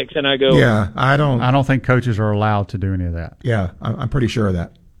Coach X and I go. Yeah, I don't think coaches are allowed to do any of that. Yeah, I'm pretty sure of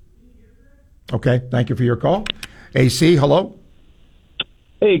that. Okay, thank you for your call. AC, hello.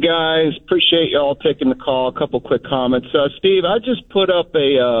 Hey, guys. Appreciate y'all taking the call. A couple quick comments. Steve, I just put up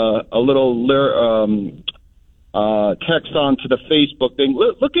a little text onto the Facebook thing.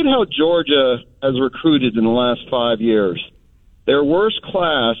 Look at how Georgia has recruited in the last 5 years. Their worst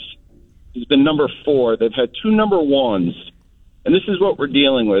class has been number 4. They've had 2 number 1s, and this is what we're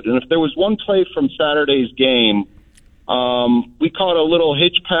dealing with. And if there was one play from Saturday's game, we caught a little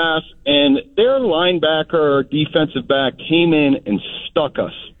hitch pass, and their linebacker or defensive back came in and stuck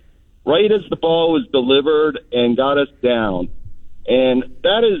us right as the ball was delivered and got us down. And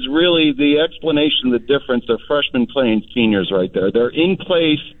that is really the explanation of the difference of freshmen playing seniors right there. They're in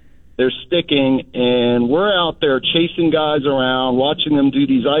place, they're sticking, and we're out there chasing guys around, watching them do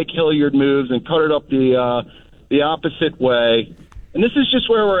these Ike Hilliard moves and cut it up the opposite way. And this is just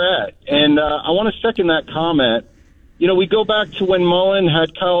where we're at. And I want to second that comment. We go back to when Mullen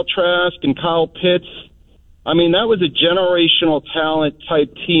had Kyle Trask and Kyle Pitts. I mean, that was a generational talent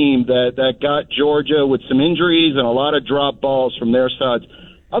type team that got Georgia with some injuries and a lot of drop balls from their sides.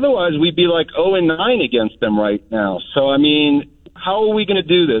 Otherwise, we'd be 0-9 against them right now. So, I mean, how are we going to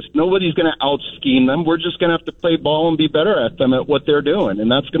do this? Nobody's going to out-scheme them. We're just going to have to play ball and be better at them at what they're doing,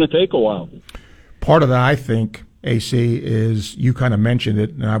 and that's going to take a while. Part of that, I think, AC, is you kind of mentioned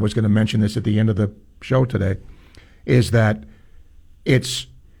it, and I was going to mention this at the end of the show today, is that it's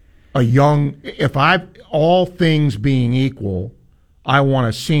a young, all things being equal, I want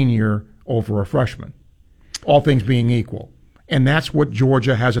a senior over a freshman. All things being equal. And that's what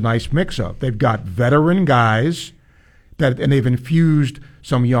Georgia has a nice mix of. They've got veteran guys, and they've infused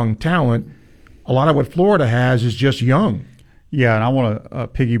some young talent. A lot of what Florida has is just young. Yeah, and I want to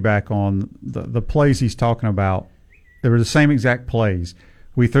piggyback on the plays he's talking about. They were the same exact plays.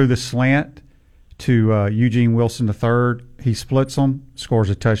 We threw the slant to Eugene Wilson III. He splits them, scores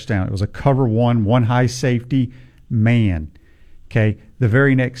a touchdown. It was a cover one high safety man. Okay, the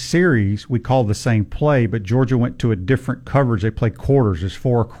very next series, we called the same play, but Georgia went to a different coverage. They played quarters. There's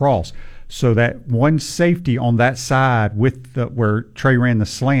 4 across. So that one safety on that side with where Trey ran the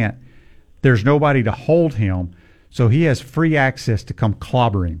slant, there's nobody to hold him. So he has free access to come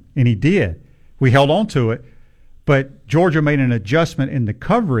clobber him. And he did. We held on to it, but Georgia made an adjustment in the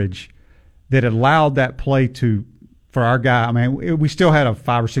coverage that allowed that play for our guy. I mean, we still had a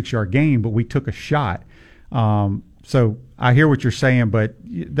 5 or 6 yard gain, but we took a shot. So I hear what you're saying, but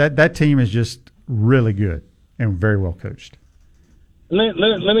that team is just really good and very well coached. Let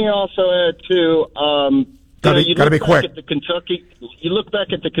me also add too. Got to be quick. You look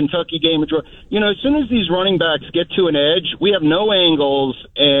back at the Kentucky game. As soon as these running backs get to an edge, we have no angles,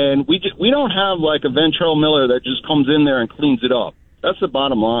 and we don't have like a Ventrell Miller that just comes in there and cleans it up. That's the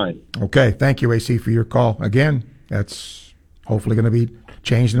bottom line. Okay, thank you, AC, for your call. Again, that's hopefully going to be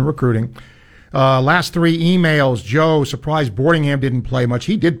changed in recruiting. Last 3 emails. Joe, surprised Boardingham didn't play much.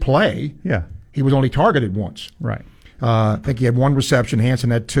 He did play. Yeah. He was only targeted once. Right. I think he had 1 reception.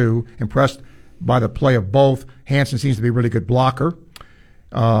 Hansen had 2. Impressed by the play of both. Hansen seems to be a really good blocker.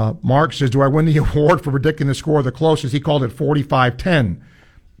 Mark says, do I win the award for predicting the score the closest? He called it 45-10.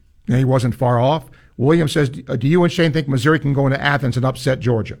 And he wasn't far off. William says, do you and Shane think Missouri can go into Athens and upset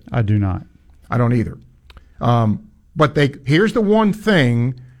Georgia? I do not. I don't either. But here's the one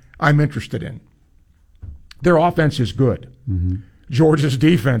thing I'm interested in. Their offense is good. Mm-hmm. Georgia's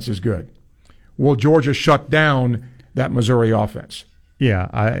defense is good. Will Georgia shut down that Missouri offense? Yeah,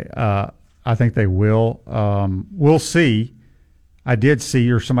 I think they will. We'll see. I did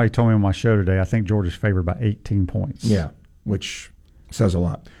see, or somebody told me on my show today, I think Georgia's favored by 18 points. Yeah, which says a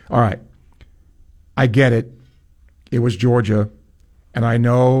lot. All right. I get it. It was Georgia, and I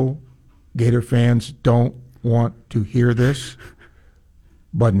know Gator fans don't want to hear this,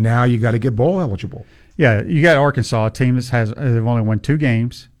 but now you got to get bowl eligible. Yeah, you got Arkansas, a team that they've only won 2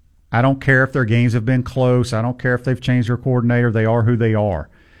 games. I don't care if their games have been close. I don't care if they've changed their coordinator. They are who they are.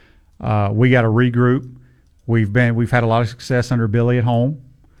 We got to regroup. We've had a lot of success under Billy at home.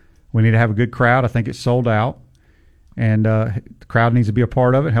 We need to have a good crowd. I think it's sold out, and the crowd needs to be a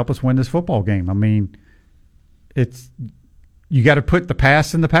part of it and help us win this football game. I mean, you got to put the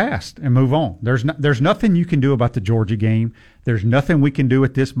past in the past and move on. There's nothing you can do about the Georgia game. There's nothing we can do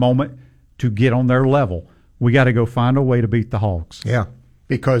at this moment to get on their level. We got to go find a way to beat the Hogs. Yeah,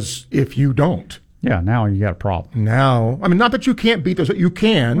 because if you don't, now you got a problem. Now, I mean, not that you can't beat those. You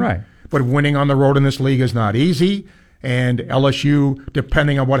can, right? But winning on the road in this league is not easy. And LSU,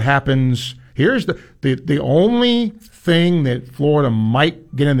 depending on what happens, here's the only thing that Florida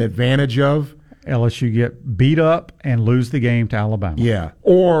might get an advantage of. LSU get beat up and lose the game to Alabama. Yeah,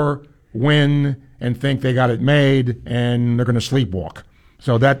 or win and think they got it made and they're going to sleepwalk.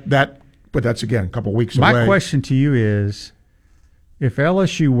 So but that's, again, a couple weeks away. My question to you is, if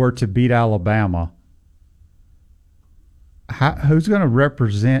LSU were to beat Alabama, who's going to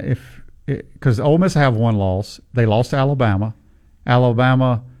represent because Ole Miss have 1 loss. They lost to Alabama.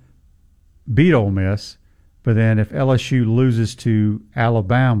 Alabama beat Ole Miss. But then if LSU loses to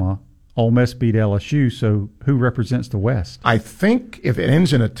Alabama, Ole Miss beat LSU. So who represents the West? I think if it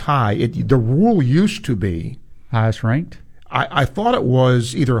ends in a tie, the rule used to be highest ranked. I thought it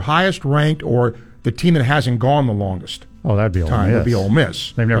was either highest ranked or the team that hasn't gone the longest. Oh, that'd be Ole Miss. Would be Ole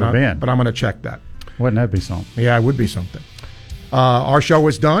Miss. They've never been. But I'm going to check that. Wouldn't that be something? Yeah, it would be something. Our show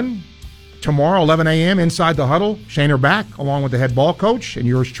is done. Tomorrow, 11 a.m., Inside the Huddle. Shane are back, along with the head ball coach and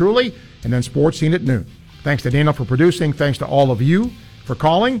yours truly, and then Sports Scene at noon. Thanks to Daniel for producing. Thanks to all of you for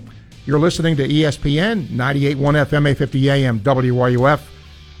calling. You're listening to ESPN 98.1 FM, 850 AM, WRUF.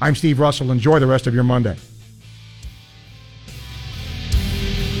 I'm Steve Russell. Enjoy the rest of your Monday.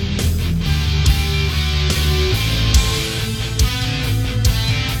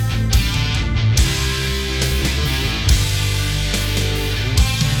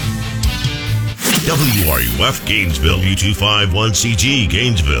 WRUF Gainesville, U251CG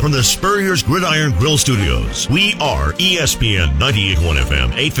Gainesville. From the Spurrier's Gridiron Grill Studios, we are ESPN 98.1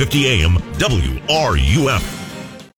 FM, 850 AM, WRUF.